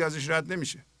هیچ نوری ازش رد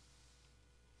نمیشه.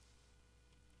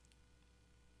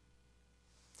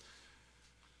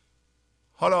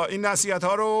 حالا این نصیحت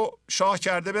ها رو شاه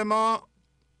کرده به ما.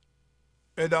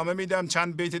 ادامه میدم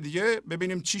چند بیت دیگه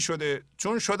ببینیم چی شده.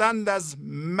 چون شدند از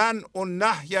من و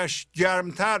نهیش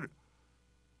گرمتر،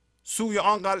 سوی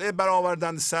آن قلعه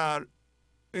برآوردند سر.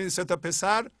 این سه تا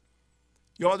پسر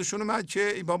یادشون اومد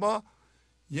که ای بابا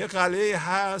یه قلعه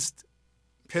هست،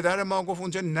 پدر ما گفت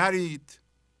اونجا نرید،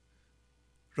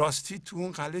 راستی تو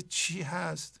اون قلعه چی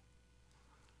هست؟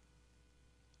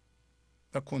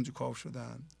 و کنجکاو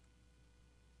شدند.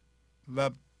 و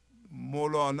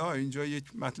مولانا اینجا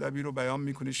یک مطلبی رو بیان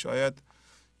میکنه، شاید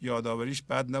یادآوریش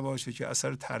بد نباشه که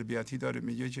اثر تربیتی داره.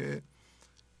 میگه که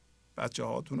بچه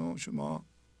هاتون رو شما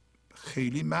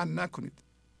خیلی من نکنید.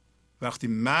 وقتی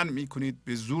من میکنید،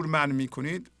 به زور من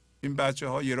میکنید، این بچه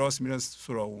ها یه راست میرن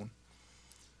سراغ اون.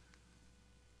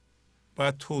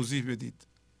 باید توضیح بدید،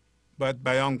 باید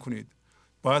بیان کنید،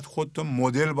 باید خودتون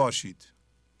مدل باشید.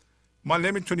 ما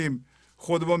نمیتونیم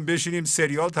خودمون بشینیم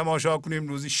سریال تماشا کنیم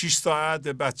روزی 6 ساعت،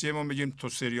 بچه‌مون بگیم تو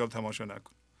سریال تماشا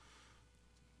نکن.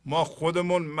 ما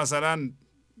خودمون مثلا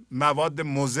مواد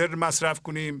مضر مصرف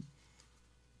کنیم،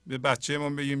 به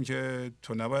بچه‌مون بگیم که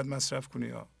تو نباید مصرف کنی،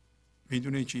 یا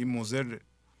میدونی که این مضره.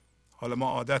 حالا ما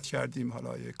عادت کردیم،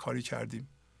 حالا یه کاری کردیم،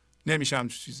 نمیشه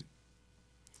همچون چیزی.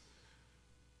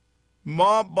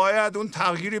 ما باید اون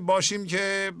تغییری باشیم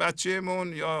که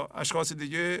بچه‌مون یا اشخاص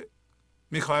دیگه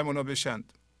میخوایم اونا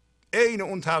بشند، عین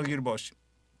اون تغییر باشیم.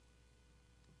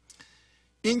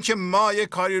 این که ما یه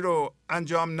کاری رو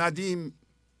انجام ندیم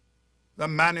و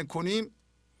منع کنیم،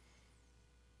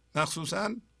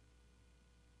 مخصوصا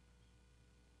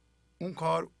اون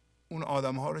کار اون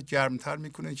آدم ها رو گرمتر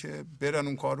میکنه که برن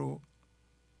اون کار رو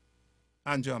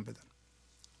انجام بدن.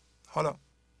 حالا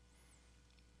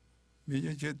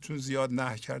میگه که چون زیاد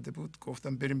نهی کرده بود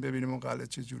گفتم بریم ببینیم اون قلعه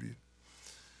چه جوریه.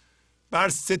 بر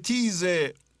ستیز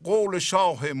قول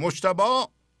شاه مجتبی،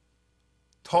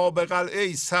 تا به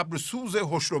قلعه صبر سوز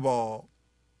هشربا.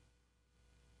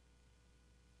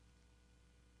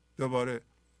 دوباره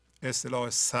اصطلاح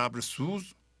صبر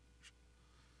سوز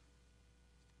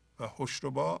و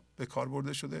هشربا به کار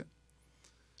برده شده.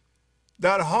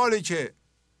 در حالی که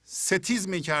ستیز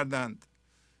می کردند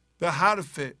به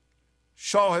حرف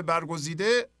شاه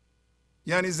برگزیده،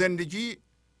 یعنی زندگی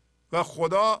و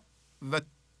خدا و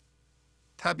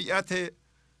طبیعت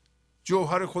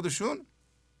جوهر خودشون،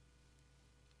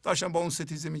 داشتن با اون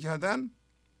ستیزه میکردن.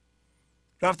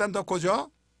 رفتن تا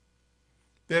کجا؟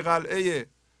 به قلعه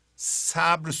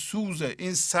صبر سوز.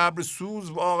 این صبر سوز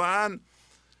واقعا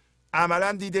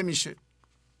عملا دیده میشه.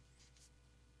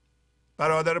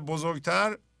 برادر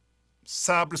بزرگتر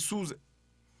صبر سوزه.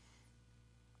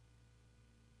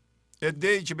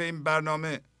 عده‌ای که به این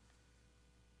برنامه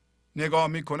نگاه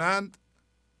میکنند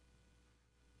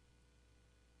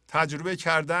تجربه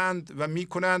کردند و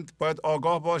میکنند، باید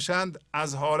آگاه باشند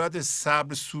از حالت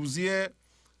صبر سوزی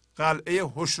قلعه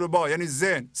هشربا، یعنی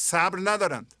ذهن. صبر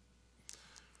ندارند،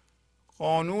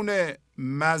 قانون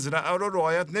مزرعه رو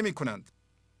رعایت نمی کنند.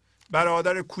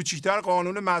 برادر کوچکتر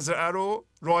قانون مزرعه رو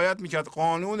رعایت میکرد.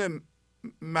 قانون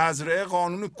مزرعه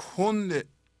قانون کنده.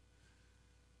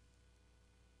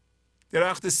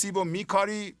 درخت سیب رو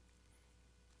میکاری،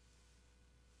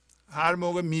 هر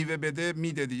موقع میوه بده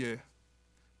میده دیگه.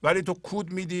 ولی تو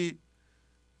کود میدی،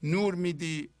 نور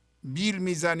میدی، بیل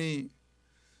میزنی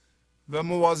و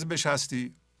مواظبش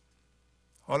هستی،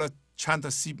 حالا چند تا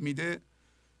سیب میده،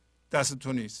 دست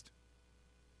تو نیست.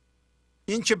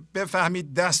 این که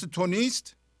بفهمید دست تو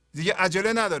نیست دیگه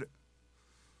عجله نداره.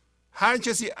 هر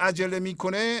کسی عجله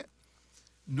میکنه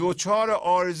دوچار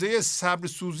عارضه صبر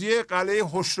سوزی قلعه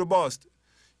هشرباست.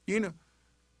 این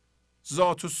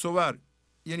ذات الصور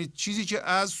یعنی چیزی که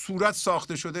از صورت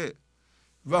ساخته شده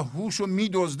و هوش رو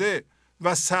میدزده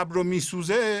و صبر رو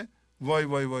میسوزه، وای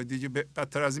وای وای دیگه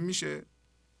بدتر از این میشه؟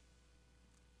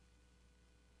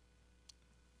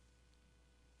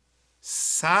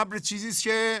 صبر چیزیست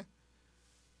که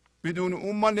بدون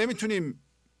اون ما نمیتونیم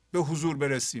به حضور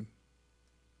برسیم.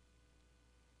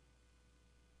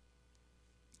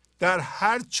 در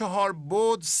هر 4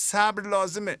 بعد صبر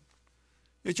لازمه.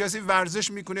 یه کسی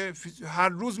ورزش میکنه، هر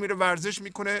روز میره ورزش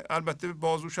میکنه، البته به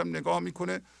بازوش هم نگاه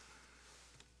میکنه،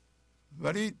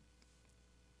 ولی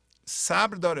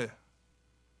صبر داره.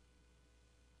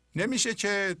 نمیشه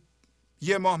که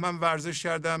 1 ماه من ورزش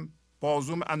کردم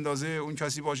بازوم اندازه اون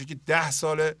کسی باشه که 10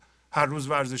 ساله هر روز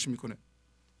ورزش میکنه.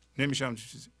 نمیشه همچین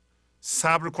چیزی.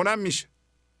 صبر کنم میشه.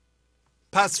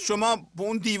 پس شما به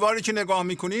اون دیواری که نگاه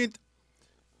میکنید،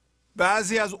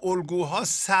 بعضی از الگوها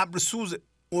صبر سوز،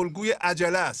 الگوی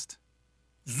عجله است،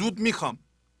 زود میخوام.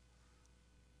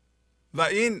 و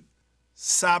این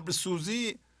صبر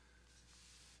سوزی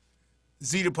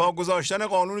زیر پا گذاشتن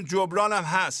قانون جبران هم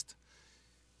هست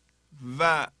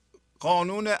و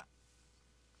قانون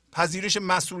پذیرش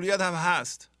مسئولیت هم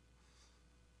هست.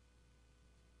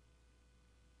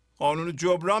 قانون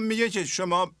جبران میگه که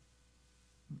شما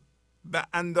به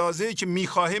اندازه‌ای که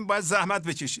میخواهیم باید زحمت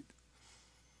بکشید.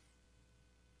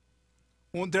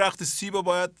 اون درخت سیب رو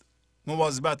باید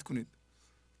مواظبت کنید.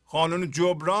 قانون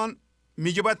جبران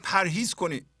میگه باید پرهیز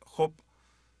کنی. خب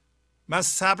من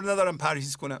صبر ندارم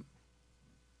پرهیز کنم.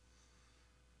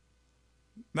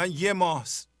 من 1 ماه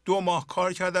 2 ماه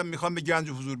کار کردم میخوام به گنج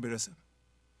حضور برسم.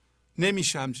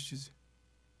 نمیشه همچین چیزی.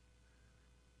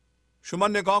 شما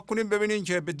نگاه کنید ببینید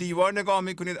که به دیوار نگاه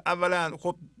میکنید. اولا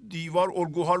خب دیوار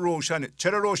الگوها روشنه.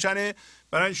 چرا روشنه؟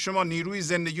 برای شما نیروی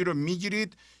زندگی رو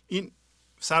میگیرید، این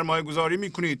سرمایه گذاری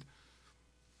میکنید،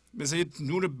 مثل یه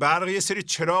نور برق یه سری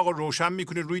چراغ رو روشن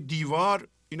میکنید روی دیوار.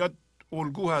 اینا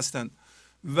الگو هستن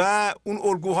و اون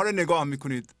الگوها رو نگاه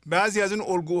میکنید. بعضی از این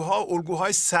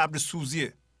الگوهای صبر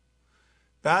سوزیه،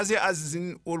 بعضی از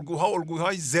این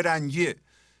الگوهای زرنگیه،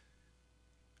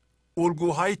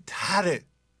 الگوهای تره.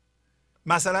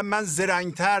 مثلا من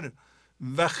زرنگتر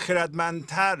و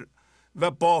خردمندتر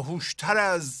و باهوشتر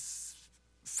از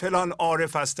فلان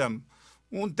عارف هستم.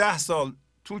 اون 10 سال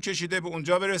طول کشیده به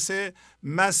اونجا برسه،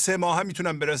 من 3 ماه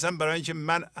میتونم برسم، برای اینکه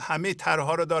من همه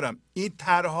طرح‌ها رو دارم. این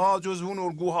طرح‌ها جزو اون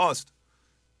الگوهاست.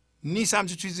 نیست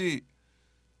همچین چیزی.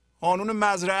 قانون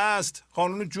مزرعه است،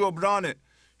 قانون جبرانه.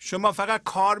 شما فقط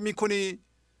کار میکنی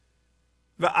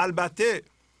و البته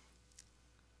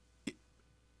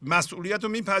مسئولیت رو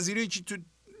میپذیری که تو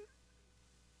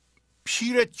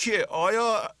پیرت چیه؟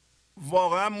 آیا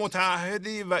واقعا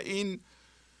متعهدی و این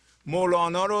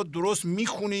مولانا رو درست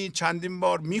میخونی، چندین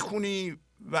بار میخونی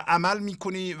و عمل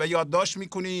میکنی و یادداشت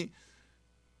میکنی،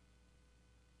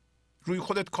 روی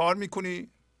خودت کار میکنی،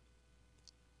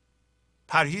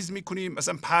 پرهیز میکنی؟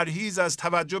 مثلا پرهیز از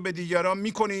توجه به دیگران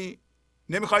میکنی؟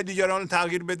 نمیخوای دیگران رو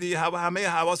تغییر بدی، همه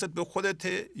حواست به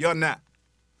خودته یا نه؟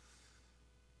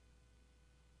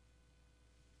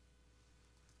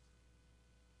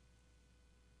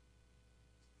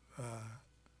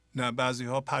 نه، بعضی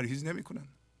ها پرهیز نمیکنن.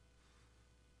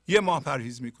 1 ماه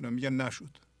پرهیز میکنن میگن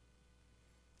نشد.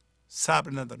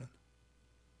 صبر ندارن.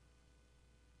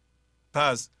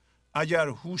 پس اگر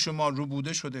هوش ما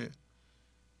ربوده شده،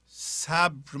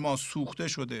 صبر ما سوخته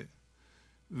شده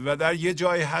و در یه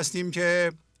جایی هستیم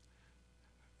که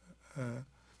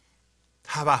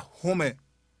توهم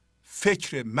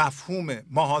فکر مفهوم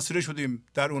محاصره شدیم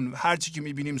در اون، هرچی که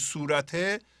میبینیم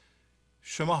صورته،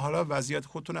 شما حالا وضعیت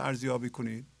خودتون ارزیابی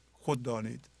کنید، خود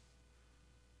دانید.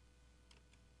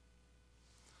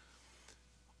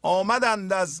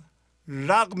 آمدند از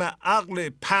رغم عقل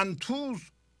پنتوز،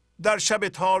 در شب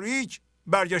تاریک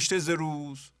برگشته ز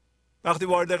روز. وقتی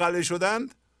وارد قلعه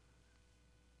شدند،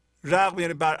 رغم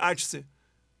یعنی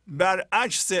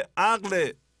برعکس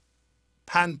عقل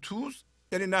پنتوز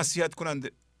یعنی نصیحت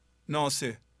کننده،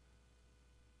 ناصح.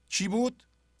 چی بود؟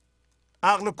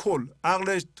 عقل کل،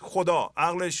 عقل خدا،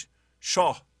 عقل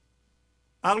شاه،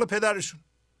 عقل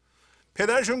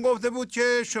پدرشون گفته بود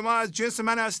که شما از جنس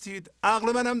من هستید،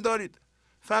 عقل منم دارید،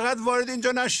 فقط وارد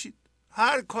اینجا نشید،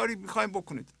 هر کاری میخوایم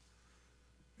بکنید.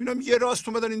 اینا یه راست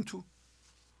اومدن این تو.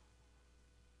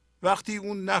 وقتی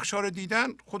اون نقشه رو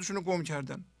دیدن خودشونو گم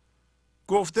کردن.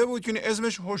 گفته بود که این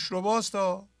اسمش هشرباست،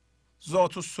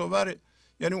 ذات الصور،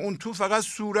 یعنی اون تو فقط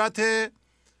صورته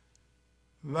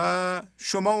و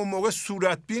شما اون موقع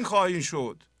صورت بین خواهید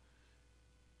شد.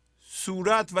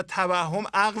 صورت و توهم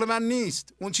عقل من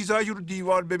نیست. اون چیزهایی که رو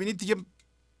دیوار ببینید دیگه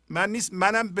من نیست.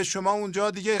 منم به شما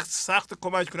اونجا دیگه سخت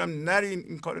کمک کنم نرین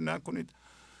این کار نکنید.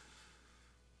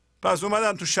 پس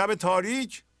اومدم تو شب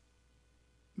تاریک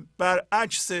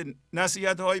برعکس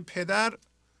نصیحت‌های پدر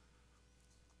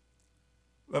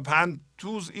و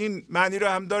پندتوز این معنی رو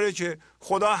هم داره که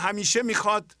خدا همیشه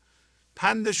میخواد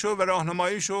پندشو و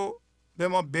راهنماییشو به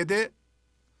ما بده،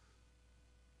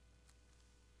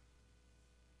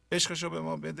 عشقشو به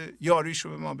ما بده، یاریشو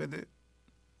به ما بده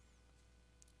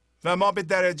و ما به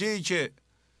درجه‌ای که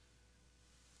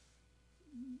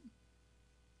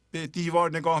به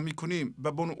دیوار نگاه میکنیم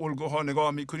و به اون الگوها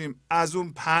نگاه میکنیم از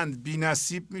اون پند بی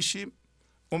نصیب میشیم.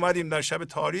 اومدیم در شب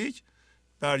تاریک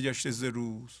برگشته ز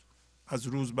روز، از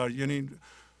روز یعنی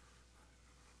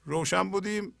روشن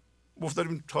بودیم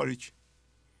افتادیم تاریک،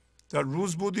 در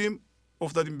روز بودیم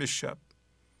افتادیم به شب،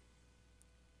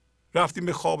 رفتیم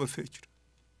به خواب فکر.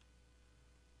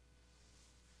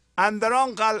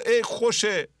 اندران قلعه خوش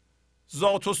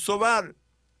ذات و صور،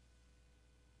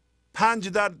 پنج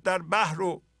در بحر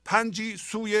و پنجی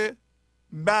سوی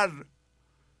بر.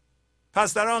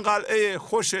 پس در آن قلعه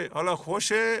خوشه، حالا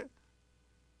خوشه،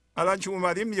 الان که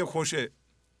اومدیم میگه خوشه،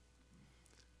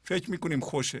 فکر میکنیم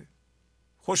خوشه،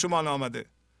 خوشمان آمده.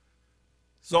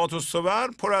 ذات و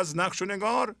صور پر از نقش و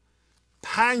نگار،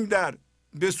 5 در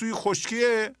به سوی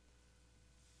خشکیه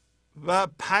و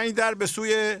 5 در به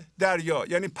سوی دریا،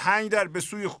 یعنی 5 در به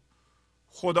سوی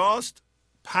خداست،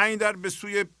 5 در به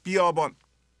سوی بیابان.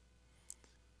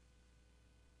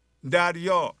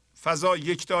 دریا فضا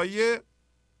یکتاییه،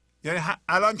 یعنی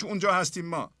الان که اونجا هستیم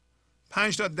ما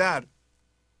 5 تا در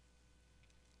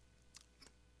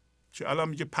که الان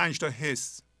میگه 5 تا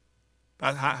حس،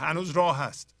 بعد هنوز راه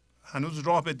هست، هنوز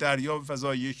راه به دریا و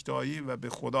فضا یکتایی و به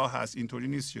خدا هست. اینطوری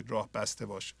نیست که راه بسته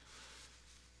باشه.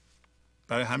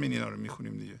 برای همین اینا رو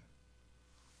میخونیم دیگه.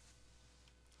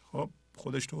 خب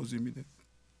خودش توضیح میده.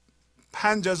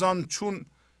 5 از آن چون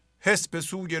حس به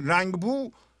سوی رنگ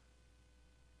بو،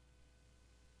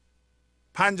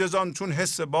 5 از آن چون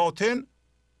حس باطن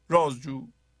رازجو.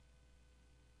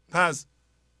 پس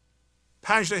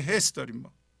 5 تا حس داریم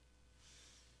ما.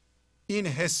 این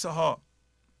حس ها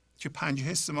که 5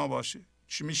 حس ما باشه،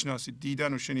 چی میشناسید،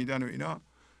 دیدن و شنیدن و اینا،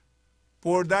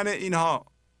 بردن اینها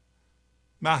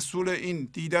محصول این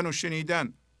دیدن و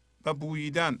شنیدن و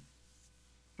بوییدن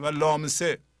و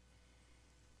لامسه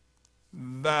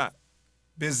و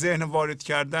به ذهن وارد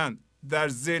کردن، در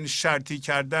ذهن شرطی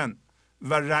کردن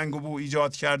و رنگ و بو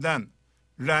ایجاد کردن.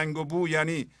 رنگ و بو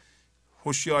یعنی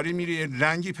هوشیاری میره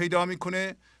رنگی پیدا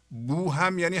میکنه، بو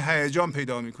هم یعنی هیجان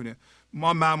پیدا میکنه.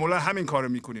 ما معمولا همین کارو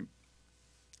میکنیم،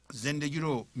 زندگی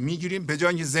رو میگیریم، به جای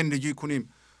اینکه زندگی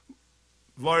کنیم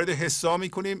وارد حسا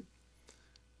میکنیم.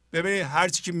 ببینید هر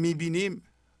چی که میبینیم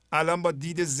الان با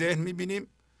دید ذهن میبینیم،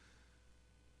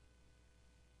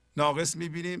 ناقص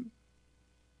میبینیم،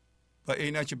 با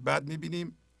عینک بد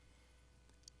میبینیم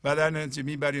و در نتیجه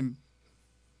میبریم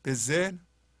به ذهن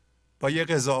با یه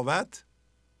قضاوت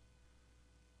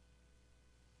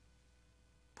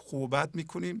خوب و بد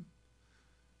میکنیم.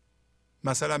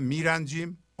 مثلا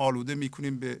میرنجیم، آلوده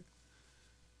میکنیم به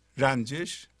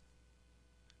رنجش،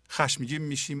 خشمگین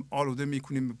میشیم، آلوده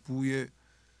میکنیم به بوی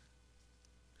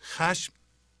خشم.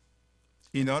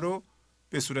 اینا رو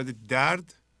به صورت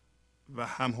درد و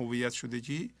هم هویت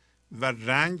شدگی و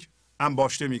رنگ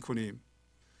انباشته میکنیم.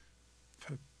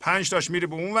 5 تاش میره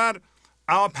به اون ور،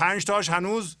 اما 5 تاش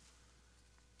هنوز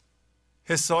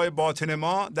حسای باطن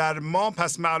ما در ما،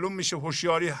 پس معلوم میشه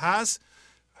هوشیاری هست،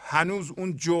 هنوز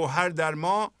اون جوهر در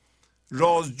ما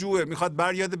رازجوه، میخواد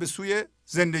برگرده به سوی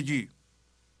زندگی.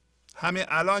 همه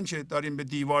الان که داریم به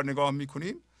دیوار نگاه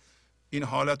میکنیم این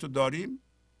حالت رو داریم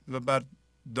و بر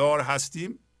دار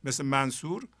هستیم مثل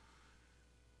منصور.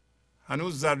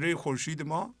 هنوز ذره خورشید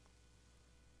ما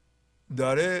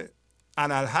داره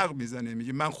انالحق میزنه،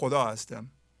 میگه من خدا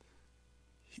هستم.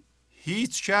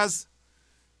 هیچ کس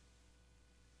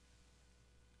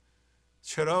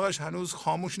چراغش هنوز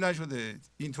خاموش نشده.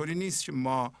 اینطوری نیست که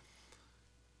ما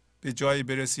به جایی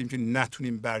برسیم که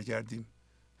نتونیم برگردیم،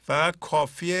 فقط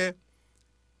کافیه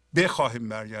بخواهیم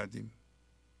برگردیم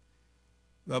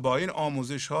و با این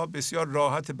آموزش ها بسیار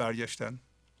راحت برگشتن.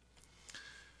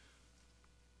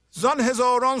 زان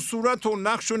هزاران صورت و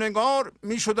نقش و نگار،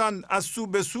 می شدند از سو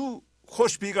به سو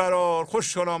خوش بیقرار.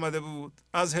 خوششان آمده بود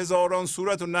از هزاران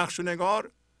صورت و نقش و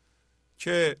نگار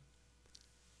که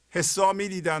حسا می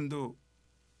دیدند و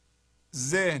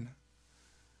ذهن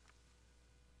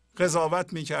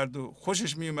قضاوت می کرد و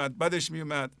خوشش می اومد، بدش می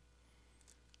اومد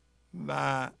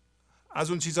و از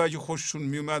اون چیزهایی که خوششون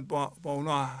می اومد با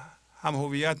اونا هم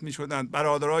هویت می شدند.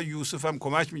 برادرای یوسف هم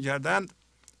کمک می کردند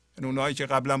یعنی اونایی که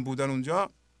قبلا بودن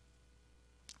اونجا،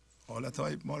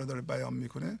 حالتهای ما رو داره بیان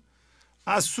میکنه،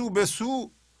 از سو به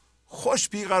سو خوش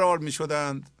بیقرار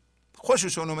میشدند.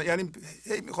 خوششون یعنی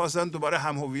میخواستن دوباره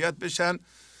هم هویت بشن،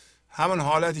 همون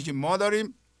حالتی که ما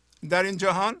داریم در این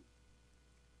جهان.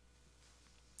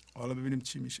 حالا ببینیم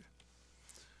چی میشه.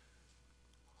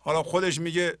 حالا خودش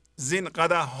میگه زین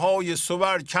قدح‌های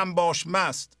صور کم باش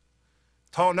مست،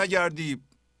 تا نگردی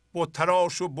بت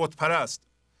تراش و بت پرست.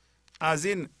 از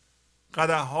این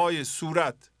قدح‌های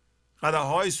صورت،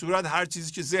 قدح‌های صورت هر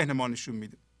چیزی که ذهن ما نشون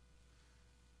میده،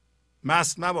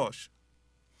 مست نباش.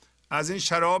 از این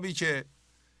شرابی که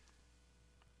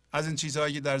از این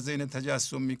چیزهایی که در ذهن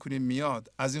تجسم میکنیم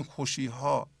میاد، از این خوشی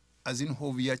ها، از این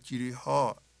هویت گیری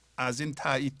ها، از این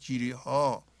تایید گیری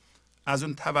ها، از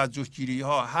اون توجه گیری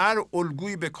ها، هر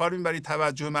الگویی به کار میبری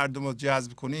توجه مردم رو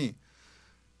جذب کنی،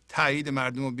 تایید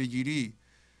مردم رو بگیری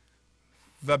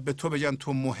و به تو بگن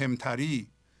تو مهمتری،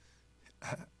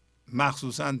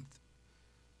 مخصوصا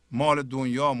مال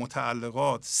دنیا،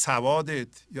 متعلقات،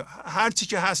 سوادت، یا هر چی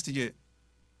که هست دیگه،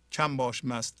 کم باش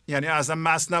مست. یعنی اصلا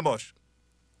مست نباش،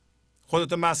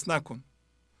 خودتو مست نکن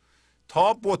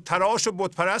تا بت تراش و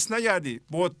بت پرست نگردی.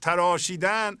 بت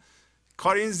تراشیدن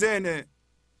کار این ذهنه.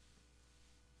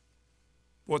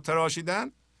 بت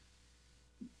تراشیدن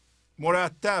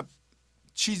مرتب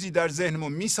چیزی در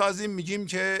ذهنمون میسازیم، میگیم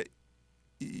که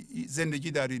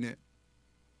زندگی در اینه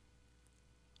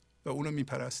و اونو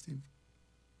میپرستیم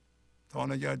تا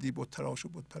نگردی بت تراش و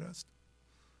بت پرست.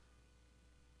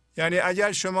 یعنی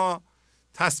اگر شما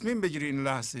تصمیم بگیری این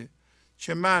لحظه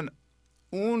که من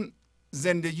اون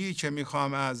زندگی که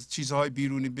میخوام از چیزهای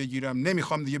بیرونی بگیرم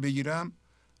نمیخوام دیگه بگیرم،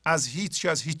 از هیچ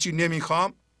کس هیچی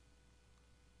نمیخوام،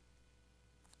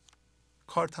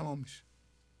 کار تمام میشه.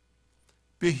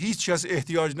 به هیچ کس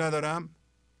احتیاج ندارم،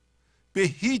 به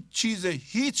هیچ چیز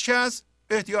هیچ کس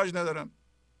احتیاج ندارم،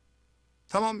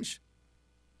 تمام میشه.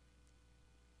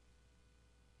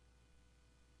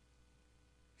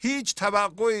 هیچ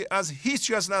توقعی از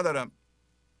هیچ کس ندارم.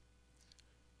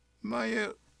 من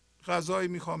یه غذایی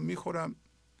میخوام میخورم،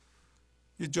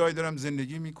 یه جایی دارم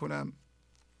زندگی میکنم،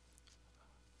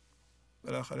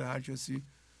 بالاخره هر کسی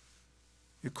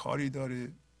یه کاری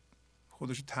داره،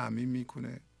 خودش تأمین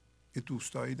میکنه، یه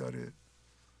دوستایی داره.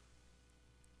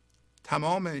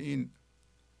 تمام این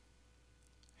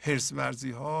حرص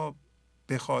ورزی ها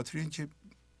به خاطر این که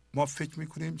ما فکر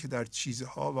میکنیم که در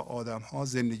چیزها و آدمها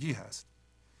زندگی هست.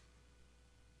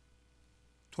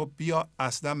 تو بیا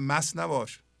اصلا مست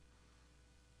نباش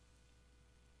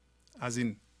از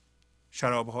این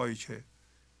شرابهایی که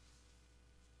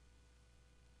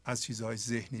از چیزهای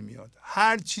ذهنی میاد.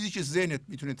 هر چیزی که ذهنت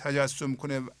میتونه تجسم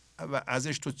کنه و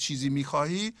ازش تو چیزی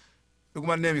میخواهی، بگو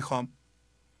من نمیخوام.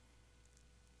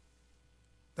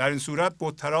 در این صورت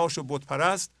بت تراش و بت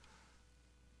پرست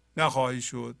نخواهی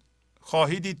شد.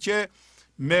 خواهی دید که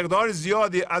مقدار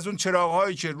زیادی از اون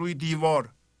چراغهایی که روی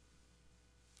دیوار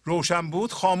روشن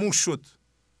بود خاموش شد.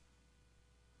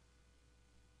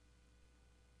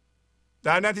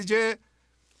 در نتیجه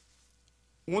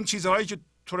اون چیزهایی که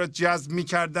تو را جذب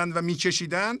میکردند و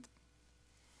میکشیدند،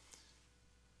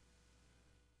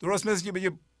 درست مثل که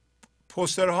بگه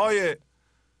پوسترهای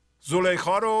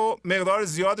زلیخا رو مقدار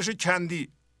زیادش رو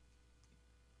کندی.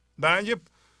 برای اینکه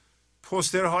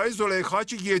پوسترهای زلیخا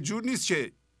که یه جور نیست،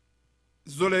 که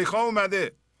زلیخا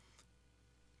اومده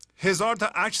 1000 تا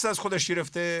عکس از خودش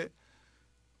گرفته،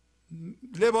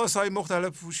 لباس های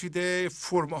مختلف پوشیده،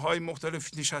 فرم های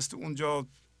مختلف نشسته اونجا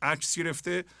عکس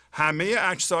گرفته. همه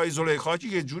عکس های زلیخا که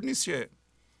یه جور نیست که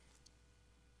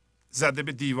زده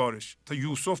به دیوارش تا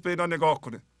یوسف به اینا نگاه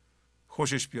کنه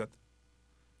خوشش بیاد.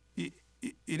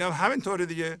 این هم همینطوره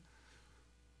دیگه.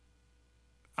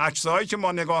 عکس هایی که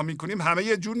ما نگاه میکنیم همه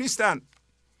یه جور نیستن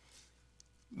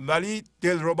ولی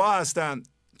دلربا هستن.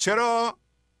 چرا؟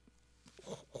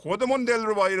 خودمون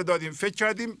دلربایی رو دادیم، فکر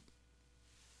کردیم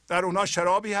در اونها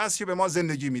شرابی هست که به ما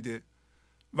زندگی میده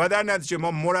و در نتیجه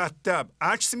ما مرتب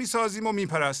عکس میسازیم و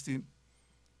میپرستیم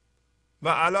و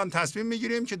الان تصمیم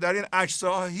میگیریم که در این عکس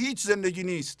ها هیچ زندگی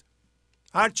نیست.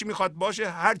 هر چی میخواد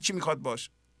باشه، هر چی میخواد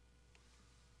باشه.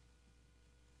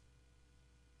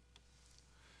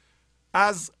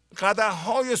 از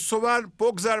قدح‌های صور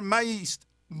بگذر مایست،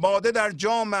 باده در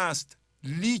جام است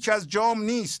لیک از جام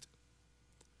نیست.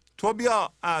 تو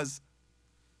بیا از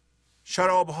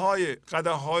شرابهای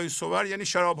قدح‌های صور، یعنی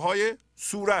شرابهای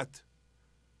صورت.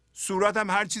 صورت هم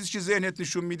هر چیزی که ذهنت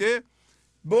نشون میده.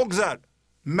 بگذر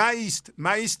مایست،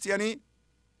 مایست یعنی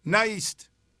نیست،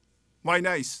 وای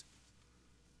نیست،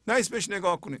 نیست بهش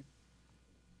نگاه کنی.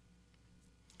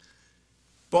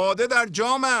 باده در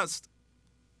جام است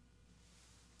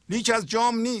لیک از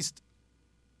جام نیست.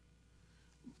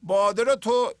 باده رو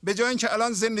تو به جای اینکه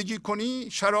الان زندگی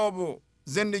کنی، شراب رو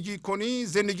زندگی کنی،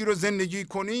 زندگی رو زندگی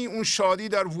کنی، اون شادی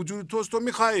در وجود توست، تو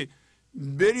میخوای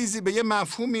بریزی به یه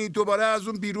مفهومی دوباره از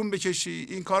اون بیرون بکشی.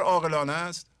 این کار عاقلانه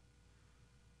است؟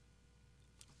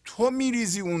 تو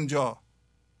میریزی اونجا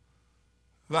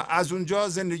و از اونجا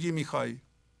زندگی میخوای.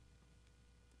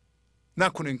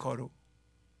 نکن این کارو.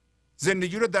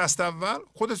 زندگی رو دست اول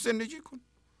خودت زندگی کن.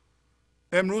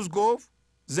 امروز گفت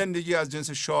زندگی از جنس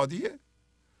شادیه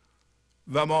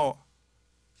و ما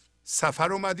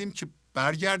سفر اومدیم که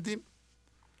برگردیم.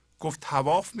 گفت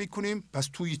طواف میکنیم، پس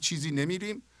توی چیزی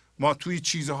نمیریم، ما توی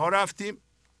چیزها رفتیم،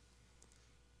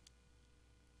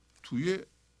 توی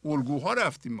الگوها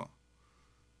رفتیم. ما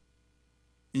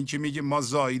این که میگه ما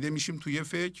زاییده میشیم توی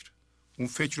فکر، اون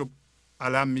فکر رو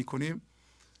علم میکنیم،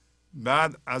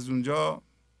 بعد از اونجا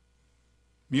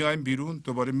میایم بیرون،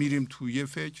 دوباره میریم توی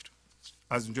فکر،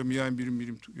 از اونجا میایم بیرون،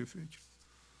 میریم توی فکر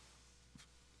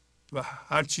و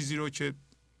هر چیزی رو که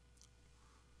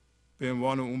به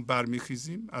عنوان اون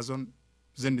برمیخیزیم از آن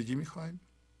زندگی میخوایم.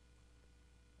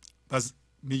 پس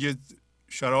میگه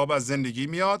شراب از زندگی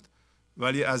میاد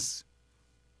ولی از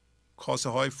کاسه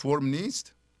های فرم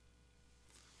نیست.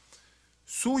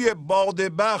 سوی باده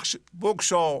بخش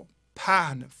بگشا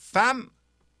پهن فم،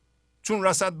 چون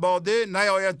رسد باده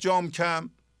نیاید جام کم.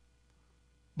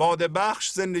 باده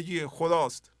بخش زندگی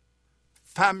خداست.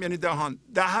 فم یعنی دهان.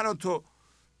 دهان رو تو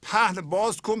پهن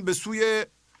باز کن به سوی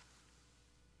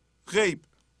غیب،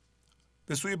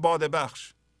 به سوی باده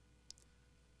بخش.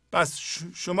 پس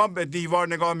شما به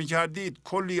دیوار نگاه میکردید،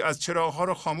 کلی از چراغ‌ها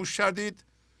رو خاموش کردید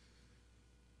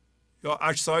یا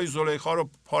عکس‌های زلیخا رو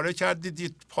پاره کردید،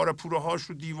 دید پاره پوره هاش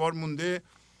رو دیوار مونده،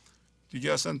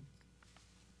 دیگه اصلا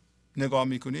نگاه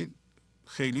میکنید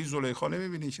خیلی زلیخا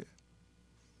نمیبینی که.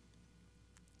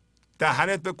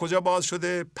 دهنت به کجا باز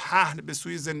شده؟ پهن به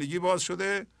سوی زندگی باز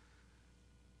شده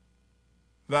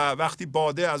و وقتی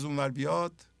باده از اون ور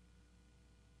بیاد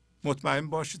مطمئن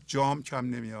باشید جام کم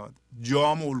نمیاد.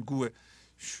 جام الگوه.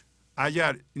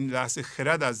 اگر این لحظه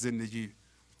خرد از زندگی،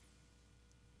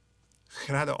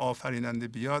 خرد آفریننده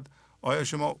بیاد، آیا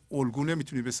شما الگو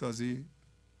نمیتونی بسازی؟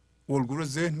 الگو رو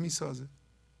ذهن میسازه.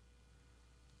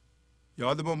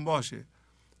 یادمون باشه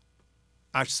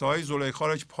عکس‌های زلیخا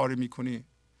رو که پاره میکنی،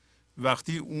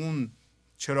 وقتی اون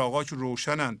چراغا که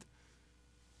روشنند،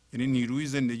 یعنی نیروی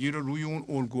زندگی رو روی اون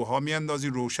الگوها میاندازی،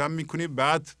 روشن میکنی،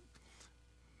 بعد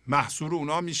محصول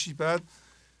اونا میشی، بعد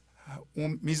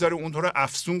اون میذاره اون تو رو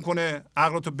افسون کنه،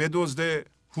 عقلتو بدزده،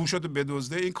 هوشتو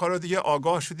بدزده. این کارو دیگه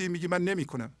آگاه شدی میگی من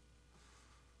نمیکنم.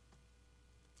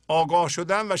 آگاه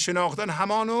شدن و شناختن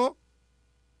همانو،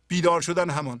 بیدار شدن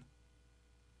همان.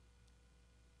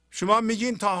 شما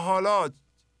میگین تا حالا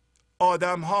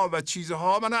آدم ها و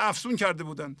چیزها من افسون کرده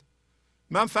بودند،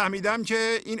 من فهمیدم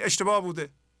که این اشتباه بوده.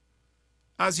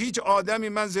 از هیچ آدمی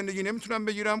من زندگی نمیتونم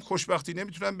بگیرم، خوشبختی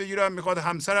نمیتونم بگیرم. میخواد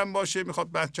همسرم باشه،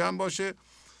 میخواد بچه‌م باشه،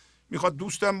 میخواد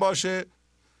دوستم باشه،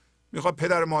 میخواد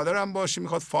پدر مادرم باشه،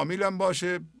 میخواد فامیلم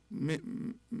باشه،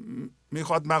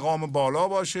 میخواد مقام بالا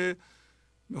باشه،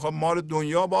 میخواد مال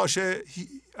دنیا باشه.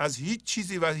 از هیچ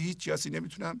چیزی و هیچ کسی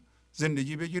نمیتونم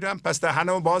زندگی بگیرم. پس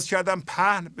دهنمو باز کردم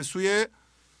پهن به سوی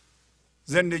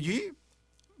زندگی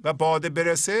و باده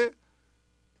برسه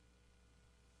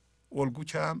الگو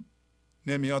کم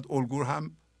نمیاد، الگو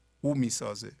هم او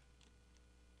میسازه.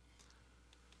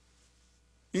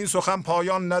 این سخن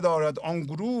پایان ندارد آن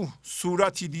گروه،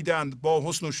 صورتی دیدند با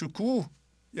حسن و شکوه.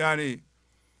 یعنی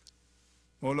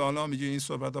مولانا میگه این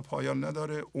صحبت ها پایان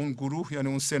نداره. اون گروه یعنی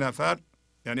اون 3 نفر،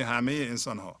 یعنی همه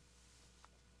انسان ها،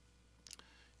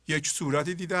 یک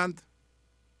صورتی دیدند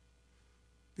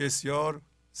بسیار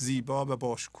زیبا و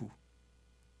باشکوه.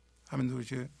 همینطور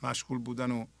که مشغول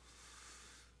بودن و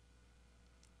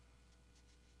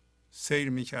سیر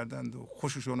میکردند و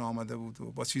خوششون آمده بود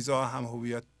و با چیزها هم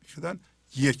هویت شدن،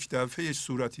 یک دفعه یک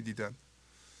صورتی دیدند،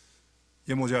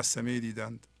 یه مجسمه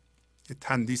دیدند، یه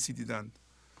تندیسی دیدند.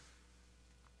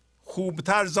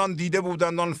 خوبتر زان دیده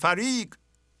بودند آن فریق،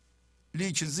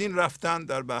 لیک زین رفتند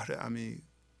در بحر عمیق.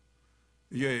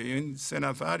 این 3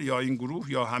 نفر یا این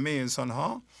گروه یا همه انسان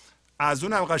ها از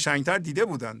اون هم قشنگتر دیده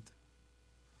بودند.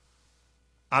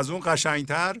 از اون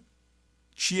قشنگتر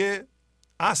چیه؟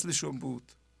 اصلشون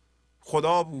بود،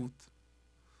 خدا بود،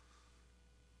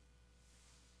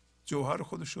 جوهر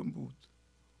خودشون بود.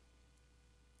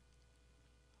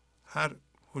 هر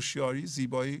هوشیاری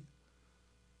زیبایی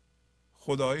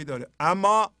خدایی داره.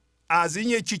 اما از این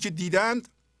یکی که دیدند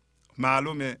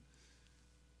معلومه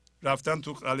رفتن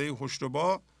تو قلعه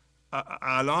هشتبا،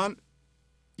 الان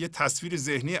یه تصویر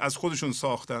ذهنی از خودشون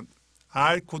ساختند.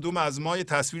 هر کدوم از ما یه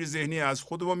تصویر ذهنی از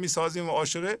خودمون میسازیم و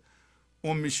عاشق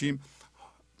اون میشیم.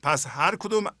 پس هر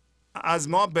کدوم از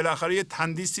ما بالاخره یه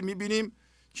تندیسی میبینیم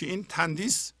که این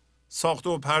تندیس ساخته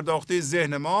و پرداخته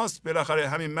ذهن ماست. بالاخره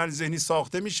همین من ذهنی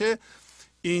ساخته میشه.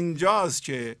 اینجاست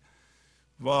که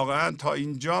واقعا تا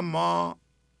اینجا ما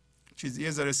چیزی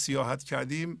یه ذره سیاحت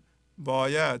کردیم.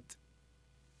 باید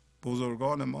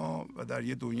بزرگان ما و در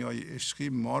یه دنیای عشقی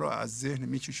ما رو از ذهن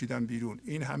میکشیدن بیرون.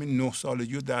 این همین 9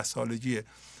 سالگی و 10 سالگیه.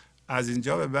 از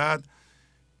اینجا به بعد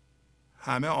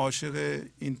همه عاشق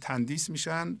این تندیس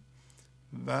میشن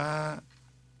و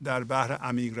در بحر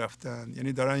عمیق رفتن،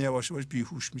 یعنی دارن یواش یواش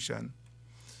بیهوش میشن.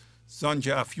 زان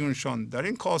که افیونشان در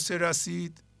این کاسه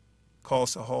رسید،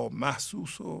 کاسه ها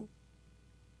محسوس و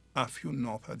افیون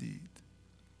ناپدید.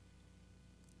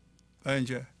 و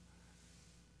اینجا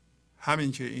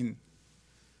همین که این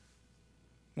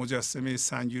مجسمه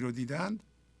سنگی رو دیدند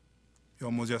یا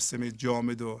مجسمه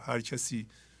جامد و هر کسی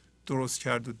درست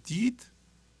کرد و دید،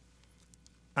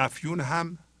 افیون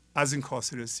هم از این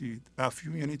کاسه رسید.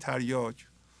 افیون یعنی تریاک.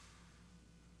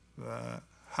 و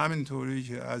همینطوری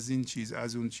که از این چیز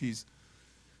از اون چیز.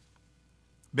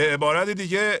 به عبارت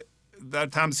دیگه در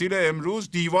تمثیل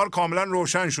امروز دیوار کاملا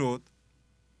روشن شد.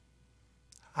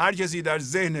 هر کسی در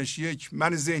ذهنش یک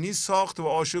من ذهنی ساخت و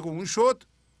عاشق اون شد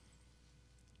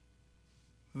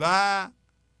و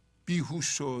بیهوش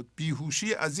شد.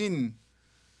 بیهوشی از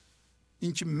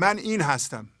اینکه من این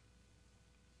هستم،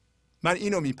 من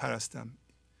اینو میپرستم،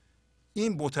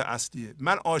 این بت اصلیه،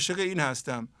 من عاشق این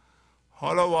هستم.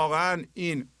 حالا واقعا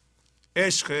این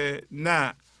عشق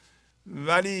نه،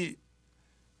 ولی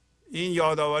این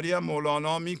یادآوری هم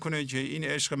مولانا میکنه که این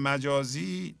عشق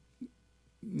مجازی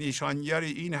نشانگر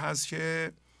این هست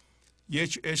که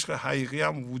یک عشق حقیقی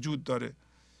هم وجود داره.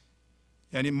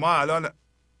 یعنی ما الان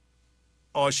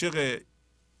عاشق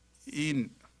این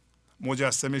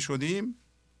مجسمه شدیم،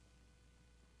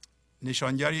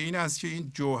 نشانگر این است که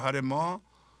این جوهر ما،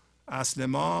 اصل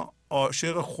ما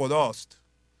عاشق خداست،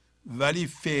 ولی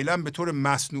فعلا به طور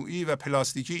مصنوعی و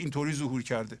پلاستیکی اینطوری ظهور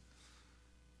کرده.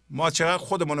 ما چقدر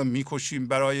خودمون رو میکشیم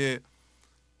برای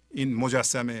این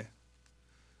مجسمه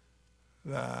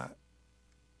و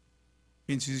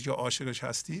این چیزی که عاشقش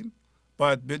هستیم.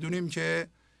 باید بدونیم که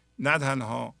نه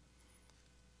تنها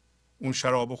اون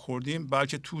شراب خوردیم،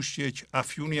 بلکه توش یک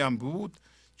افیونی هم بود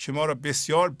که ما را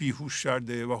بسیار بیهوش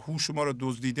کرده و هوش ما را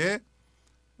دزدیده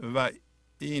و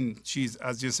این چیز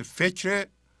از جنس فکر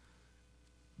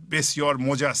بسیار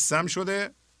مجسم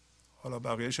شده. حالا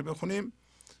بقیهش بخونیم.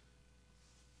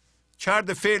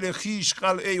 کرد فعل خیش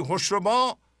قلعه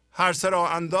هشربا، هر سه را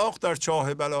انداخت در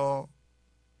چاه بلا.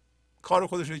 کار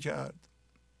خودش رو کرد.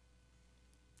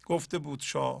 گفته بود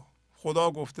شاه،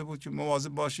 خدا گفته بود که مواظب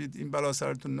باشید این بلا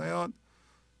سرتون نیاد،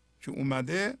 که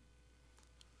اومده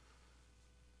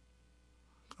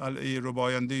قلعه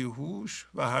رباینده هوش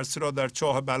و هر سه را در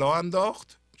چاه بلا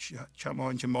انداخت.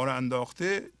 کمان که ما را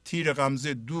انداخته، تیر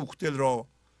غمزه دوخت دل را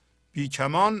بی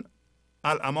کمان،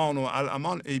 الامان و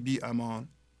الامان ای بی امان.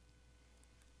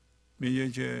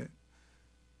 میگه که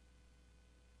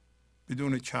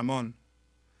بدون کمان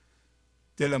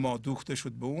دل ما دوخته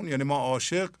شد به اون، یعنی ما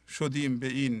عاشق شدیم به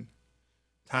این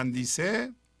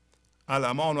تندیسه.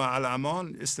 الامان و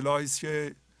الامان اصطلاحی است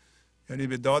که یعنی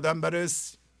به دادم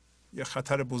برس. یه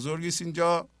خطر بزرگی است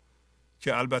اینجا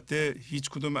که البته هیچ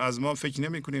کدوم از ما فکر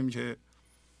نمی کنیم که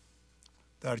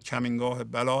در کمینگاه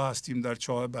بلا هستیم، در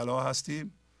چاه بلا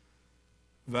هستیم.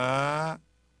 و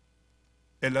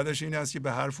علتش این است که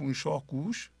به حرف اون شاه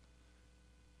گوش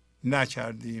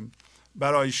نکردیم.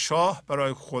 برای شاه،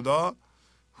 برای خدا،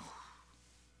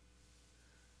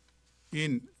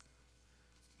 این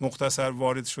مختصر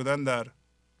وارد شدن در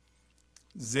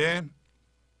ذهن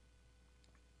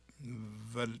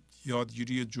و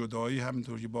یادگیری جدایی،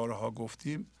 همینطور که بارها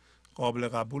گفتیم، قابل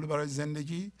قبول برای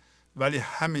زندگی. ولی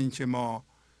همین که ما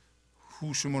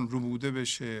هوشمون ربوده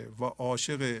بشه و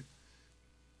عاشق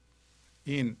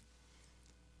این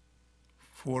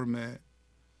فرم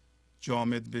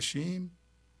جامد بشیم،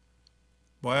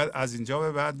 باید از اینجا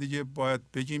به بعد دیگه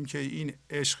باید بگیم که این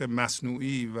عشق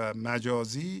مصنوعی و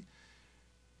مجازی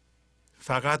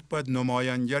فقط باید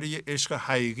نمایانگر یه عشق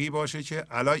حقیقی باشه که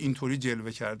الان اینطوری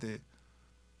جلوه کرده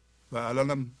و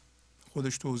الان هم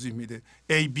خودش توضیح میده.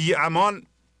 ای بی امان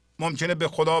ممکنه به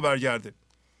خدا برگرده،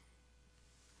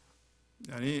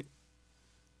 یعنی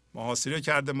محاصره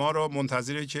کرده ما رو،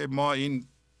 منتظره که ما این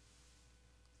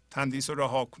تندیس رو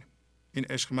رها کنیم، این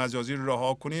عشق مجازی رو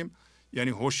رها کنیم، یعنی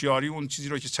هوشیاری اون چیزی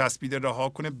رو که چسبیده رها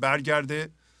کنه،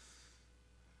 برگرده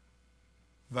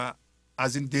و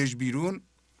از این دژ بیرون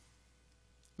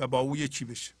و با او یکی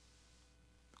بشه.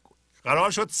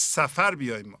 قرار شد سفر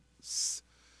بیاییم ما.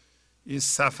 این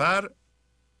سفر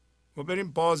و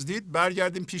بریم بازدید،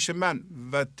 برگردیم پیش من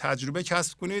و تجربه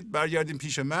کسب کنید، برگردیم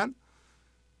پیش من.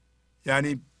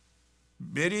 یعنی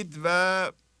برید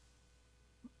و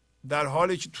در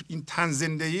حالی که تو این تن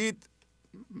زنده اید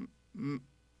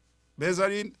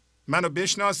بذارین منو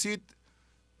بشناسید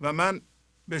و من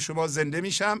به شما زنده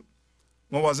میشم.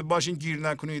 مواظب باشین گیر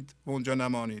نکنید و اونجا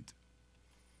نمانید.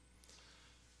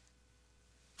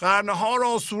 قرنه ها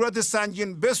را صورت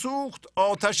سنگین بسوخت،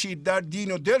 آتشی در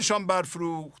دین و دلشان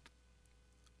برفروخت.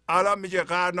 الان میگه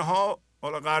قرنه ها،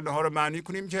 حالا قرنه ها رو معنی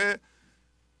کنیم که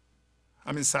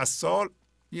همین 100 سال،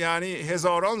 یعنی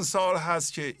هزاران سال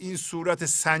هست که این صورت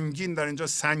سنگین، در اینجا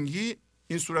سنگی،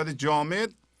 این صورت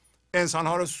جامد انسان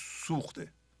ها رو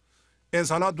سوخته.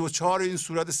 انسان ها دوچار این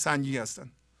صورت سنگی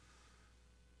هستن.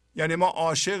 یعنی ما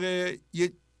عاشق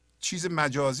یه چیز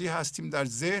مجازی هستیم در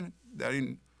ذهن، در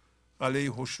این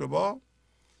قلعه هوشربا،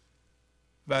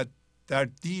 و در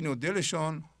دین و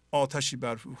دلشان آتشی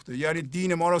برفروخته. یعنی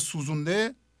دین ما را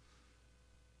سوزونده.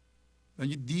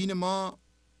 یعنی دین ما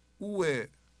اوه،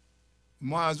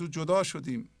 ما از او جدا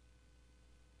شدیم،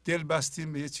 دل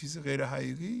بستیم به یه چیز غیر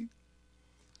حقیقی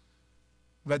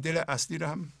و دل اصلی را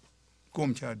هم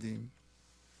گم کردیم.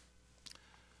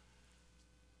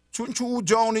 چون که او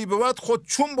جانی بود خود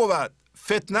چون بود،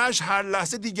 فتنهش هر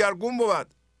لحظه دیگرگون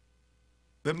بود.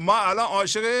 ما الان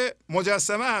عاشق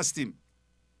مجسمه هستیم،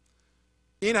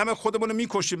 این همه خودمون رو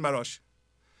میکشیم براش.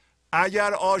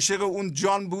 اگر عاشق اون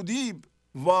جان بودیم،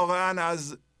 واقعا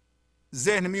از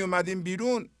ذهن می اومدیم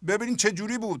بیرون، ببینیم چه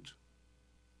جوری بود.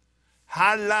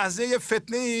 هر لحظه یه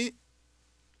فتنه‌ای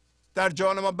در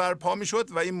جان ما برپا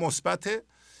میشد و این مثبته.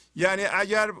 یعنی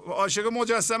اگر عاشق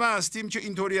مجسمه هستیم که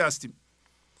اینطوری هستیم،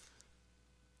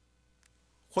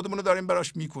 خودمون رو داریم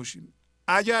براش میکشیم.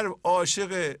 اگر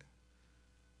عاشق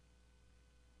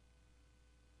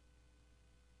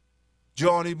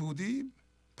جانی بودیم،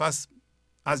 پس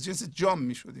از جنس جان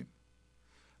میشدیم.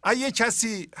 اگه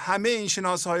کسی همه این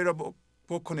شناسایی را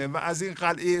بکنه و از این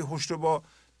قلعه هوشربا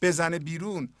بزنه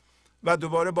بیرون و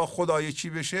دوباره با خدا یکی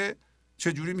بشه،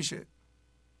 چجوری میشه؟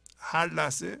 هر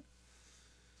لحظه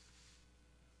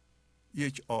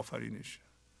یک آفرینش،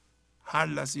 هر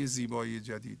لحظه یه زیبایی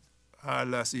جدید، هر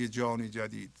لحظه یه جانی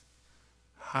جدید،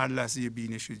 هر لحظه یه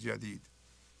بینش جدید.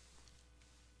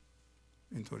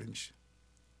 اینطوری میشه.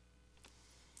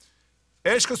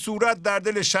 عشق صورت در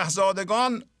دل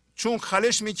شهزادگان، چون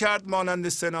خلش میکرد مانند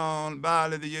سنان.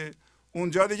 بله دیگه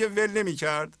اونجا دیگه ول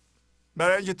نمیکرد،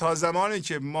 برای اینکه تا زمانی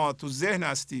که ما تو ذهن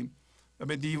هستیم و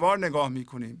به دیوار نگاه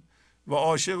میکنیم و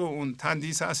عاشق اون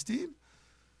تندیس هستیم،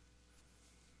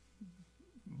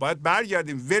 باید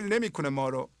برگردیم. ول نمیکنه ما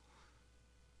رو،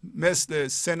 مثل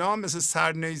سنان، مثل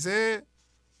سرنیزه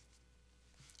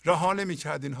رها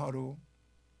نمیکرد اینها رو.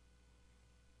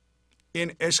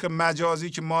 این عشق مجازی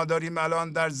که ما داریم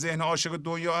الان در ذهن عاشق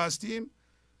دنیا هستیم،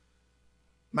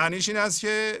 معنیش این است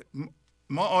که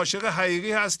ما عاشق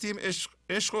حقیقی هستیم،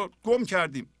 عشق رو گم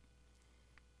کردیم.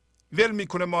 ول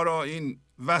میکنه ما را این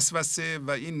وسوسه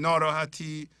و این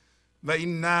ناراحتی و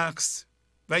این نقص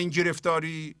و این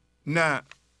گرفتاری. نه.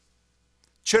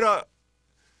 چرا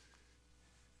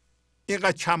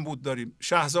اینقدر کمبود داریم؟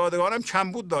 شاهزادگان هم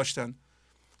کمبود داشتن،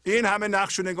 این همه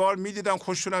نقش و نگار میدیدن،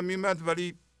 خوششون هم میومد،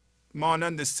 ولی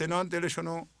مانند سنان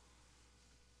دلشونو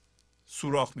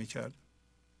سوراخ میکرد.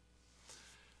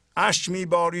 اشک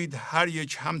میبارید هر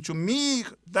یک همچون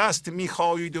میغ، دست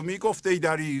میخایید و میگفت ای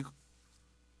دریغ.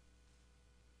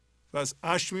 پس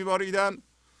اشک میباریدن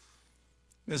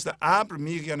مثل ابر،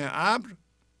 میغ یعنی ابر،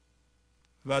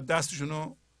 و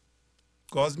دستشونو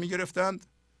گاز میگرفتند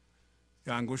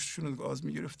یا انگشتشونو گاز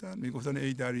میگرفتند، میگفتن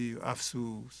ای دریغ،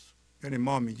 افسوس. یعنی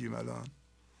ما میگیم الان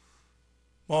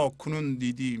ما کنون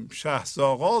دیدیم شه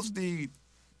آغاز دید،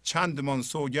 چندمان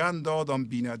سوگند دادم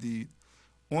بیندید.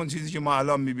 اون چیزی که ما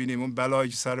الان میبینیم، اون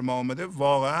بلایی که سر ما آمده،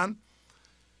 واقعا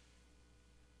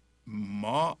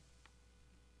ما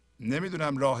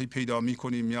نمیدونم راهی پیدا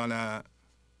میکنیم یا نه.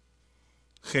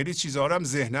 خیلی چیزها رو هم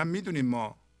ذهنم میدونیم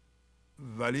ما،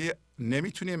 ولی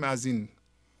نمیتونیم از این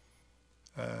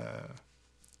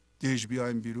دژ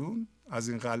بیایم بیرون، از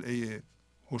این قلعه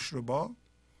هوشربا.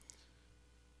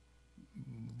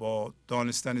 با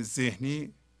دانستن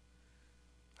ذهنی،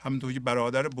 همونطور که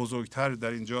برادر بزرگتر در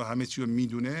اینجا همه چی رو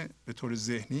میدونه به طور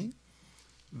ذهنی،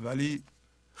 ولی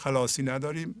خلاصی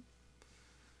نداریم.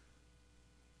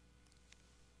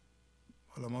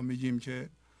 حالا ما میگیم که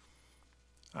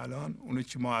الان اونی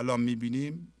که ما الان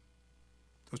میبینیم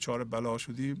دچار بلا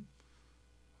شدیم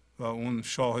و اون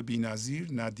شاه بی نظیر،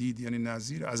 ندید یعنی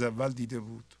نظیر، از اول دیده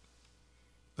بود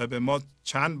و به ما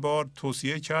چند بار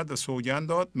توصیه کرد و سوگند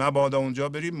داد مبادا اونجا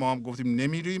بریم. ما هم گفتیم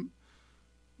نمیریم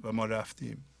و ما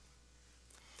رفتیم.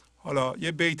 حالا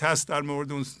یه بیت هست در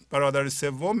مورد اون برادر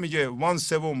سوم، میگه وان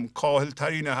سوم کاهل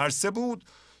ترین هر سه بود،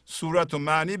 صورت و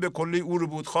معنی به کلی او رو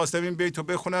بود. خواستم این بیت رو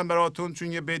بخونم براتون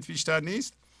چون یه بیت بیشتر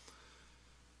نیست.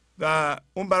 و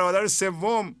اون برادر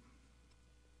سوم،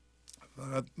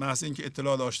 محض اینکه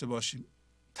اطلاع داشته باشیم،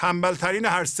 تنبل ترین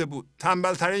هر سه بود.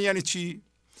 تنبل ترین یعنی چی؟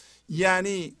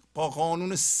 یعنی با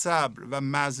قانون صبر و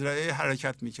مزرعه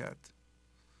حرکت میکرد،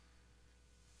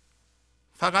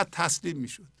 فقط تسلیم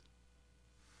میشد.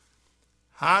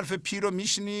 حرف پی رو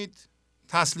میشنید،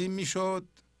 تسلیم میشد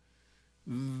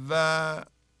و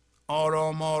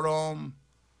آرام آرام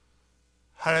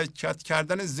حرکت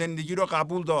کردن زندگی رو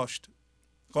قبول داشت،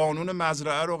 قانون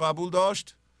مزرعه رو قبول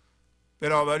داشت.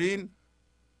 بنابراین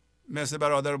مثل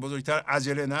برادر بزرگتر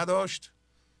عجله نداشت،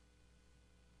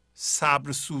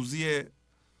 صبر سوزی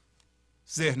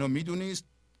ذهن رو میدونست،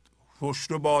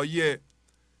 هوشربایی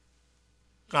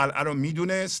قلعه رو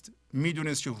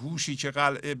میدونست که هوشی که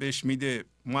قلعه بهش میده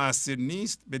مؤثر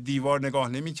نیست، به دیوار نگاه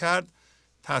نمیکرد،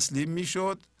 تسلیم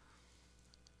میشد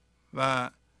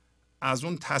و از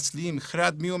اون تسلیم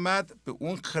خرد میومد، به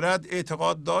اون خرد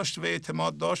اعتقاد داشت و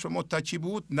اعتماد داشت و متکی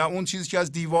بود. نه اون چیزی که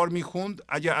از دیوار میخوند،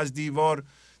 اگر از دیوار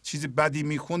چیز بدی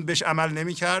میخوند بهش عمل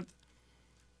نمیکرد،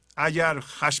 اگر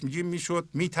خشمگین میشد،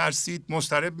 میترسید،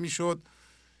 مضطرب میشد،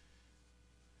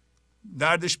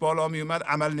 دردش بالا میومد،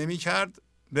 عمل نمیکرد.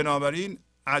 بنابراین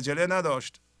عجله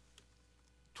نداشت،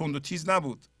 تند و تیز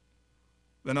نبود.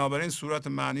 بنابراین صورت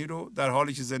معنی رو در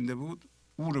حالی که زنده بود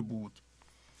او رو بود.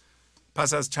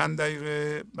 پس از چند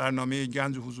دقیقه برنامه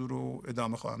گنج حضور رو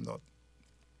ادامه خواهم داد.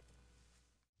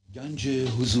 گنج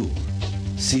حضور،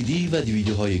 سی دی و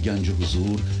دیویدیوهای گنج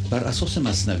حضور بر اساس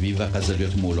مثنوی و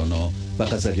غزلیات مولانا و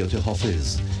غزلیات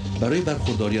حافظ برای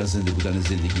برخورداری از زنده بودن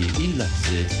زندگی این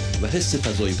لحظه و حس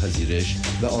فضای پذیرش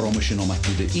و آرامش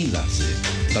نامحدود این لحظه،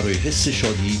 برای حس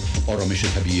شادی، آرامش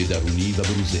طبیعی درونی و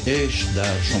بروز عشق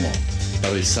در شما،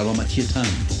 برای سلامتی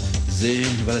تن،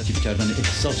 ذهن و لطیف کردن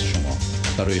احساس شما،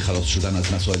 برای خلاص شدن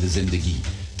از مسائل زندگی،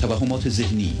 توهمات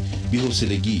ذهنی،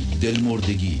 بی‌حوصلگی،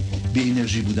 دلمردگی، بی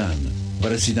انرژی بودن و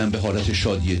رسیدن به حالت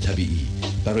شادی طبیعی،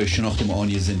 برای شناخت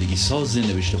معانی زندگی ساز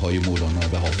نوشته های مولانا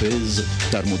و حافظ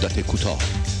در مدت کوتاه.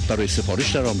 برای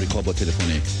سفارش در آمریکا با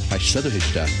تلفن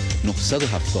 818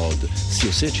 970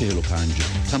 3345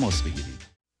 تماس بگیرید.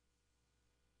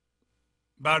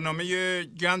 برنامه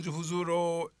گنج حضور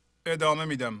رو ادامه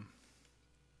میدم.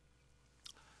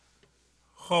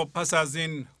 خب پس از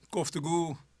این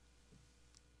گفتگو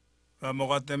و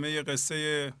مقدمه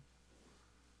قصه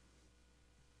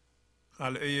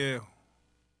قلعه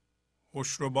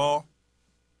هوشربا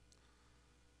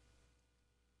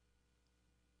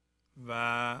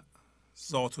و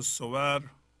ذات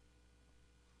الصور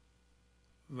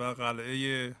و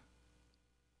قلعه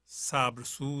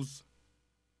صبرسوز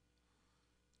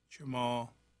که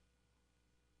ما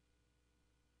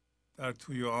در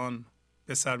توی آن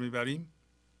به سر میبریم،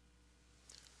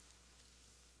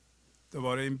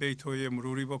 دوباره این بیت رو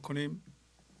مروری بکنیم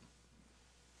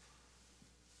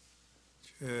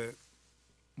که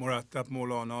مرتب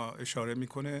مولانا اشاره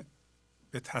میکنه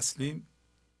به تسلیم.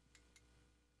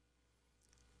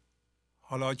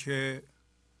 حالا که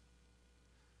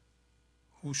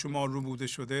هوش ما ربوده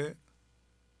شده،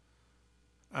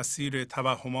 اسیر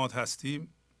توهمات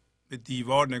هستیم، به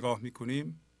دیوار نگاه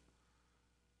میکنیم،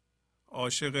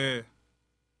 عاشق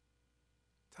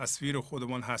تصویر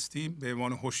خودمان هستیم به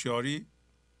عنوان هوشیاری.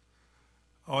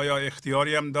 آیا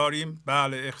اختیاری هم داریم؟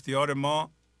 بله، اختیار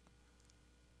ما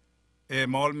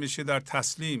اعمال میشه در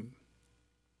تسلیم.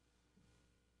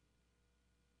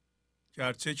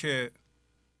 گرچه که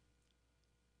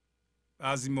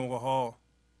بعضی موقع ها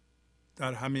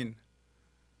در همین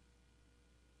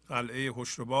قلعه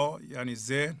هوشربا یعنی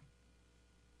ذهن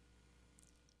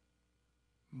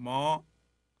ما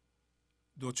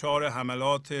دچار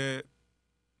حملات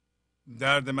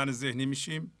درد من ذهنی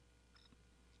میشیم.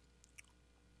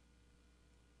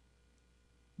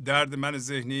 درد من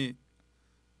ذهنی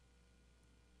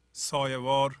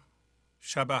سایه‌وار،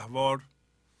 شبحوار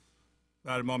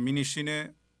بر ما می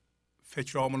نشینه،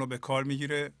 فکرهامون رو به کار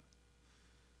میگیره.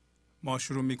 ما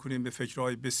شروع میکنیم به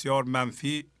فکرهای بسیار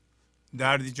منفی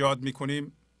درد ایجاد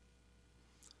میکنیم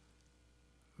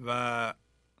و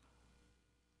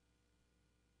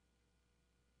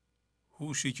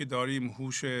هوشی که داریم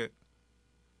هوش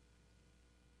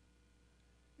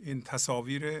این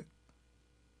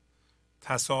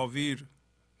تصاویر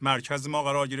مرکز ما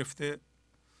قرار گرفته،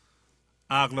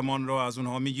 عقلمان رو از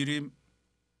اونها میگیریم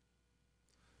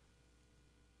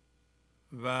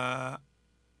و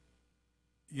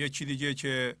یکی دیگه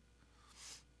که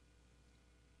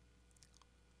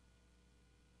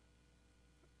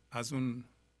از اون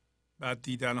بعد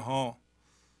دیدنها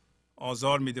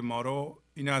آزار میده ما رو،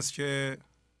 این است که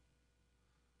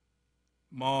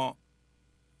ما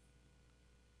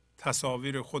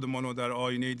تصاویر خودمون رو در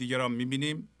آینه دیگران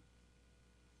میبینیم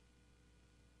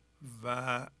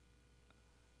و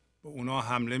به اونا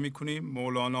حمله میکنیم.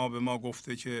 مولانا به ما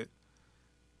گفته که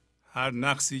هر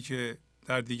نقصی که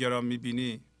در دیگران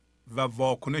میبینی و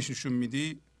واکنششون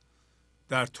میدی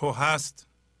در تو هست.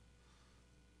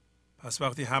 پس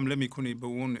وقتی حمله میکنی به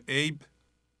اون عیب،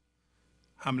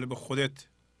 حمله به خودت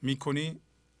میکنی.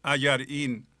 اگر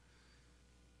این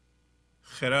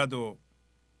خرد رو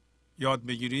یاد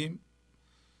بگیریم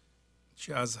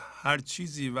که از هر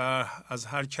چیزی و از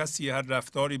هر کسی، هر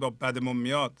رفتاری با بدمون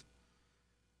میاد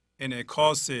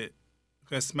انعکاس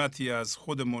قسمتی از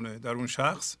خودمونه در اون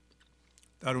شخص،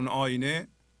 در اون آینه،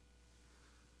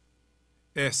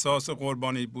 احساس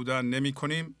قربانی بودن نمی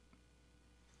کنیم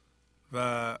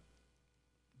و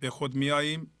به خود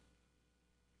میاییم،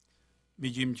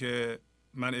 میگیم که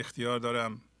من اختیار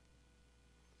دارم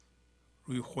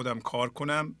روی خودم کار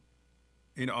کنم،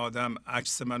 این آدم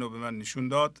عکس منو به من نشون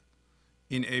داد،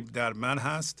 این عیب در من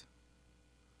هست.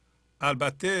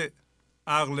 البته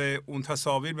عقل اون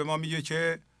تصاویر به ما میگه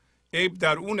که عیب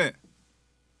در اونه،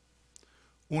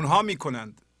 اونها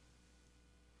میکنند.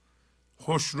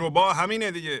 خوشربا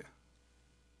همینه دیگه،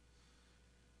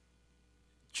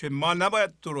 که ما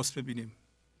نباید درست ببینیم.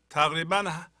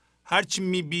 تقریبا هرچی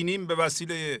میبینیم به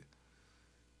وسیله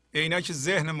عینک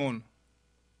ذهنمون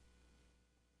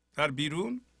در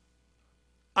بیرون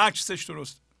عکسش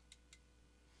درست.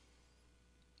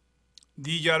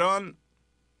 دیگران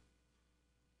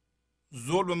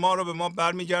ظلم ما رو به ما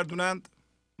برمیگردونند،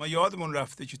 ما یادمون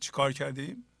رفته که چی کار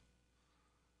کردیم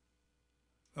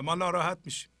و ما ناراحت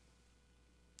میشیم.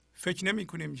 فکر نمی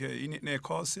کنیم که این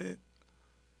انعکاس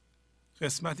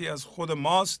قسمتی از خود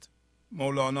ماست.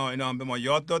 مولانا اینا هم به ما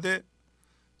یاد داده.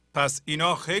 پس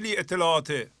اینا خیلی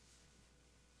اطلاعاته.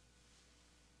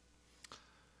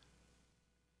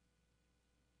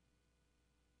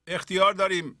 اختیار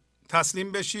داریم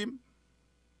تسلیم بشیم،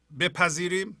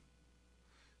 بپذیریم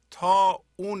تا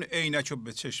اون عینک رو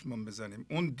به چشممون بزنیم،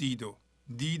 اون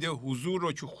دید حضور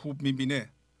رو که خوب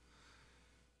میبینه،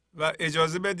 و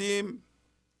اجازه بدیم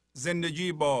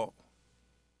زندگی با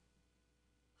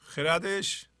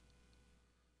خردش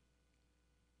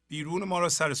بیرون ما را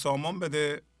سر سامان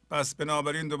بده. پس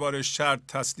بنابراین دوباره شرط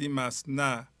تسلیم است،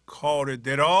 نه کار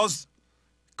دراز.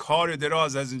 کار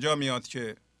دراز از اینجا میاد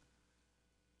که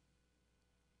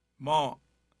ما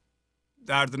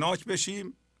دردناک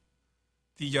بشیم،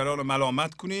 دیگران رو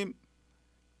ملامت کنیم،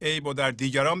 عیب رو در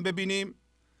دیگران ببینیم،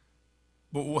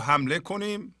 به او حمله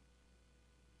کنیم،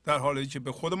 در حالی که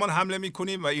به خودمان حمله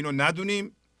میکنیم و اینو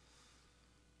ندونیم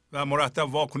و مرتب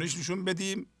واکنش نشون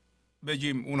بدیم،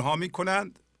 بگیم اونها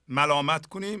میکنند، ملامت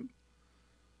کنیم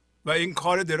و این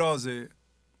کار درازه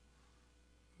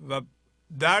و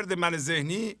درد من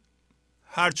ذهنی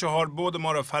هر 4 بعد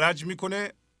ما رو فرج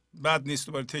میکنه. بد نیست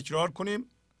دوباره تکرار کنیم.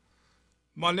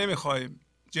 ما نمیخوایم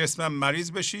جسم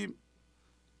مریض بشیم،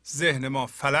 ذهن ما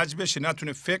فلج بشه،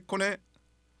 نتونه فکر کنه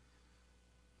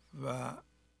و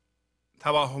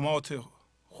توهمات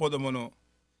خودمونو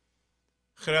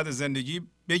خرد زندگی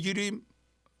بگیریم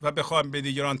و بخوایم به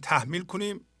دیگران تحمیل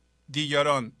کنیم،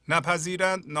 دیگران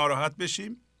نپذیرند، ناراحت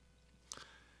بشیم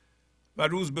و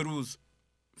روز به روز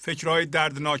فکرهای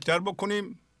دردناکتر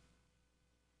بکنیم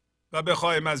و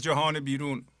بخوایم از جهان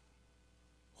بیرون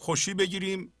خوشی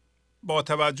بگیریم، با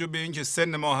توجه به اینکه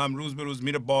سن ما هم روز به روز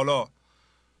میره بالا،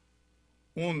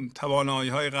 اون توانایی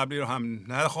های قبلی رو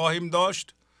هم نخواهیم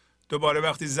داشت. دوباره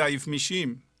وقتی ضعیف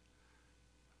میشیم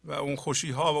و اون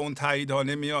خوشی ها و اون تایید ها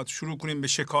نمیاد، شروع کنیم به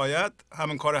شکایت،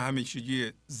 همون کار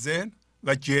همیشگی ذهن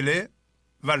و گله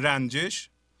و رنجش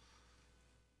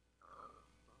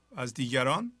از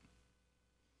دیگران،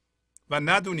 و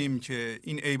ندونیم که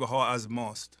این عیبه ها از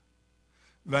ماست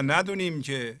و ندونیم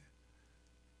که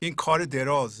این کار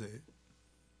درازه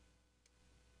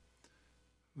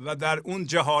و در اون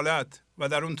جهالت و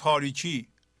در اون تاریکی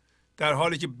در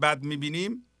حالی که بد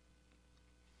میبینیم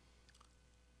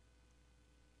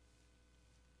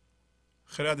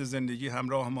خرد زندگی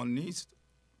همراهمان نیست،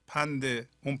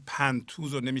 اون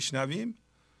پندتوز رو نمیشنویم،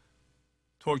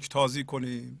 ترک تازی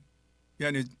کنیم،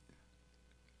 یعنی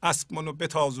اسبمون رو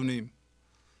بتازونیم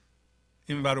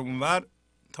این ور و اون ور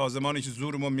تا زمانی که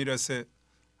زورمون میرسه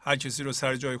هر کسی رو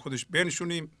سر جای خودش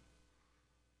بنشونیم،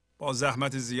 با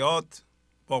زحمت زیاد،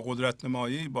 با قدرت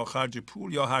نمایی، با خرج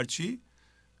پول یا هرچی،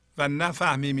 و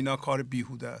نفهمیم اینا کار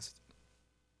بیهوده است.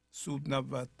 سود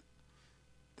نبود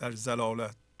در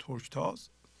زلالت ترکتاز.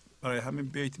 برای همین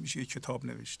بیت میشه یک کتاب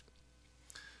نوشت.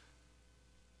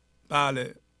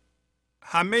 بله،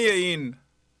 همه این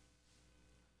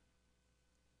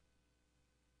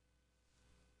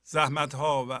زحمت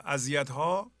ها و اذیت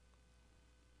ها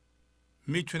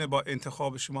میتونه با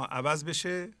انتخاب شما عوض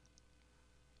بشه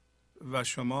و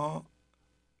شما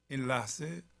این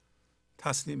لحظه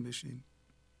تسلیم بشین.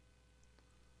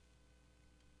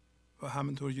 و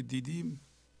همونطور که دیدیم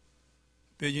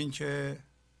بگین که،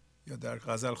 یا در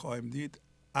غزل خواهیم دید،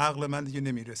 عقل من دیگه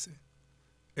نمیرسه،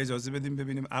 اجازه بدیم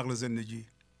ببینیم عقل زندگی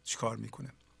چیکار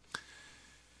میکنه.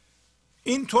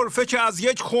 این طرفه که از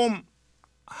یک خم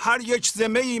هر یک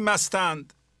زمه‌ای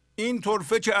مستند، این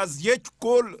طرفه که از یک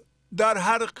گل در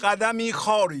هر قدمی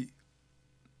خاری.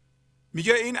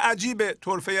 میگه این عجیبه،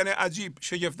 طرفه یعنی عجیب،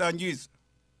 شگفت انگیز،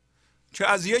 که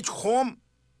از یک خم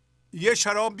یه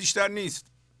شراب بیشتر نیست.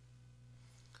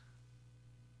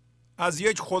 از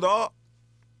یک خدا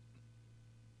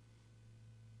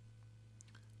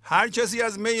هر کسی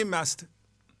از می مست.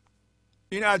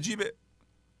 این عجیبه.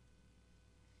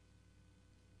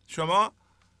 شما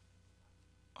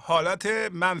حالت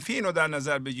منفی رو در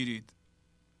نظر بگیرید.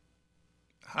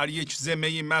 هر یک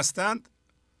زمه‌ای مستند،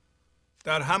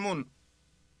 در همون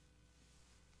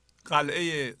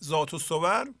قلعه ذات و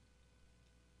صور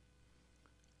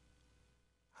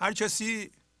هر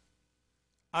کسی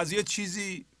از یه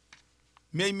چیزی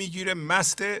می میگیره،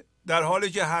 مسته، در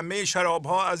حالی که همه شراب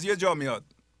ها از یه جا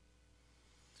میاد.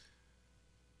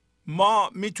 ما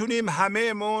میتونیم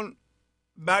همه‌مون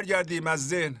برگردیم از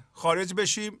ذهن خارج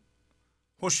بشیم،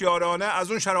 هوشیارانه از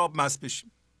اون شراب مست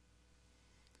بشیم.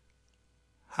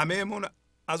 همه‌مون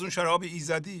از اون شراب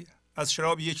ایزدی، از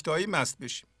شراب یکتایی مست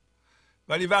بشیم.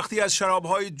 ولی وقتی از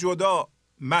شراب‌های جدا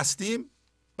مستیم،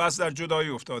 بس در جدایی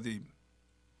افتادیم.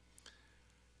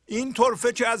 این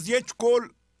طرفه که از یک گل،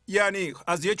 یعنی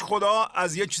از یک خدا،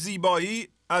 از یک زیبایی،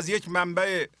 از یک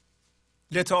منبع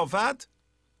لطافت،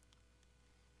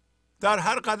 در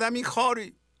هر قدمی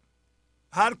خاری.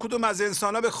 هر کدوم از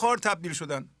انسان‌ها به خار تبدیل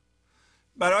شدن.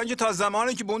 برای اینکه تا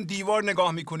زمانی که به اون دیوار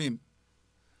نگاه میکنیم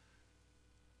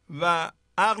و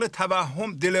عقل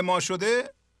توهم دل ما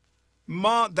شده،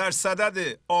 ما در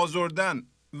صدد آزردن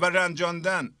و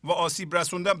رنجاندن و آسیب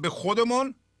رسوندن به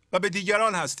خودمون و به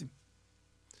دیگران هستیم.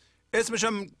 اسمش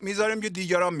هم میذاریم که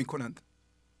دیگران میکنند.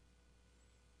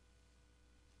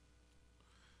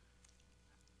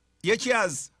 یکی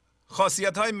از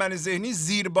خاصیت‌های من ذهنی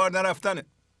زیر بار نرفتنه.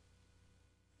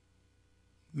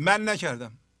 من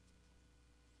نکردم،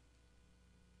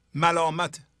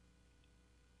 ملامت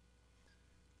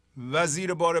و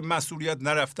زیر بار مسئولیت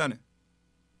نرفتنه.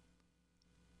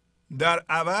 در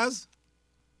عوض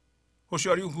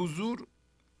هوشیاری حضور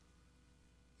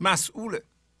مسئوله.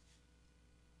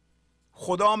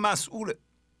 خدا مسئوله.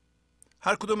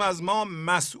 هر کدوم از ما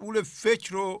مسئول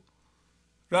فکر و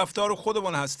رفتار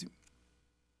خودمون هستیم.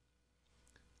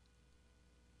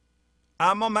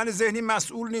 اما من ذهنی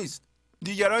مسئول نیست،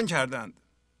 دیگران کردند.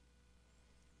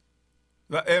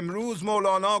 و امروز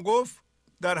مولانا گفت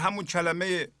در همون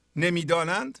کلمه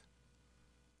نمیدانند،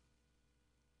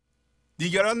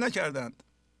 دیگران نکردند،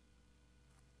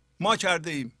 ما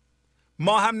کرده ایم.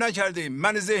 ما هم نکرده ایم،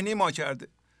 من ذهنی ما کرده.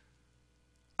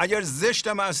 اگر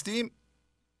زشتم هستیم،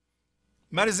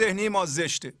 من ذهنی ما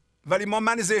زشته، ولی ما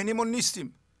من ذهنیمون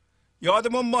نیستیم.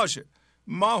 یادمون باشه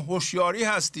ما هوشیاری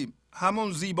هستیم،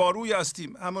 همون زیباروی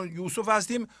هستیم، همون یوسف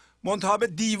هستیم، منتها به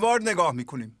دیوار نگاه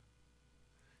میکنیم،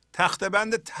 تخته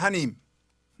بند تنیم.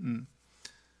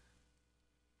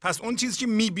 پس اون چیزی که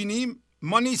میبینیم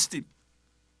ما نیستیم،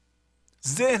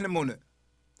 ذهنمونه،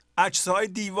 عکسهای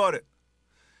دیواره.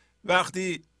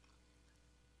 وقتی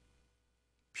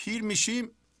پیر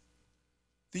میشیم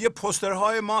دیگه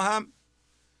پوسترهای ما هم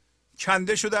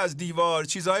کنده شده از دیوار،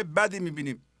 چیزهای بدی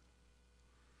میبینیم.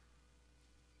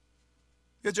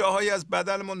 یه جاهایی از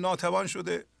بدنمون ناتوان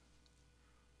شده،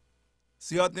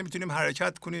 زیاد نمیتونیم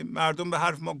حرکت کنیم، مردم به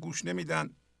حرف ما گوش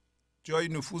نمیدن، جای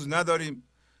نفوذ نداریم،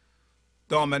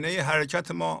 دامنه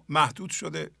حرکت ما محدود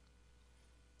شده.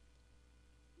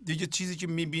 دیگه چیزی که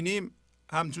میبینیم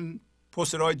همچون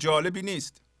پوسترهای جالبی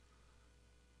نیست.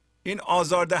 این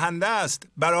آزاردهنده است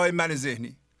برای من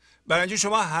ذهنی. برای اینکه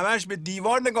شما همش به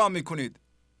دیوار نگاه میکنید.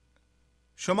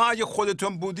 شما اگه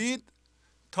خودتون بودید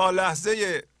تا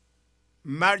لحظه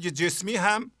مرگ جسمی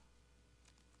هم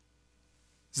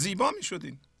زیبا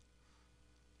میشدین.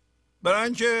 برای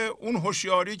اینکه اون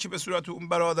هوشیاری که به صورت اون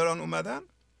برادران اومدن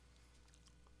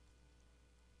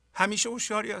همیشه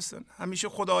هوشیاری هستن، همیشه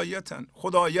خداییتن.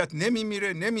 خداییت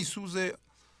نمیمیره، نمیسوزه،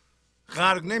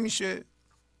 غرق نمیشه،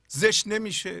 زشت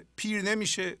نمیشه، پیر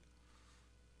نمیشه،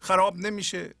 خراب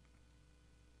نمیشه.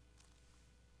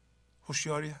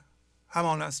 هوشیاری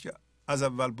همان است که از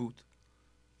اول بود.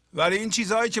 ولی این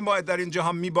چیزهایی که ما در این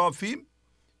جهان میبافیم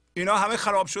اینا همه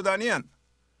خراب شدنی هن.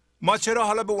 ما چرا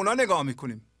حالا به اونا نگاه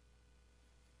میکنیم؟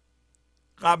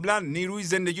 قبلا نیروی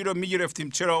زندگی رو میگرفتیم،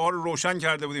 چراغ‌ها رو روشن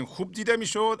کرده بودیم، خوب دیده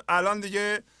میشد. الان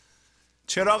دیگه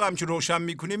چراغ هم که روشن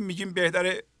میکنیم میگیم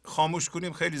بهتره خاموش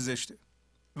کنیم، خیلی زشته.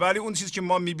 ولی اون چیزی که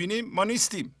ما میبینیم ما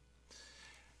نیستیم.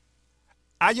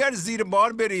 اگر زیر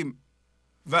بار بریم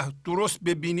و درست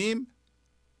ببینیم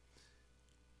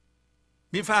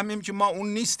میفهمیم که ما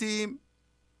اون نیستیم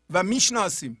و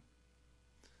میشناسیم.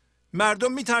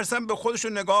 مردم میترسن به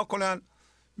خودشون نگاه کنن،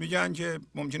 میگن که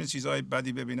ممکنه چیزهای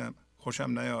بدی ببینم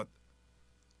خوشم نیاد،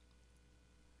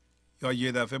 یا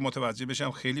یه دفعه متوجه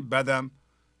بشم خیلی بدم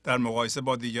در مقایسه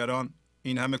با دیگران،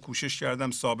 این همه کوشش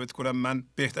کردم ثابت کنم من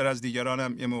بهتر از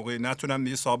دیگرانم، یه موقع نتونم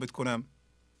دیگه ثابت کنم.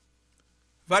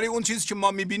 ولی اون چیزی که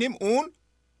ما میبینیم اون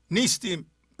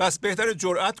نیستیم. بس بهتر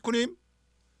جرأت کنیم،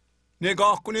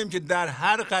 نگاه کنیم که در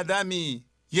هر قدمی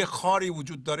یه خاری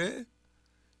وجود داره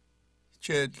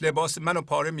که لباس منو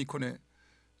پاره میکنه،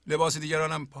 لباس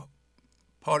دیگرانم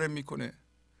پاره میکنه.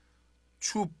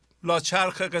 چوب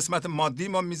لاچرخ قسمت مادی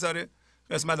ما میذاره،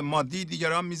 قسمت مادی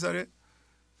دیگران میذاره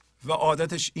و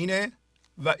عادتش اینه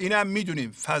و اینم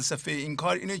میدونیم. فلسفه این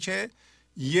کار اینه که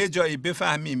یه جایی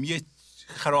بفهمیم یه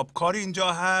خرابکاری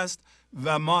اینجا هست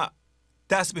و ما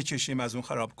دست بکشیم از اون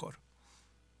خرابکار،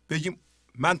 بگیم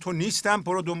من تو نیستم،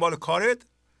 برو دنبال کارت،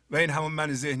 و این همون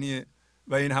من ذهنیه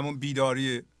و این همون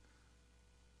بیداریه،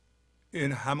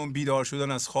 این همون بیدار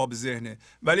شدن از خواب ذهنه.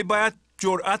 ولی باید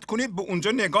جرأت کنید به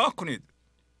اونجا نگاه کنید،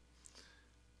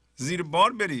 زیر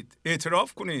بار برید،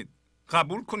 اعتراف کنید،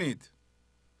 قبول کنید.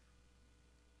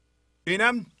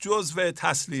 اینم جزء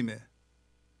تسلیمه،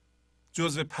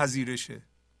 جزء پذیرشه.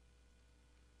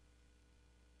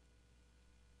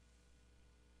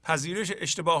 پذیرش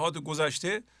اشتباهات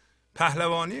گذشته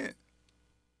پهلوانیه.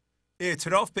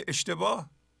 اعتراف به اشتباه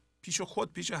پیش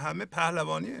خود پیش همه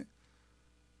پهلوانیه.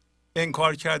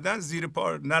 انکار کردن، زیر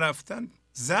پا نرفتن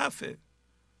ضعفه.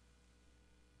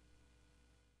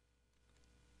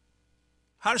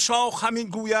 هر شاخ همین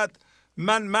گوید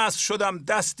من مست شدم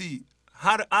دستی،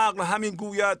 هر عقل همین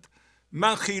گوید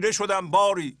من خیره شدم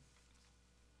باری.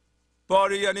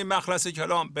 باری یعنی مخلص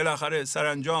کلام، بالاخره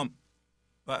سرانجام،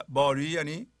 و باری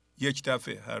یعنی یک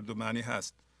دفعه، هر دو معنی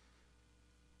هست.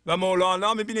 و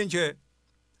مولانا میبینین که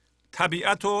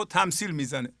طبیعت رو تمثیل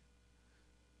میزنه،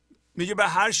 میگه به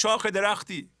هر شاخ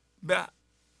درختی،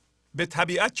 به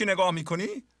طبیعت که نگاه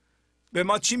میکنی به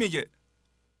ما چی میگه؟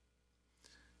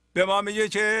 به ما میگه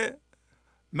که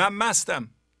من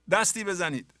مستم، دستی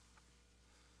بزنید،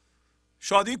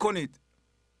 شادی کنید.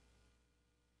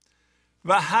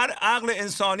 و هر عقل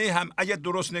انسانی هم اگه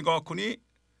درست نگاه کنی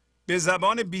به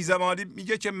زبان بی زبانی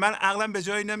میگه که من عقلم به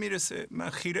جایی نمیرسه، من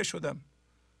خیره شدم.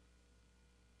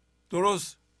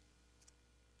 درست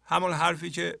همون حرفی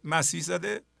که مسیح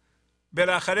زده.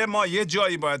 بالاخره ما یه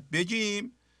جایی باید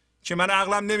بگیم که من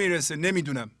عقلم نمیرسه،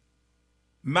 نمیدونم.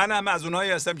 من هم از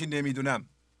اونایی هستم که نمیدونم.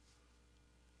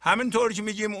 همینطور که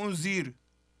میگیم اون زیر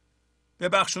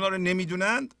ببخش اونا رو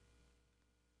نمیدونند،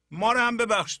 ما رو هم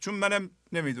ببخش چون منم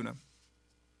نمیدونم.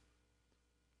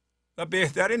 و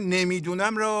بهتره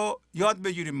نمیدونم رو یاد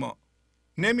بگیریم. ما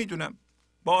نمیدونم،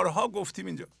 بارها گفتیم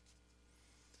اینجا،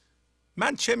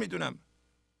 من چه میدونم؟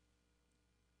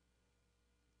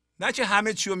 نه که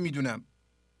همه چی رو میدونم.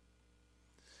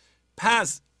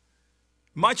 پس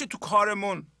ما که تو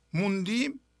کارمون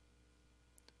موندیم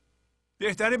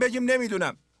بهتره بگیم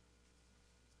نمیدونم،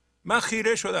 من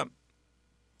خیره شدم.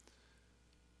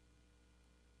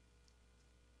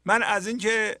 من از این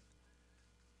که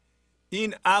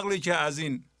این عقلی که از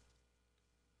این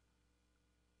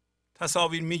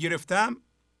تصاویر میگرفتم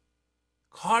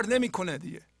کار نمیکنه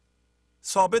دیگه،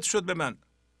 ثابت شد به من.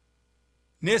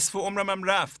 نصف عمرم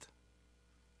رفت،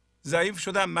 ضعیف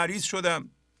شدم، مریض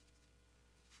شدم،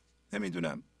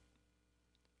 نمیدونم.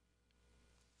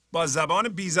 با زبان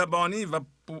بیزبانی و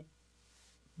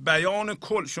بیان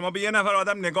کل شما به یه نفر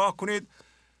آدم نگاه کنید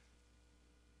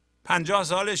 50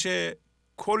 سالشه،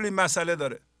 کلی مسئله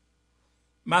داره،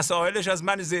 مسائلش از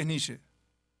من ذهنیشه.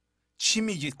 چی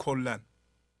میگید کلا؟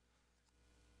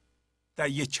 در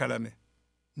یک کلمه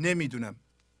نمیدونم.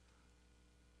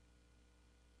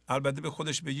 البته به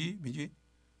خودش میگی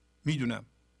میدونم.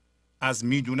 از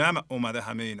میدونم اومده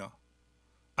همه اینا.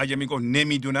 اگه میگفت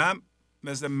نمیدونم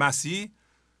مثل مسیح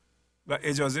و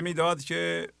اجازه میداد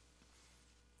که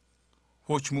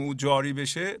حکم او جاری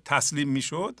بشه، تسلیم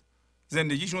میشد،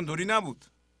 زندگیش اونطوری نبود.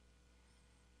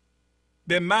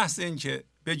 به محض اینکه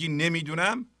بگی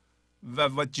نمیدونم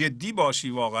و جدی باشی،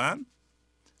 واقعا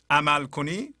عمل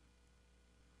کنی،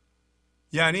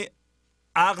 یعنی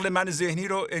عقل من ذهنی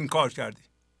رو انکار کردی.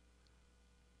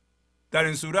 در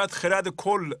این صورت خرد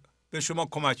کل به شما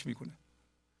کمک میکنه.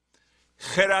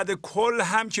 خرد کل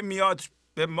هم که میاد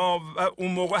به ما و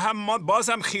اون موقع هم ما باز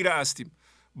هم خیره هستیم،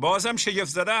 باز هم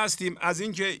شگفت زده هستیم از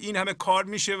اینکه این همه کار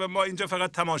میشه و ما اینجا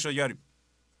فقط تماشاگریم.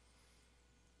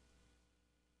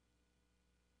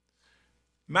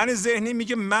 من ذهنی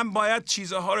میگه من باید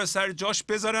چیزها رو سر جاش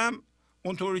بذارم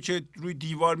اونطوری که روی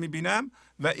دیوار میبینم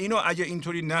و اینو اگه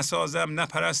اینطوری نسازم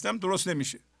نپرستم درست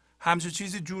نمیشه، همچین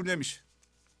چیزی جور نمیشه.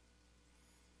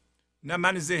 نه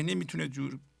من ذهنی میتونه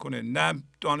جور کنه، نه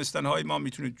دانستنهای ما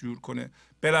میتونه جور کنه.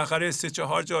 بالاخره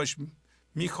 3-4 جاش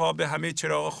میخوابه، همه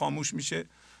چراغ خاموش میشه،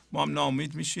 ما هم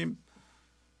ناامید میشیم،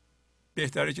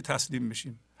 بهتره که تسلیم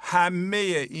بشیم. همه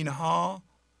اینها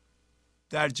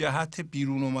در جهت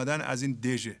بیرون اومدن از این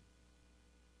دژه.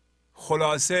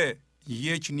 خلاصه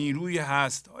یک نیروی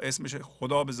هست، اسمش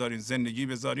خدا بذارین، زندگی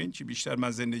بذارین، که بیشتر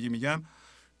من زندگی میگم.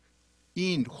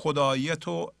 این خداییت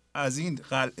رو از این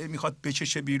قلعه میخواد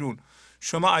بکشه بیرون.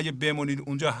 شما اگه بمونید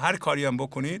اونجا هر کاری هم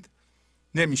بکنید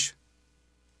نمیشه،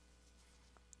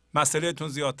 مسئله تون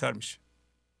زیادتر میشه.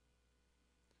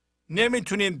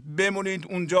 نمیتونید بمونید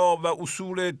اونجا و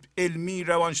اصول علمی،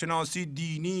 روانشناسی،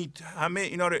 دینی، همه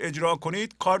اینا رو اجرا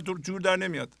کنید، کار جور در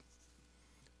نمیاد.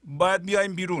 باید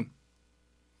بیایم بیرون.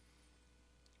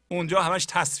 اونجا همش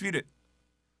تصویره،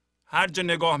 هر جا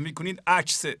نگاه میکنید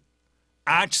عکسه.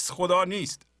 عکس خدا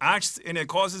نیست، عکس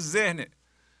انعکاس ذهنه،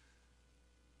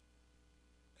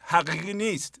 حقیقی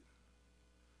نیست.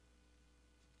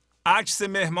 عکس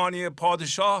مهمانی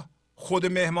پادشاه خود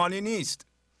مهمانی نیست،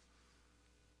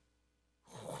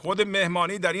 خود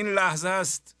مهمانی در این لحظه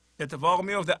است اتفاق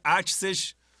میفته.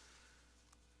 عکسش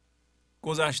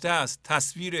گذشته است،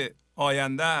 تصویر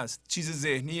آینده است، چیز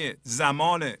ذهنی،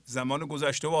 زمان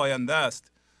گذشته و آینده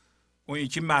است. اون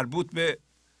یکی مربوط به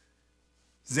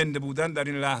زنده بودن در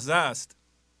این لحظه است،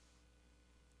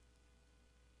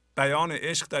 بیان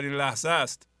عشق در این لحظه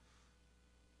است.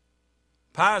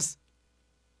 پس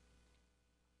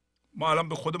ما الان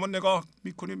به خودمون نگاه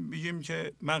میکنیم، میگیم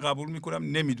که من قبول میکنم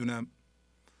نمیدونم.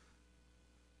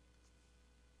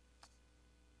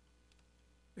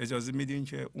 اجازه میدین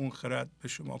که اون خرد به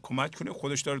شما کمک کنه.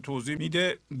 خودش داره توضیح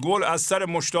میده. گل از سر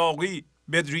مشتاقی،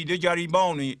 بدریده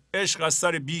گریبانی، عشق از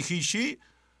سر بیخیشی،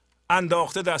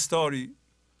 انداخته دستاری.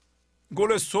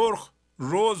 گل سرخ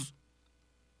روز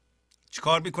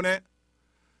چیکار میکنه؟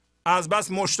 از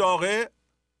بس مشتاقه،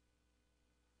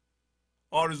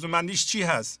 آرزومندیش چی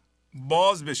هست؟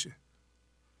 باز بشه.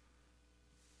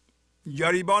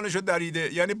 گریبانشو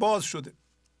دریده یعنی باز شده،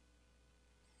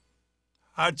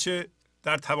 هرچه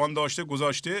در توان داشته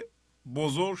گذاشته،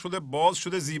 بزرگ شده، باز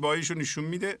شده، زیباییشو نشون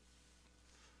میده.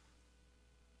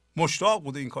 مشتاق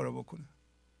بوده این کارو بکنه.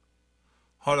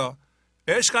 حالا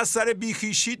عشق از سر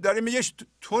بیخیشی داره میگه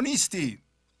تو نیستی،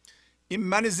 این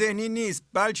من ذهنی نیست،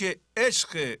 بلکه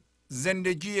عشق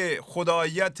زندگی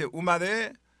خداییت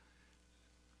اومده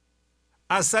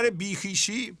از سر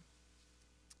بیخیشی.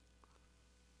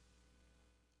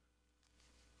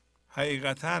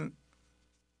 حقیقتاً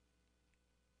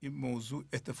این موضوع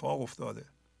اتفاق افتاده.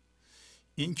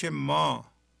 این که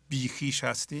ما بیخیش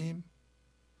هستیم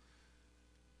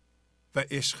و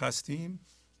عشق هستیم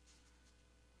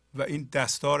و این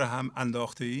دستار هم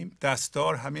انداخته ایم،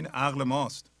 دستار همین عقل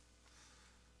ماست.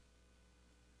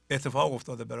 اتفاق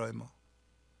افتاده برای ما،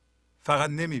 فقط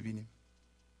نمیبینیم.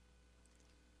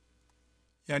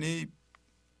 یعنی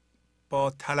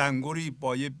با تلنگری،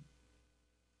 با یه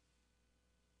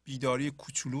بیداری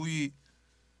کوچولویی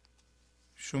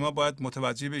شما باید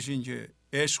متوجه بشین که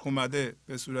عشق اومده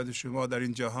به صورت شما در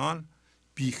این جهان،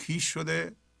 بیخیش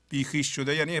شده. بیخیش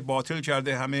شده یعنی باطل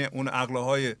کرده همه اون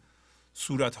عقلهای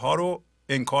صورتها رو،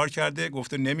 انکار کرده،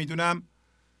 گفته نمیدونم.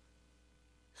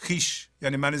 خیش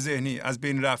یعنی من ذهنی از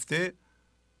بین رفته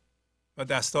و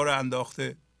دستار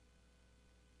انداخته.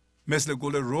 مثل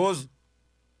گل روز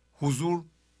حضور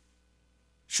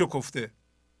شکفته.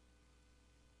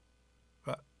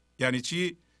 و یعنی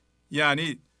چی؟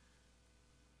 یعنی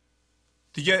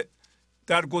دیگه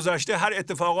در گذشته هر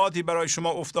اتفاقاتی برای شما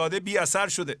افتاده بی اثر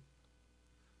شده.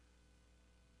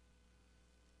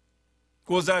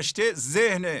 گذشته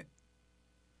ذهن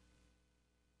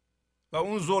و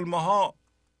اون ظلمه ها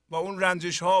و اون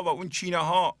رنجش ها و اون کینه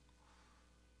ها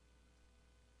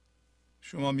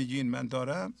شما میگین من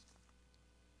دارم،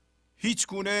 هیچ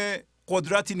گونه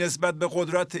قدرتی نسبت به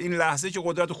قدرت این لحظه که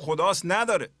قدرت خداست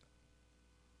نداره.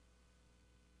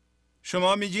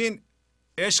 شما میگین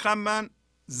عشقم من،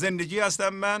 زندگی هستم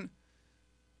من،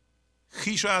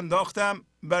 خیشو انداختم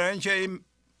برای اینکه این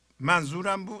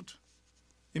منظورم بود،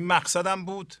 این مقصدم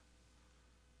بود.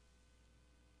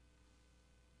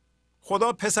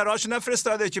 خدا پسراش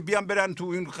نفرستاده که بیان برن تو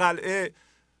این قلعه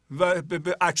و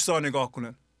به اجسا نگاه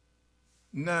کنن.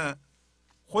 نه،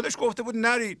 خودش گفته بود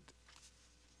نرید.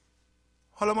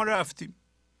 حالا ما رفتیم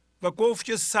و گفت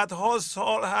که صدها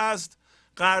سال هست،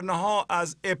 قرنها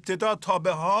از ابتدا تا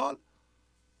به حال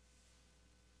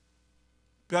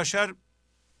بشر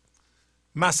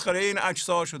مسخره این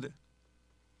اجزا شده.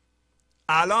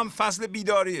 الان فصل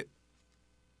بیداریه.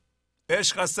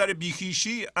 عشق از سر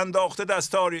بیخیشی انداخته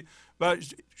دستاری. و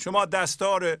شما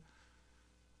دستار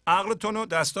عقلتونو،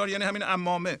 دستار یعنی همین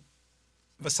عمامه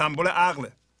و سمبل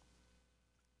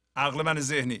عقل من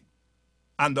ذهنی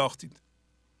انداختید،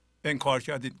 انکار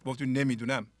کردید، گفتید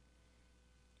نمیدونم.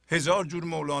 هزار جور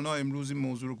مولانا امروز این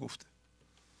موضوع رو گفته.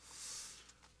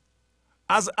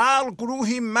 از عقل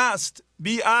گروهی مست،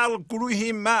 بی عقل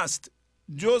گروهی مست،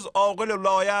 جز عاقل و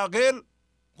لایعقل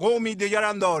قومی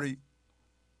دیگر داری.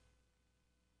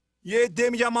 یه عده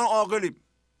میگن ما عاقلیم.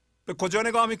 به کجا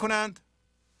نگاه میکنند؟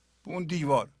 به اون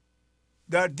دیوار.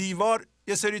 در دیوار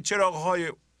یه سری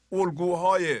چراغ‌های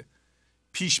الگوهای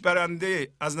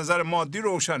پیشبرنده از نظر مادی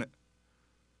روشنه.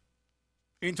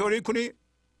 اینطوری کنی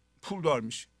پولدار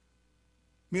میشی،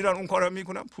 میرن اون کارا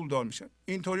میکنن پولدار میشن.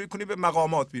 اینطوری کنی به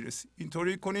مقامات میرسی،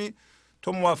 اینطوری کنی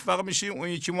تو موفق میشی، اون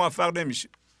یکی موفق نمیشه.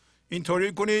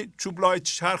 اینطوری کنی چوب لای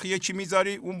چرخ یکی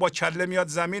میذاری، اون با کله میاد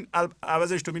زمین،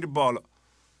 عوضش تو میری بالا.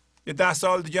 یه 10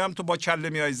 سال دیگه هم تو با کله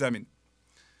میای زمین.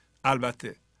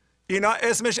 البته اینا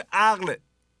اسمش عقله.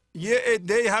 یه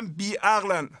عده هم بی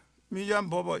عقلن، میگن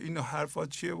بابا این حرفا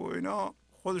چیه و اینا،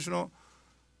 خودشونو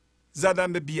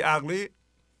زدن به بی عقلی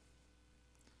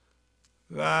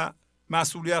و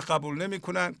مسئولیت قبول نمی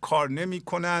کنند، کار نمی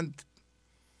کنند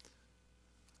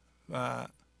و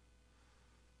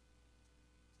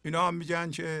اینا هم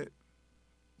میگن که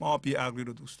ما بی عقلی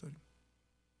رو دوست داریم.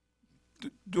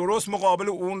 درست مقابل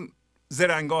اون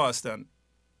زرنگا هستن،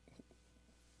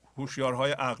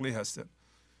 هوشیارهای عقلی هستن.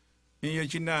 این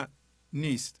یکی نه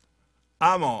نیست،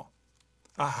 اما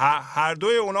هر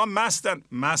دوی اونا مستن،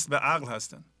 مست به عقل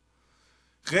هستن.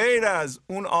 غیر از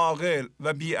اون عاقل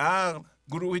و بی عقل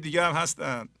گروه دیگه هم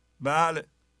هستن. بله،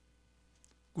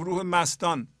 گروه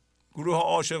مستان، گروه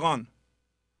عاشقان،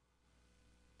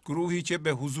 گروهی که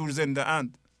به حضور زنده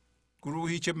اند،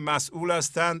 گروهی که مسئول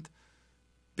هستند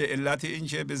به علت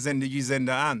اینکه به زندگی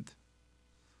زنده اند.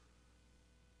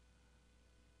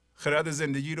 خرد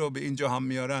زندگی رو به اینجا هم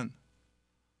میارن،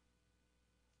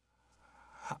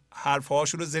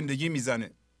 حرفهاشون رو زندگی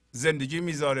میزنه، زندگی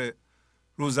میذاره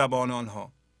رو زبان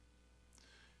آنها.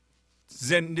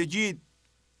 زندگی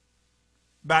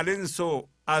بالانس رو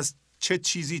از چه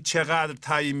چیزی چقدر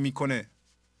تعیین میکنه.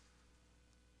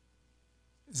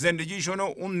 زندگیشون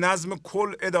رو اون نظم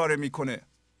کل اداره میکنه.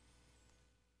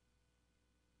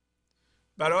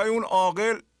 برای اون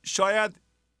عاقل شاید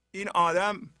این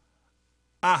آدم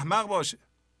احمق باشه،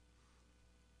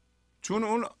 چون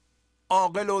اون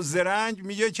عاقل و زرنگ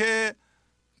میگه که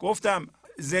گفتم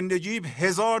زندگی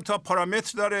 1000 تا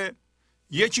پارامتر داره،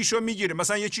 یکیشو میگیره.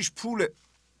 مثلا یکیش پوله،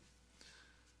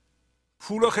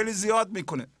 پولو خیلی زیاد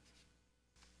میکنه.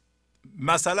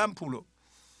 مثلا پولو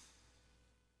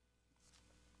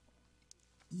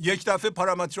یک دفعه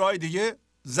پارامترهای دیگه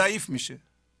ضعیف میشه.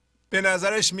 به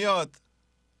نظرش میاد،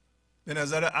 به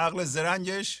نظر عقل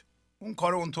زرنگش اون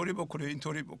کارو اونطوری بکنه،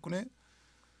 اینطوری بکنه،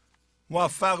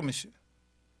 موفق میشه.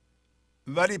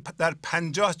 ولی در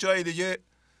 50 جای دیگه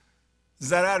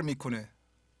ضرر میکنه.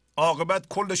 عاقبت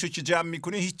کلشو که جمع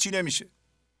میکنه هیچی نمیشه،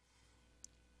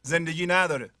 زندگی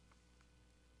نداره.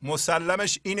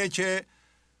 مسلمش اینه که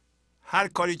هر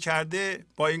کاری کرده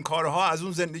با این کارها از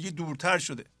اون زندگی دورتر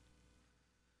شده،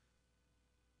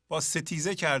 با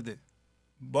ستیزه کرده،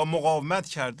 با مقاومت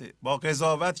کرده، با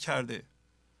قضاوت کرده،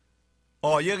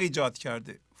 عایق ایجاد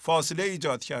کرده، فاصله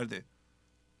ایجاد کرده.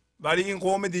 ولی این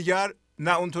قوم دیگر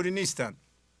نه اونطوری نیستن.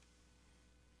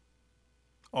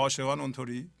 عاشقان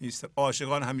اونطوری نیستن.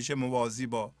 عاشقان همیشه موازی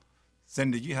با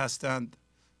زندگی هستند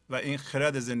و این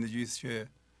خرد زندگی است که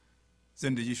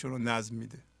زندگیشون رو نظم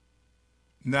میده،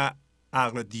 نه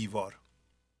عقل دیوار.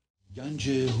 گنج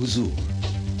حضور،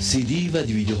 CD و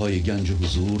دیویدیوهای گنج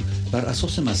حضور بر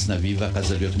اساس مثنوی و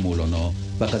غزلیات مولانا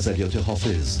و غزلیات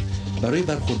حافظ برای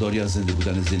برخورداری از زنده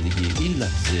بودن زندگی این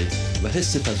لحظه و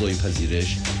حس فضای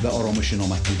پذیرش و آرامش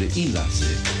نامحدود این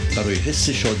لحظه، برای حس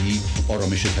شادی،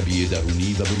 آرامش طبیعی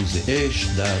درونی و بروز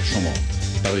عشق در شما،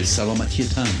 برای سلامتی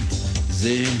تن،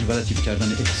 ذهن و لطیف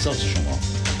کردن احساس شما،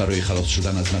 برای خلاص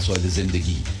شدن از مسائل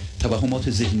زندگی،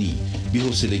 توهمات ذهنی،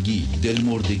 بی‌حوصلگی،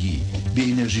 دلمردگی،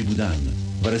 بی انرژی بودن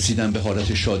و رسیدن به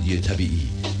حالت شادی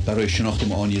طبیعی، برای شناخت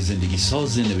معانی زندگی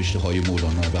ساز نوشته های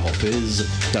مولانا و حافظ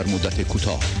در مدت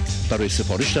کوتاه. برای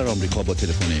سفارش در آمریکا با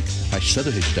تلفن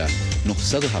 818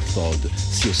 970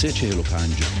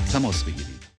 3345 تماس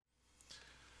بگیرید.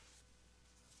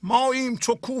 ماییم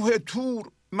چو کوه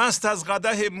تور مست از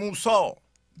قدح موسی،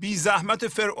 بی زحمت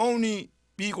فرعونی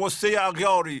بی غصه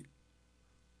اغیاری.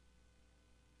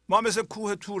 ما مثل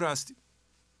کوه تور هستیم،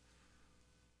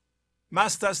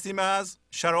 مست هستیم از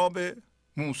شراب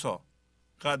موسی.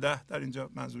 قدح در اینجا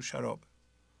منظور شراب.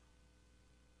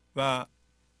 و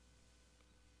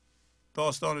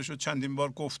داستانش رو چندین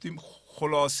بار گفتیم.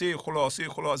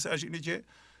 خلاصهش اینه که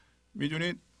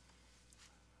میدونید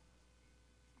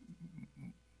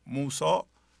موسی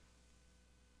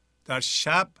در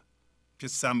شب که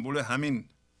سمبل همین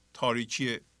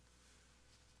تاریکی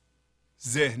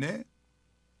ذهنه،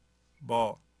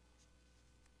 با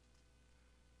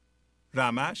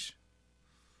رمش،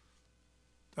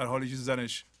 در حالی که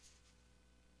زنش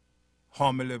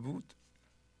حامله بود،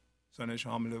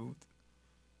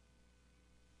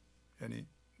 یعنی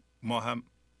ما هم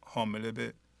حامله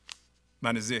به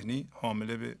من ذهنی،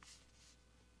 حامله به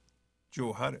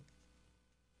جوهر،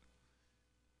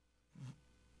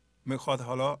 میخواد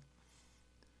حالا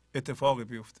اتفاقی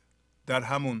بیفته. در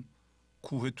همون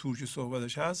کوه تور که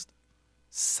صحبتش هست،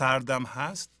 سردم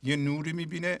هست، یه نوری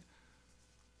میبینه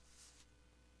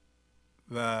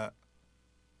و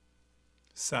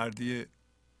سردی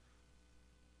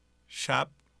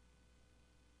شب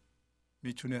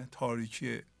میتونه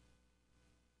تاریکی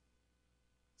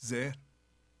ذهن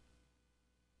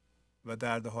و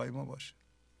دردهای ما باشه،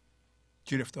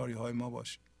 گرفتاری های ما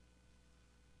باشه.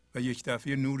 و یک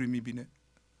دفعه نوری میبینه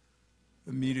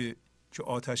و میره که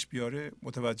آتش بیاره،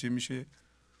 متوجه میشه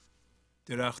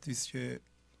درختی است که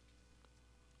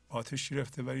آتش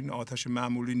گرفته ولی این آتش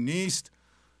معمولی نیست.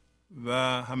 و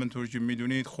همونطور که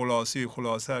میدونید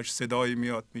خلاصهش صدایی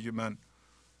میاد میگه من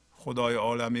خدای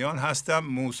عالمیان هستم.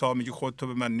 موسی میگه خودتو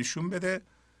به من نشون بده.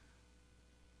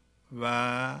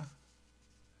 و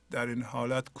در این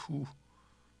حالت کوه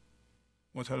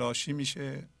متلاشی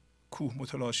میشه.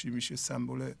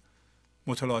 سمبل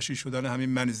متلاشی شدن همین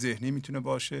من ذهنی میتونه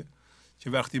باشه که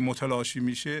وقتی متلاشی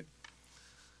میشه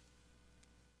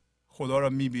خدا را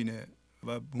میبینه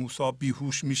و موسی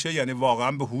بیهوش میشه، یعنی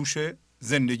واقعا به هوش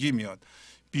زندگی میاد.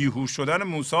 بیهوش شدن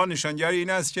موسی نشانگر این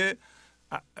است که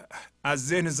از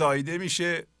ذهن زایده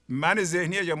میشه. من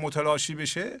ذهنی اگر متلاشی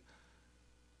بشه،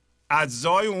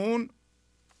 اجزای اون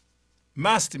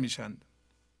مست میشن.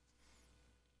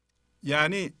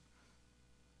 یعنی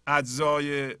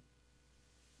اجزای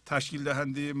تشکیل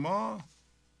دهنده ما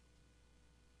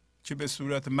که به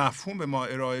صورت مفهوم به ما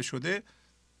ارائه شده،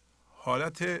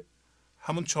 حالت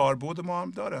همون چهار بعد ما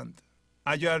هم دارند.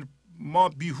 اگر ما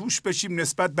بیهوش بشیم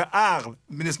نسبت به عقل،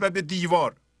 نسبت به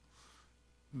دیوار،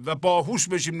 و باهوش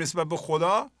بشیم نسبت به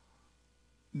خدا،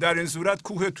 در این صورت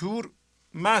کوه تور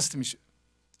مست میشه،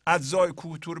 اجزای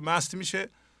کوه تور مست میشه.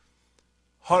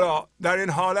 حالا در این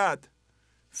حالت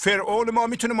فرعون ما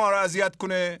میتونه ما را اذیت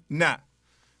کنه؟ نه،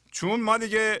 چون ما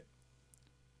دیگه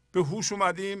به هوش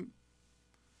اومدیم،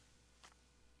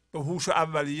 به هوش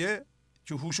اولیه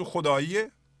که هوش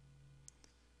خداییه.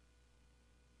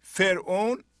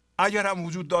 فرعون اگر هم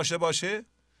وجود داشته باشه،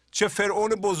 چه فرعون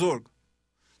بزرگ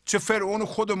چه فرعون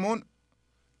خودمون،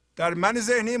 در من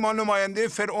ذهنی ما نماینده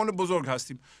فرعون بزرگ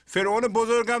هستیم. فرعون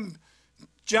بزرگ هم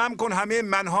جمع کن همه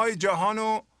منهای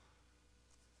جهانو،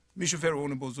 میشه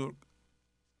فرعون بزرگ.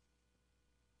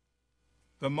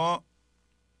 و ما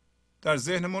در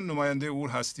ذهنمون نماینده او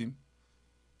هستیم.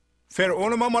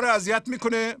 فرعون ما رو اذیت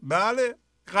میکنه، بله،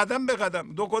 قدم به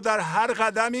قدم. در هر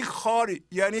قدمی خاری،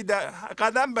 یعنی در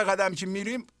قدم به قدم که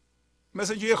میریم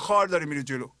مثل یه خار داره میره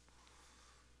جلو.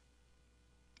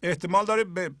 احتمال داره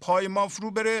به پای ما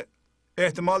فرو بره،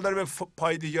 احتمال داره به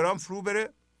پای دیگران فرو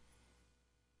بره،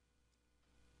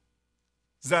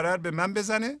 ضرر به من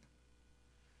بزنه.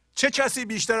 چه کسی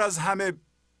بیشتر از همه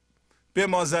به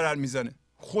ما ضرر میزنه؟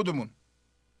 خودمون،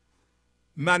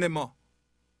 ما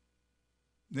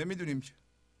نمیدونیم که.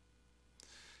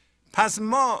 پس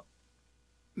ما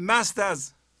مست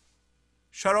از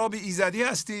شراب ایزدی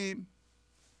هستیم.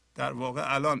 در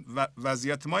واقع الان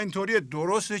وضعیت ما اینطوریه،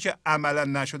 درسته که عملا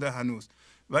نشده هنوز،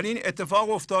 ولی این اتفاق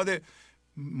افتاده.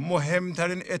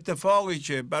 مهمترین اتفاقی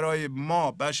که برای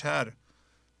ما بشر،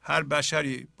 هر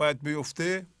بشری باید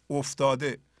بیفته،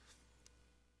 افتاده.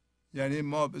 یعنی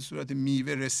ما به صورت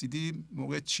میوه رسیدیم،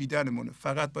 موقع چیدنمونه،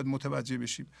 فقط باید متوجه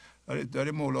بشیم.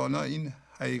 داره مولانا این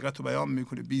حقیقت رو بیان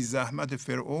میکنه: بی زحمت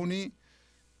فرعونی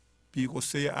بی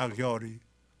غصه اغیاری.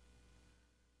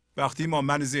 وقتی ما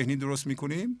من ذهنی درست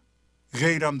میکنیم،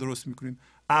 غیرم درست میکنیم.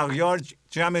 اغیار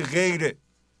جمع غیره.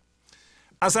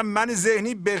 اصلا من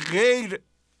ذهنی به غیر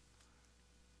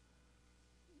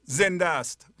زنده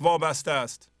است، وابسته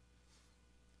است.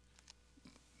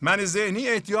 من ذهنی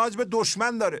احتیاج به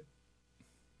دشمن داره.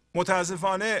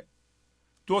 متاسفانه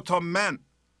 2 تا من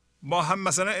با هم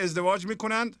مثلا ازدواج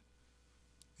میکنند،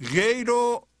 غیر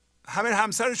رو همه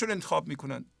همسرشون انتخاب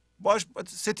میکنند، باش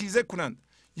ستیزه کنند.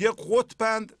 یه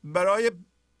قطبند، برای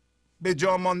به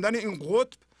جا ماندن این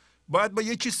قطب باید با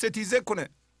یکی ستیزه کنه.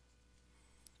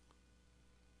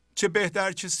 چه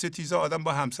بهتر چه ستیزه آدم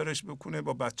با همسرش بکنه،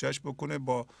 با بچهش بکنه،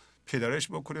 با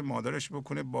پدرش بکنه، مادرش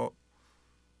بکنه، با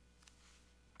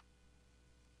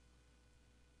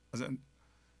مثلا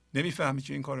نمیفهمی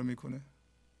که این کارو میکنه،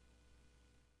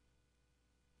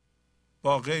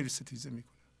 با غیر ستیزه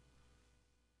میکنه.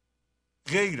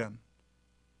 غیرن،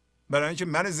 برای اینکه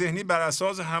من ذهنی بر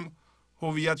اساس هم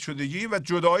هویت شدگی و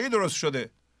جدایی درست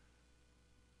شده،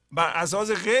 بر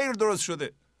اساس غیر درست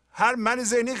شده. هر من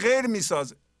ذهنی غیر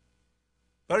میسازه،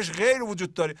 برایش غیر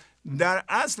وجود داره. در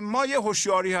اصل ما یه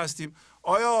هوشیاری هستیم.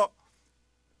 آیا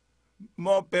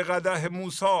ما به قدح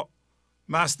موسی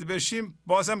مست بشیم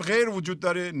بازم غیر وجود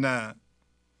داره؟ نه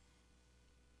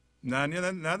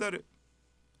نداره.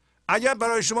 اگر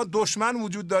برای شما دشمن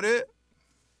وجود داره،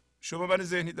 شما من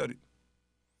ذهنی دارید.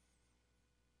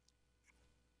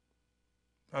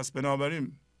 پس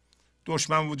بنابراین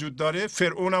دشمن وجود داره،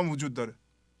 فرعون هم وجود داره.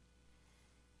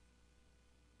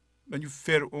 یعنی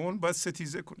فرعون باید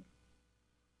ستیزه کنه.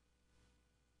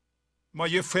 ما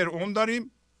یه فرعون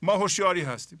داریم، ما هوشیاری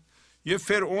هستیم. یه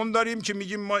فرعون داریم که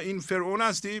میگیم ما این فرعون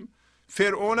هستیم.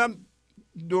 فرعون هم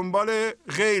دنبال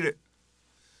غیره،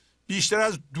 بیشتر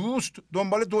از دوست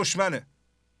دنبال دشمنه.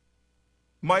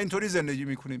 ما اینطوری زندگی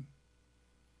میکنیم.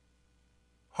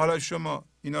 حالا شما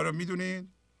اینا رو میدونید،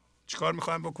 چیکار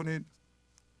میخوایم بکنید؟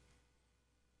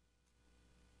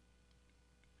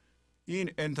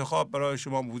 این انتخاب برای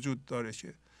شما وجود داره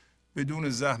که بدون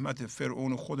زحمت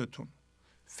فرعون خودتون،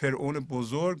 فرعون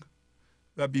بزرگ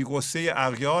و بی‌غصه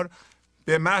اغیار،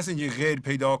 به محض اینکه غیر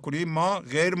پیدا کنیم، ما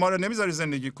غیر ما رو نمیذاره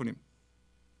زندگی کنیم،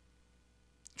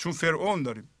 چون فرعون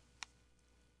داریم.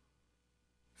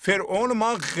 فرعون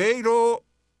ما غیر رو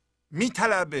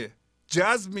میطلبه،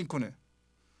 جذب میکنه.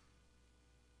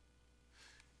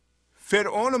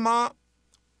 فرعون ما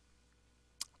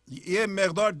یه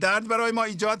مقدار درد برای ما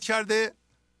ایجاد کرده،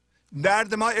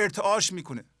 درد ما ارتعاش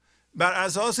میکنه. بر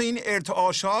اساس این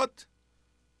ارتعاشات،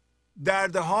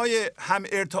 دردهای هم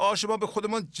ارتعاش ما به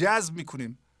خودمون جذب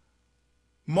میکنیم،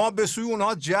 ما به سوی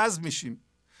اونها جذب میشیم.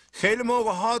 خیلی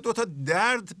موقع ها دو تا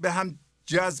درد به هم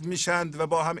جذب میشند و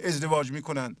با هم ازدواج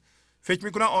میکنند، فکر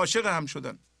میکنن عاشق هم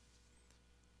شدن.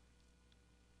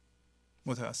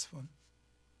 متاسفانه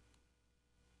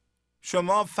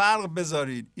شما فرق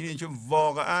بذارید، اینه که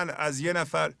واقعا از یه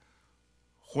نفر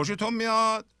خوشتون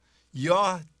میاد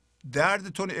یا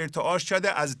دردتون ارتعاش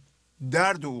کرده از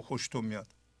درد او خوشتون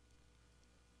میاد.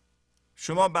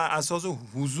 شما بر اساس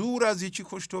حضور از یکی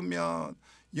خوشتون میاد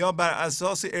یا بر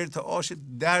اساس ارتعاش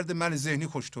درد من ذهنی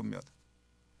خوشتون میاد.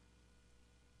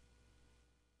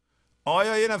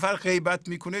 آیا یه نفر غیبت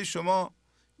میکنه، شما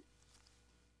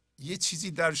یه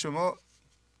چیزی در شما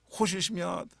خوشش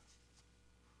میاد؟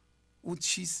 اون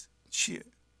چیز چیه؟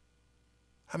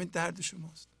 همین درد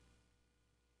شماست.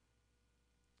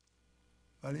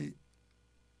 ولی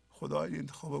خدا این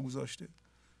انتخاب گذاشته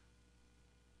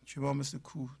که ما مثل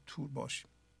کوه تور باشیم،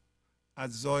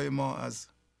 اجزای ما از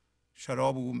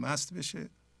شراب او مست بشه،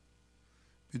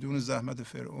 بدون زحمت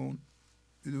فرعون،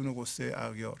 بدون غصه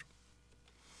اغیار.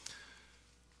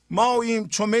 ما ایم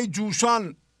چو می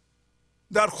جوشان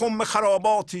در خم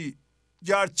خراباتی،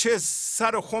 گرچه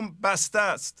سر خم بسته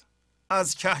است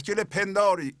از کهگل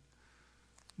پنداری.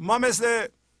 ما مثل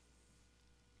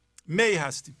می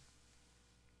هستیم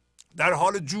در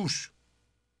حال جوش.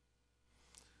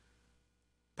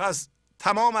 پس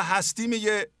تمام هستی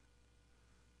میگه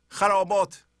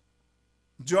خرابات،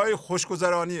 جای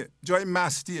خوشگذرانیه، جای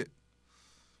مستیه.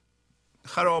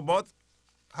 خرابات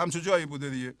همچون جایی بوده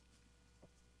دیگه.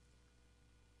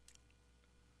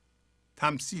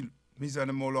 تمثیل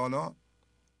میزنه مولانا،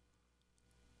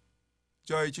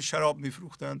 جایی که شراب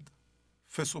میفروختند،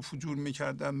 فسق و فجور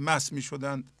میکردند، مست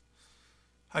میشدند،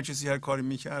 هر کسی هر کاری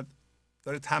میکرد.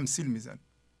 داره تمثیل میزنه،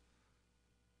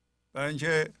 برای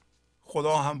اینکه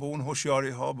خدا هم به اون هوشیاری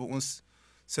ها، به اون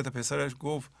سه تا پسرش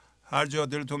گفت هر جا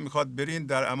دلتون میخواد برین،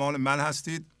 در امان من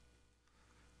هستید.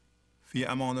 فی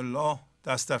امان الله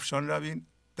دستفشان روید،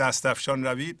 دستفشان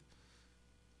روید.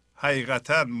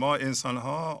 حقیقتا ما انسان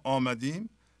ها آمدیم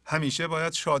همیشه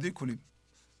باید شادی کنیم،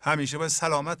 همیشه باید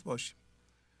سلامت باشیم.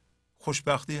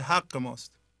 خوشبختی حق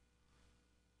ماست.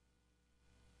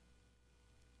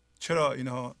 چرا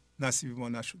اینها نصیب ما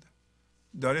نشده؟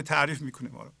 داره تعریف میکنه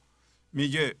ما رو.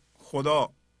 میگه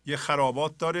خدا یه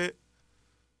خرابات داره،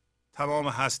 تمام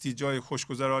هستی جای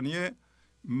خوشگذرانیه.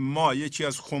 ما یکی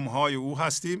از خمهای او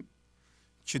هستیم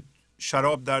که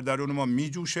شراب در درون ما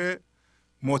میجوشه.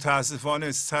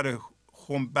 متاسفانه سر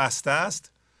خم بسته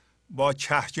است با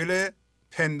کهگل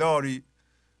پنداری،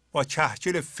 با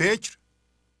کهگل فکر.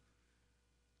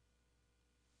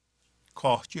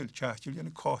 کهگل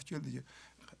یعنی کاهگل دیگه.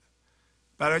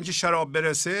 برای اینکه شراب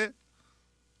برسه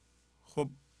خب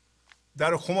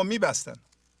در خمو میبستن،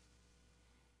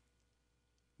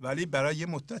 ولی برای یه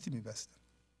مدتی میبستن.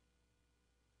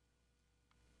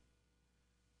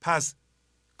 پس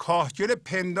کاهگل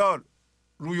پندار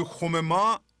روی خم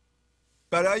ما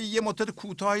برای یه مدت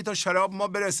کوتاهی تا شراب ما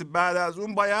برسه، بعد از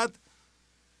اون باید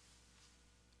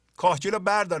کاهگل رو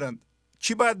بردارند.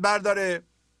 کی باید برداره؟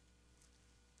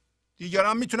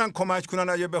 دیگران میتونن کمک کنن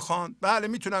اگه بخوان، بله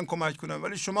میتونن کمک کنن،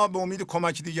 ولی شما به امید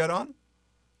کمک دیگران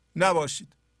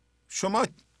نباشید. شما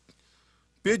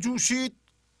بجوشید،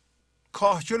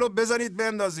 کاهگل رو بزنید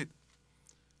بندازید.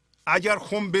 اگر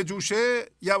خم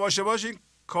بجوشه یواش یواش این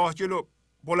کاهگل رو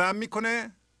بلند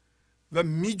میکنه و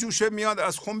میجوشه، میاد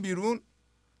از خم بیرون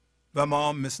و ما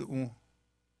هم مثل اون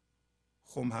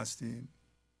خم هستیم.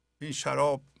 این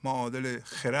شراب معادل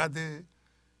خرد،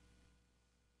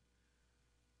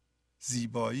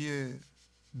 زیبایی،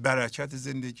 برکت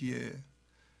زندگی،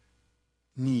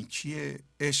 نیکی،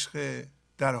 عشق،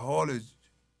 در حال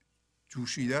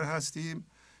جوشیدن هستیم.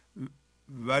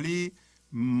 ولی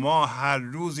ما هر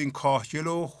روز این کاهگل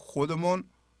رو خودمون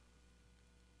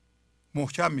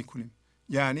محکم میکنیم.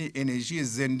 یعنی انرژی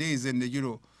زندگی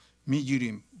رو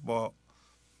میگیریم، با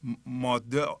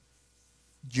ماده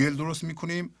گل درست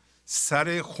میکنیم،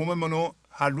 سر خممون رو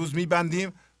هر روز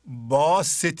میبندیم با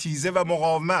ستیزه و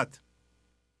مقاومت.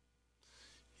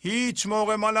 هیچ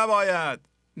موقع ما نباید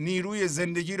نیروی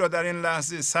زندگی را در این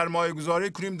لحظه سرمایه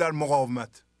گذاری کنیم در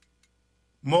مقاومت.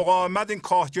 مقاومت این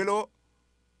کاهگل رو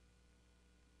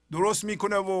درست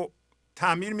میکنه و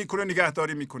تعمیر میکنه،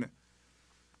 نگهداری میکنه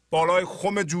بالای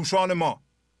خم جوشان ما.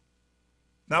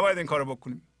 نباید این کارو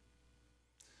بکنیم.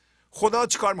 خدا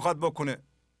چی کار میخواد بکنه؟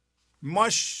 ما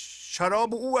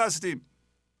شراب او هستیم.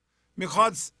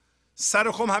 میخواد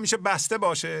سر خم همیشه بسته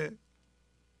باشه؟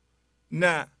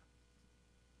 نه،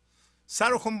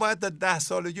 سر خم باید در 10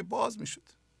 سالگی باز میشد.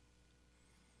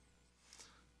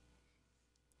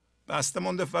 بسته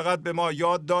مونده، فقط به ما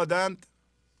یاد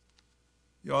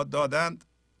دادند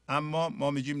اما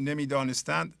ما میگیم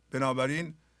نمیدانستند.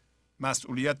 بنابراین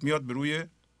مسئولیت میاد به روی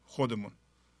خودمون.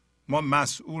 ما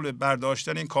مسئول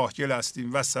برداشتن این کاهگل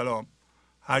هستیم و سلام.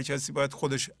 هر کسی باید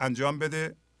خودش انجام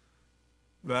بده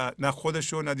و نه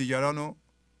خودشو نه دیگرانو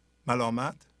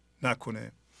ملامت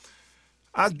نکنه.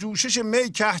 از جوشش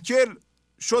می کهگل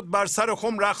شد بر سر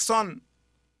خم رقصان،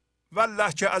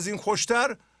 والله که از این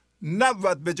خوشتر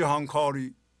نبود به جهان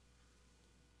کاری.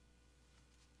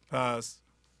 پس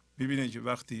ببینید که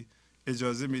وقتی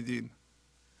اجازه میدین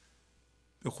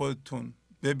به خودتون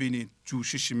ببینید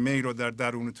جوشش می رو در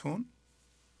درونتون،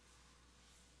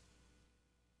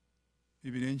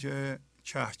 ببینید که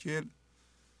کهگل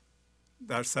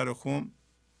در سر خم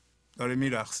داره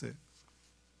میرقصه.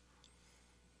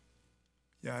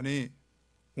 یعنی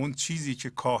اون چیزی که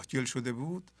کاهگل شده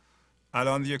بود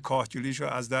الان دیگه کاهگلیش رو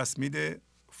از دست میده.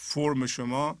 فرم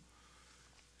شما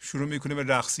شروع میکنه به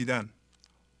رقصیدن.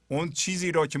 اون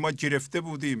چیزی را که ما گرفته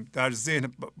بودیم در ذهن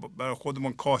برای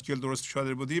خودمون کاهگل درست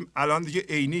شده بودیم، الان دیگه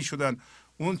عینی شدن.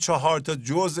 اون 4 تا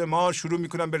جزء ما شروع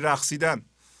میکنن به رقصیدن.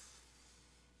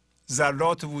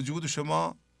 ذرات وجود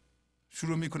شما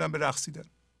شروع میکنن به رقصیدن،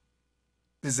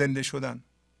 به زنده شدن.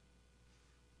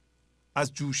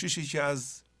 از جوششی که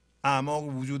از اعماق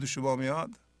وجود شما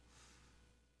میاد،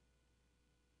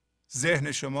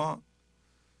 ذهن شما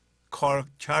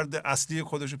کارکرد اصلی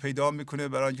خودش رو پیدا میکنه،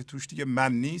 برای اینکه توش دیگه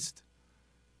من نیست.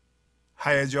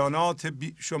 هیجانات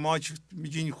شما که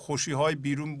میگین خوشی های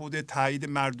بیرون بوده، تایید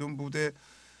مردم بوده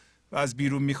و از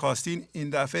بیرون میخواستین، این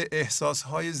دفعه احساس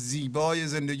های زیبای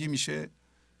زندگی میشه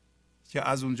که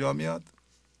از اونجا میاد،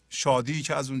 شادی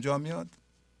که از اونجا میاد.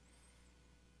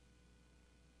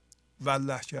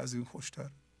 والله که از این خوشتر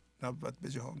نبود به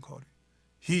جهان کاری.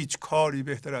 هیچ کاری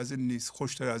بهتر از این نیست،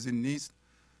 خوشتر از این نیست.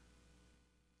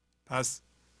 پس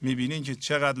میبینین که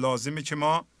چقدر لازمه که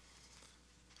ما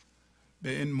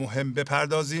به این مهم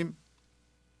بپردازیم.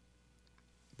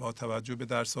 با توجه به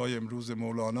درس‌های امروز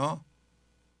مولانا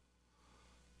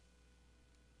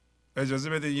اجازه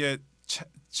بدین یه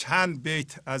چند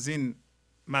بیت از این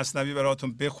مثنوی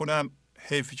براتون بخونم.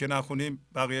 حیفی که نخونیم،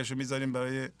 بقیه‌شو میذاریم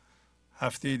برای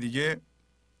هفته دیگه.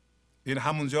 این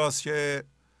همون جاست که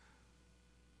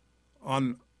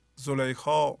آن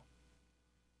زلیخا،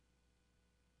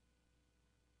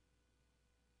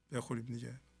 بخونیم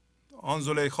دیگه. آن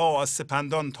زلیخا از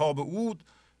سپندان تا به عود،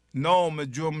 نام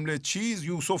جمله چیز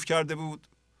یوسف کرده بود.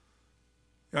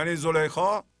 یعنی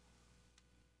زلیخا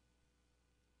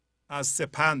از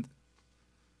سپند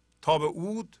تا به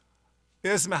عود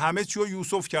اسم همه چی رو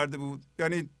یوسف کرده بود.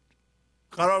 یعنی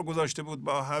قرار گذاشته بود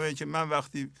با همه که من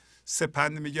وقتی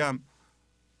سپند میگم،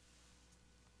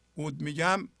 عود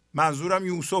میگم، منظورم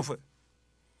یوسفه.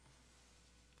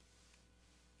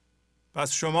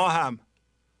 پس شما هم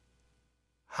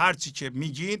هرچی که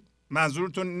میگید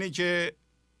منظورتون اینه که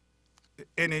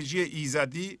انرژی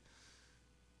ایزدی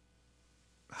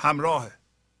همراهه.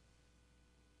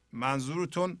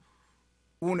 منظورتون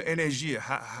اون انرژی،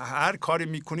 هر کاری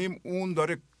میکنیم اون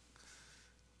داره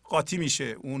قاطی میشه.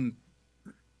 اون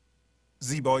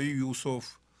زیبایی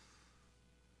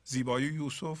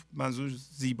یوسف منظور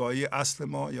زیبایی اصل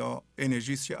ما یا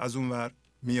انرژی است که از اون ور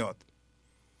میاد.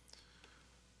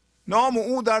 نام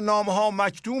او در نامها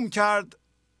مکتوم کرد،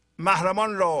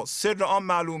 محرمان را سر آن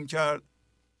معلوم کرد.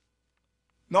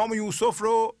 نام یوسف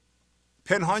رو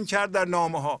پنهان کرد در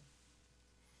نامه ها.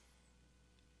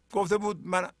 گفته بود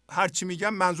من هر چی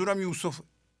میگم منظورم یوسف،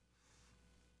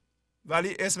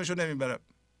 ولی اسمشو نمیبرم.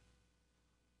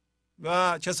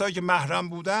 و کسایی که محرم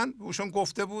بودن بهشون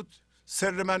گفته بود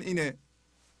سر من اینه.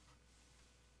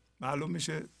 معلوم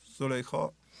میشه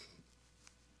زلیخا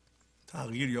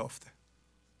تغییر یافته.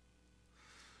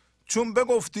 چون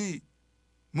بگفتی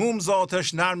موم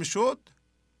ذاتش نرم شد،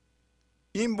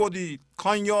 این بودی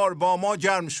کان یار با ما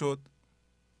گرم شد.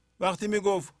 وقتی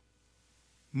میگفت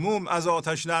موم از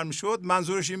آتش نرم شد،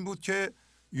 منظورش این بود که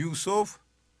یوسف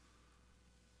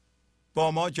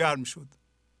با ما گرم شد.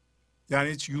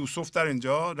 یعنی یوسف در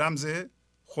اینجا رمز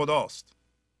خداست.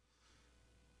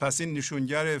 پس این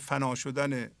نشونگر فنا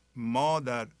شدن ما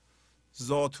در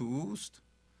ذات اوست.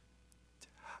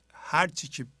 هرچی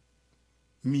که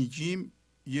میگیم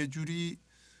یه جوری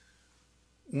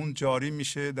اون جاری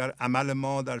میشه در عمل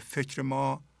ما، در فکر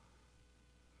ما،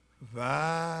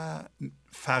 و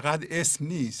فقط اسم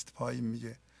نیست پایین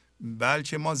میگه،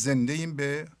 بلکه ما زنده ایم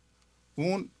به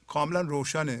اون. کاملا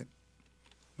روشنه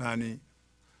معنی.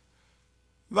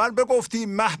 ور بگفتی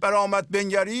مه برآمد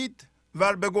بنگرید،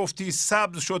 ور بگفتی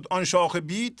سبز شد آن شاخ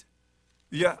بید.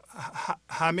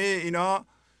 همه اینا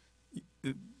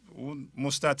اون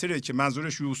مستتره که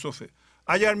منظورش یوسفه.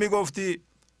 اگر میگفتی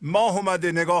ماه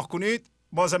اومده نگاه کنید،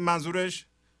 باز منظورش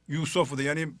یوسف بوده.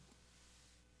 یعنی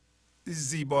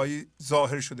زیبایی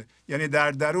ظاهر شده، یعنی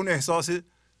در درون احساس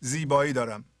زیبایی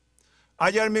دارم.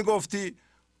 اگر میگفتی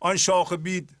آن شاخ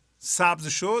بید سبز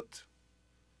شد،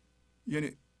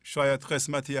 یعنی شاید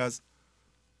قسمتی از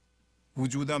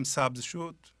وجودم سبز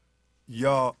شد،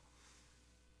 یا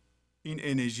این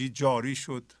انرژی جاری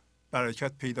شد،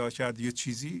 برکت پیدا کرد، یه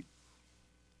چیزی،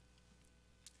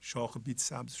 شاخ بید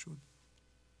سبز شد.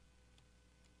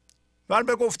 ور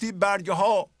بگفتی برگه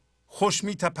ها خوش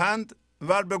می تپند،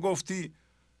 ور بگفتی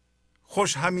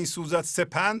خوش همی سوزد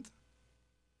سپند.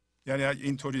 یعنی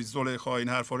اینطوری زلیخا این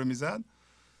حرفا رو میزد.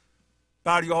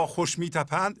 برگه ها خوش می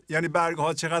تپند یعنی برگه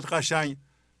ها چقدر قشنگ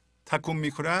تکون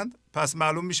میکنند. پس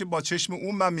معلوم میشه با چشم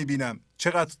اون من میبینم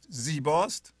چقدر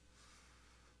زیباست،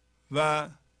 و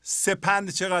سپند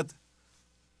چقدر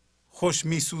خوش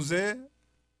میسوزه.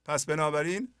 پس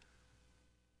بنابراین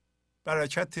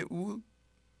برکت او،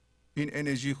 این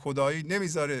انرژی خدایی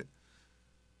نمیذاره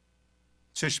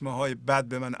چشمه های بد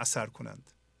به من اثر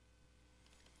کنند.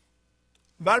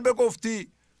 ور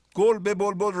بگفتی گل به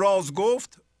بلبل راز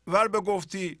گفت، ور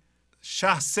بگفتی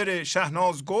شهسر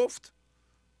شهناز گفت.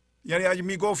 یعنی اگه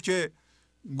میگفت که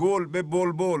گل به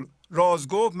بلبل راز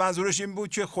گفت، منظورش این بود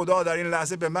که خدا در این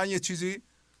لحظه به من یه چیزی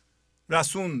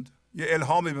رسوند، یه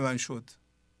الهامی به من شد.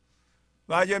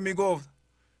 و اگه میگفت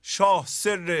شاه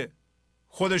سر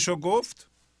خودشو گفت،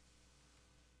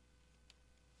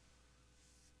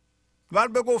 ور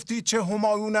بگفتی چه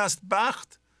همایون است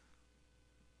بخت،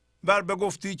 ور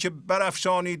بگفتی که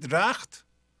برافشانید رخت.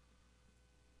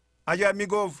 اگر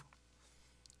میگفت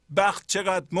بخت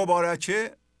چقدر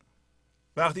مبارکه،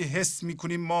 وقتی حس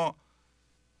میکنیم ما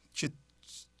که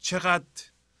چقدر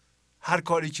هر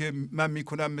کاری که من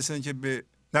میکنم مثل اینکه به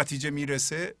نتیجه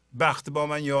میرسه، بخت با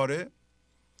من یاره.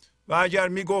 و اگر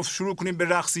میگفت شروع کنیم به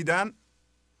رقصیدن،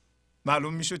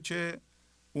 معلوم میشد که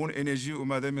اون انرژی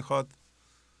اومده میخواد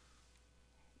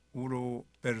او رو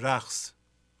به رقص،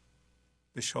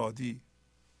 به شادی،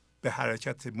 به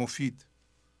حرکت مفید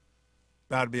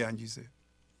بر بیانگیزه.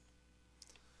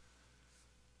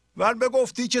 ور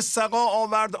بگفتی که سقا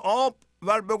آورد آب،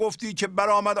 ور بگفتی که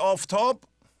برآمد آفتاب.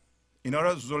 اینا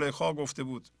را زلیخا گفته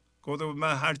بود. گفته بود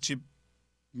من هرچی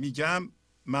میگم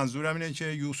منظورم اینه که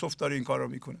یوسف داره این کار رو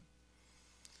میکنه.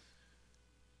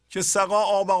 که سقا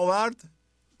آب آورد،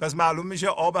 پس معلوم میشه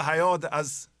آب حیات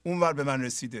از اون ور به من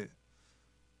رسیده.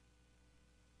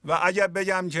 و اگر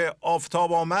بگم که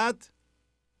آفتاب آمد،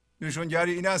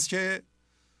 نشونگری این است که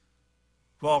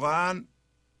واقعا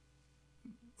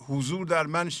حضور در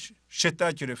من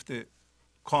شدت گرفته،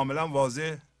 کاملا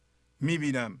واضح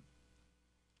میبینم.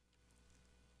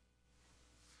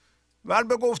 ور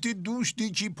بگفتی دوش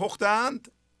دیکی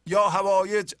پختند، یا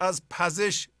هوایج از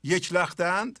پزش یک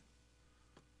لختند.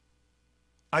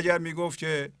 اگر میگفت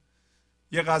که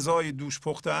یه غذای دوش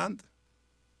پختند،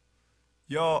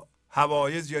 یا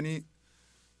هوایج یعنی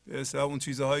به اصطلاح اون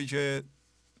چیزهایی که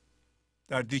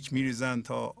در دیک میریزند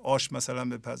تا آش مثلا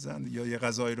بپزند یا یه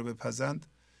غذایی رو بپزند،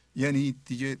 یعنی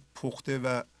دیگه پخته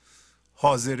و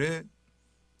حاضره.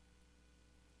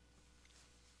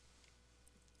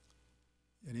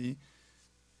 یعنی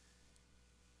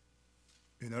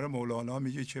اینا رو مولانا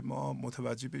میگه که ما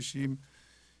متوجه بشیم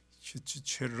که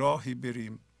چه راهی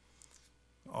بریم.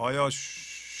 آیا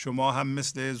شما هم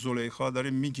مثل زلیخا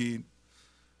داریم میگین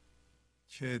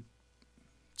که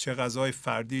چه غذای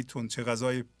فردیتون، چه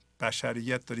غذای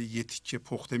بشریت داره یه تیکه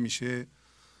پخته میشه،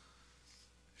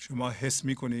 شما حس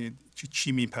میکنید که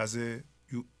چی میپزه؟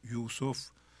 یوسف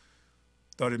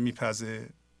داره میپزه.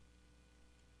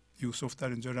 یوسف در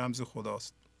اینجا رمز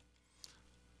خداست.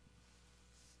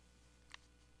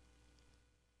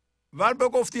 ور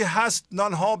بگفتی هست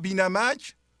نانها بی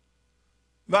نمک،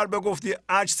 ور بگفتی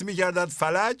عجز میگردد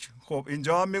فلک. خب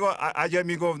اینجا هم میگو اگر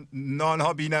میگو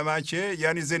نانها بی نمکه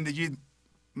یعنی زندگی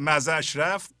مزهش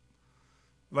رفت،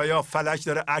 و یا فلک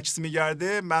داره عکس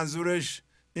میگرده، منظورش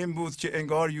این بود که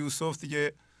انگار یوسف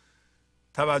دیگه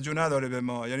توجه نداره به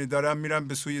ما، یعنی دارم میرم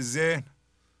به سوی ذهن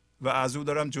و از او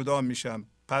دارم جدا میشم.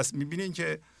 پس میبینین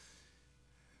که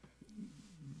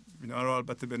اینا رو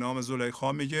البته به نام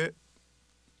زلیخا میگه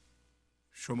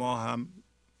شما هم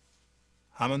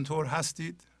همانطور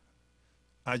هستید.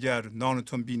 اگر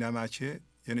نانتون بی نمکه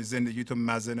یعنی زندگیتون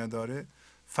مزه نداره،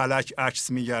 فلک عکس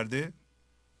میگرده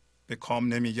به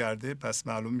کام نمیگرده، پس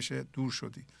معلوم میشه دور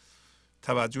شدی،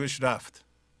 توجهش رفت.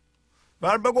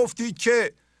 ور بگفتی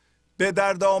که به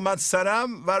درد آمد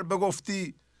سرم، ور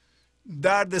بگفتی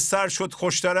درد سر شد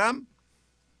خوشترم.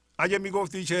 اگه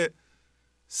میگفتی که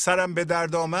سرم به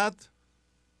درد آمد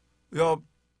یا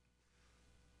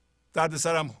درد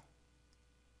سرم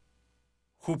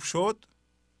خوب شد،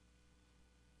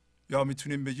 یا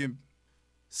میتونیم بگیم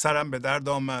سرم به درد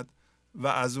آمد و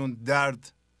از اون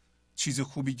درد چیز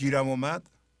خوبی گیرم اومد،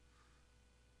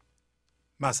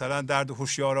 مثلا درد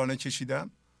هوشیارانه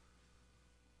کشیدم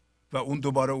و اون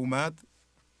دوباره اومد.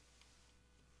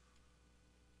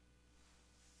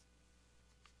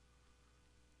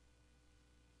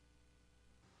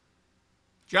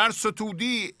 گر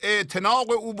ستودی اعتناق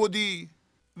او بودی،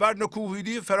 ور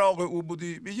نکوهیدی فراق او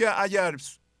بودی. میگه اگر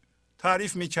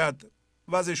تعریف میکرد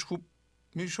وضعش خوب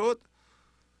میشد،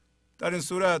 در این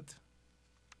صورت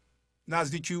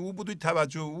نزدیکی او بودی،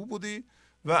 توجه او بودی،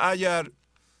 و اگر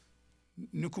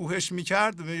نکوهش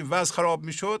میکرد وضع خراب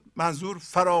میشد، منظور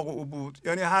فراق او بود.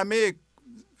 یعنی همه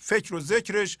فکر و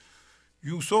ذکرش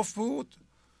یوسف بود،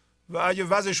 و اگه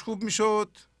وضعش خوب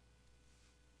میشد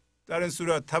در این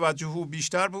صورت توجه او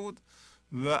بیشتر بود،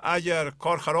 و اگر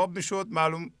کار خراب میشد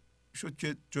معلوم شد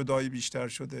که جدایی بیشتر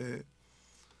شده.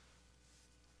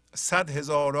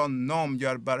 100,000 نام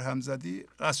گر برهم زدی،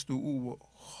 قصد او و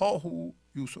خواه او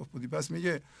یوسف بودی. پس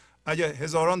میگه اگه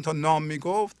 1000 تا نام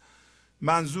میگفت،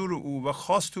 منظور او و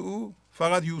خواست او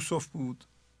فقط یوسف بود.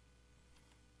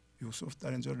 یوسف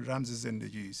در اینجا رمز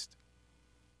زندگی است.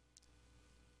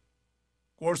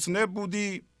 گرسنه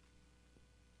بودی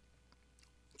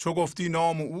چو گفتی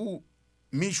نام او،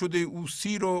 می شده او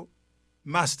سیر و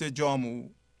مست جام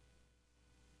او.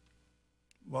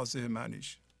 واضح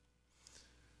معنیش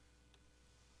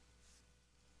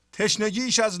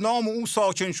تشنگیش از نام او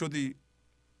ساکن شدی،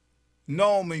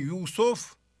 نام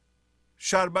یوسف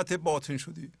شربت باطن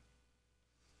شدی.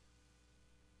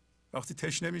 وقتی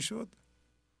تشنه میشد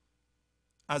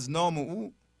از نام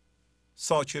او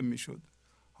ساکن میشد.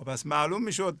 پس معلوم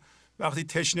میشد وقتی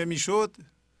تشنه میشد،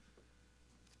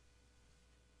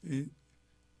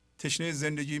 تشنه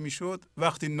زندگی میشد،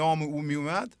 وقتی نام او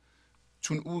میومد،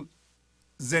 چون او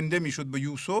زنده میشد به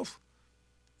یوسف،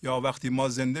 یا وقتی ما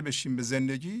زنده بشیم به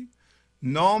زندگی،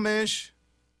 نامش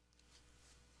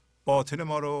باطن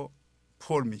ما رو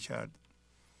پر میکرد.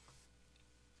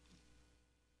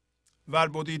 ور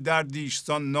بودی دردیش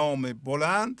زان نام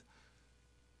بلند،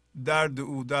 درد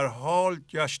او در حال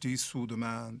گشتی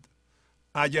سودمند.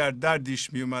 اگر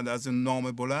دردیش می اومد از این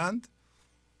نام بلند،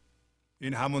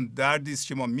 این همون دردی است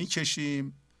که ما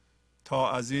میکشیم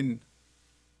تا از این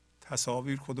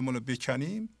تصاویر خودمون رو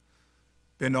بکنیم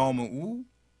به نام او.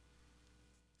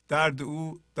 درد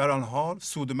او در آن حال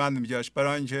سودمند میگشت،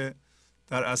 برای اینکه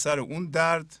در اثر اون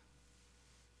درد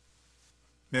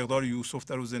مقدار یوسف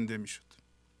در او زنده میشد.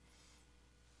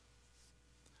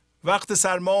 وقت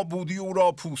سرما بودی او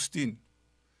را پوستین.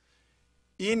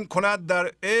 این کند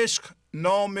در عشق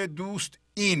نام دوست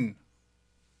این.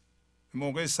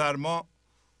 موقع سرما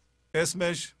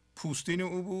اسمش پوستین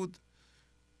او بود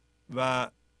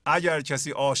و اگر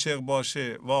کسی عاشق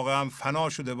باشه، واقعا فنا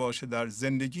شده باشه در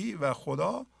زندگی و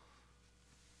خدا،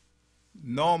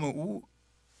 نام او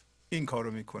این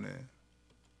کارو میکنه.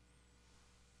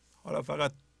 حالا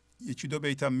فقط یکی دو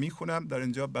بیتم میخونم، در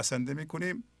اینجا بسنده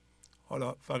میکنیم.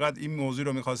 حالا فقط این موضوع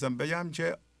رو میخواستم بگم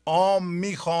که عام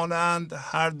میخوانند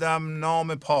هر دم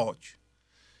نام پاک،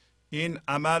 این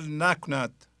عمل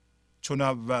نکند چون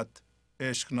ابد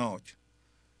عشقناک.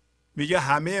 میگه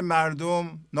همه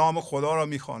مردم نام خدا را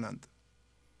میخوانند.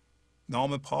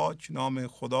 نام پاک نام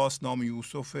خداست، نام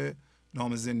یوسف،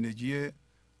 نام زندگی.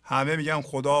 همه میگن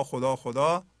خدا خدا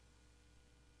خدا،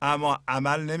 اما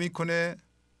عمل نمیکنه،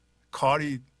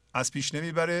 کاری از پیش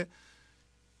نمیبره.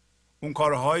 اون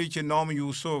کارهایی که نام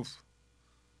یوسف،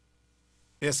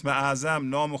 اسم اعظم،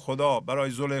 نام خدا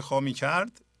برای زلیخا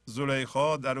میکرد،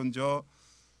 زلیخا در اونجا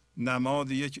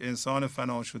نماد یک انسان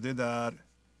فنا شده در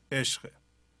عشق.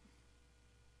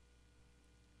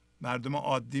 مردم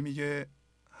عادی میگه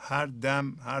هر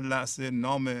دم هر لحظه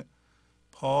نام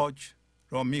پاک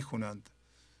را میخونند،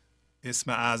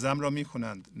 اسم اعظم را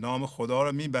میخونند، نام خدا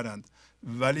را میبرند،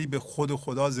 ولی به خود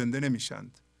خدا زنده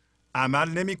نمیشند. عمل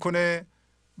نمیکنه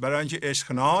برای اینکه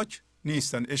عشقناک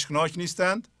نیستند. عشقناک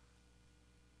نیستند،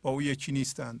 با او یکی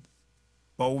نیستند،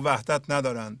 با او وحدت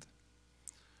ندارند.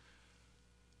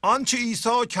 آنچه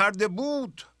عیسی کرده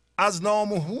بود از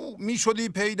نام او، میشدی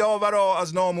پیدا ورا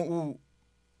از نام او.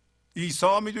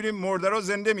 عیسی میدونیم مرده را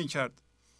زنده میکرد.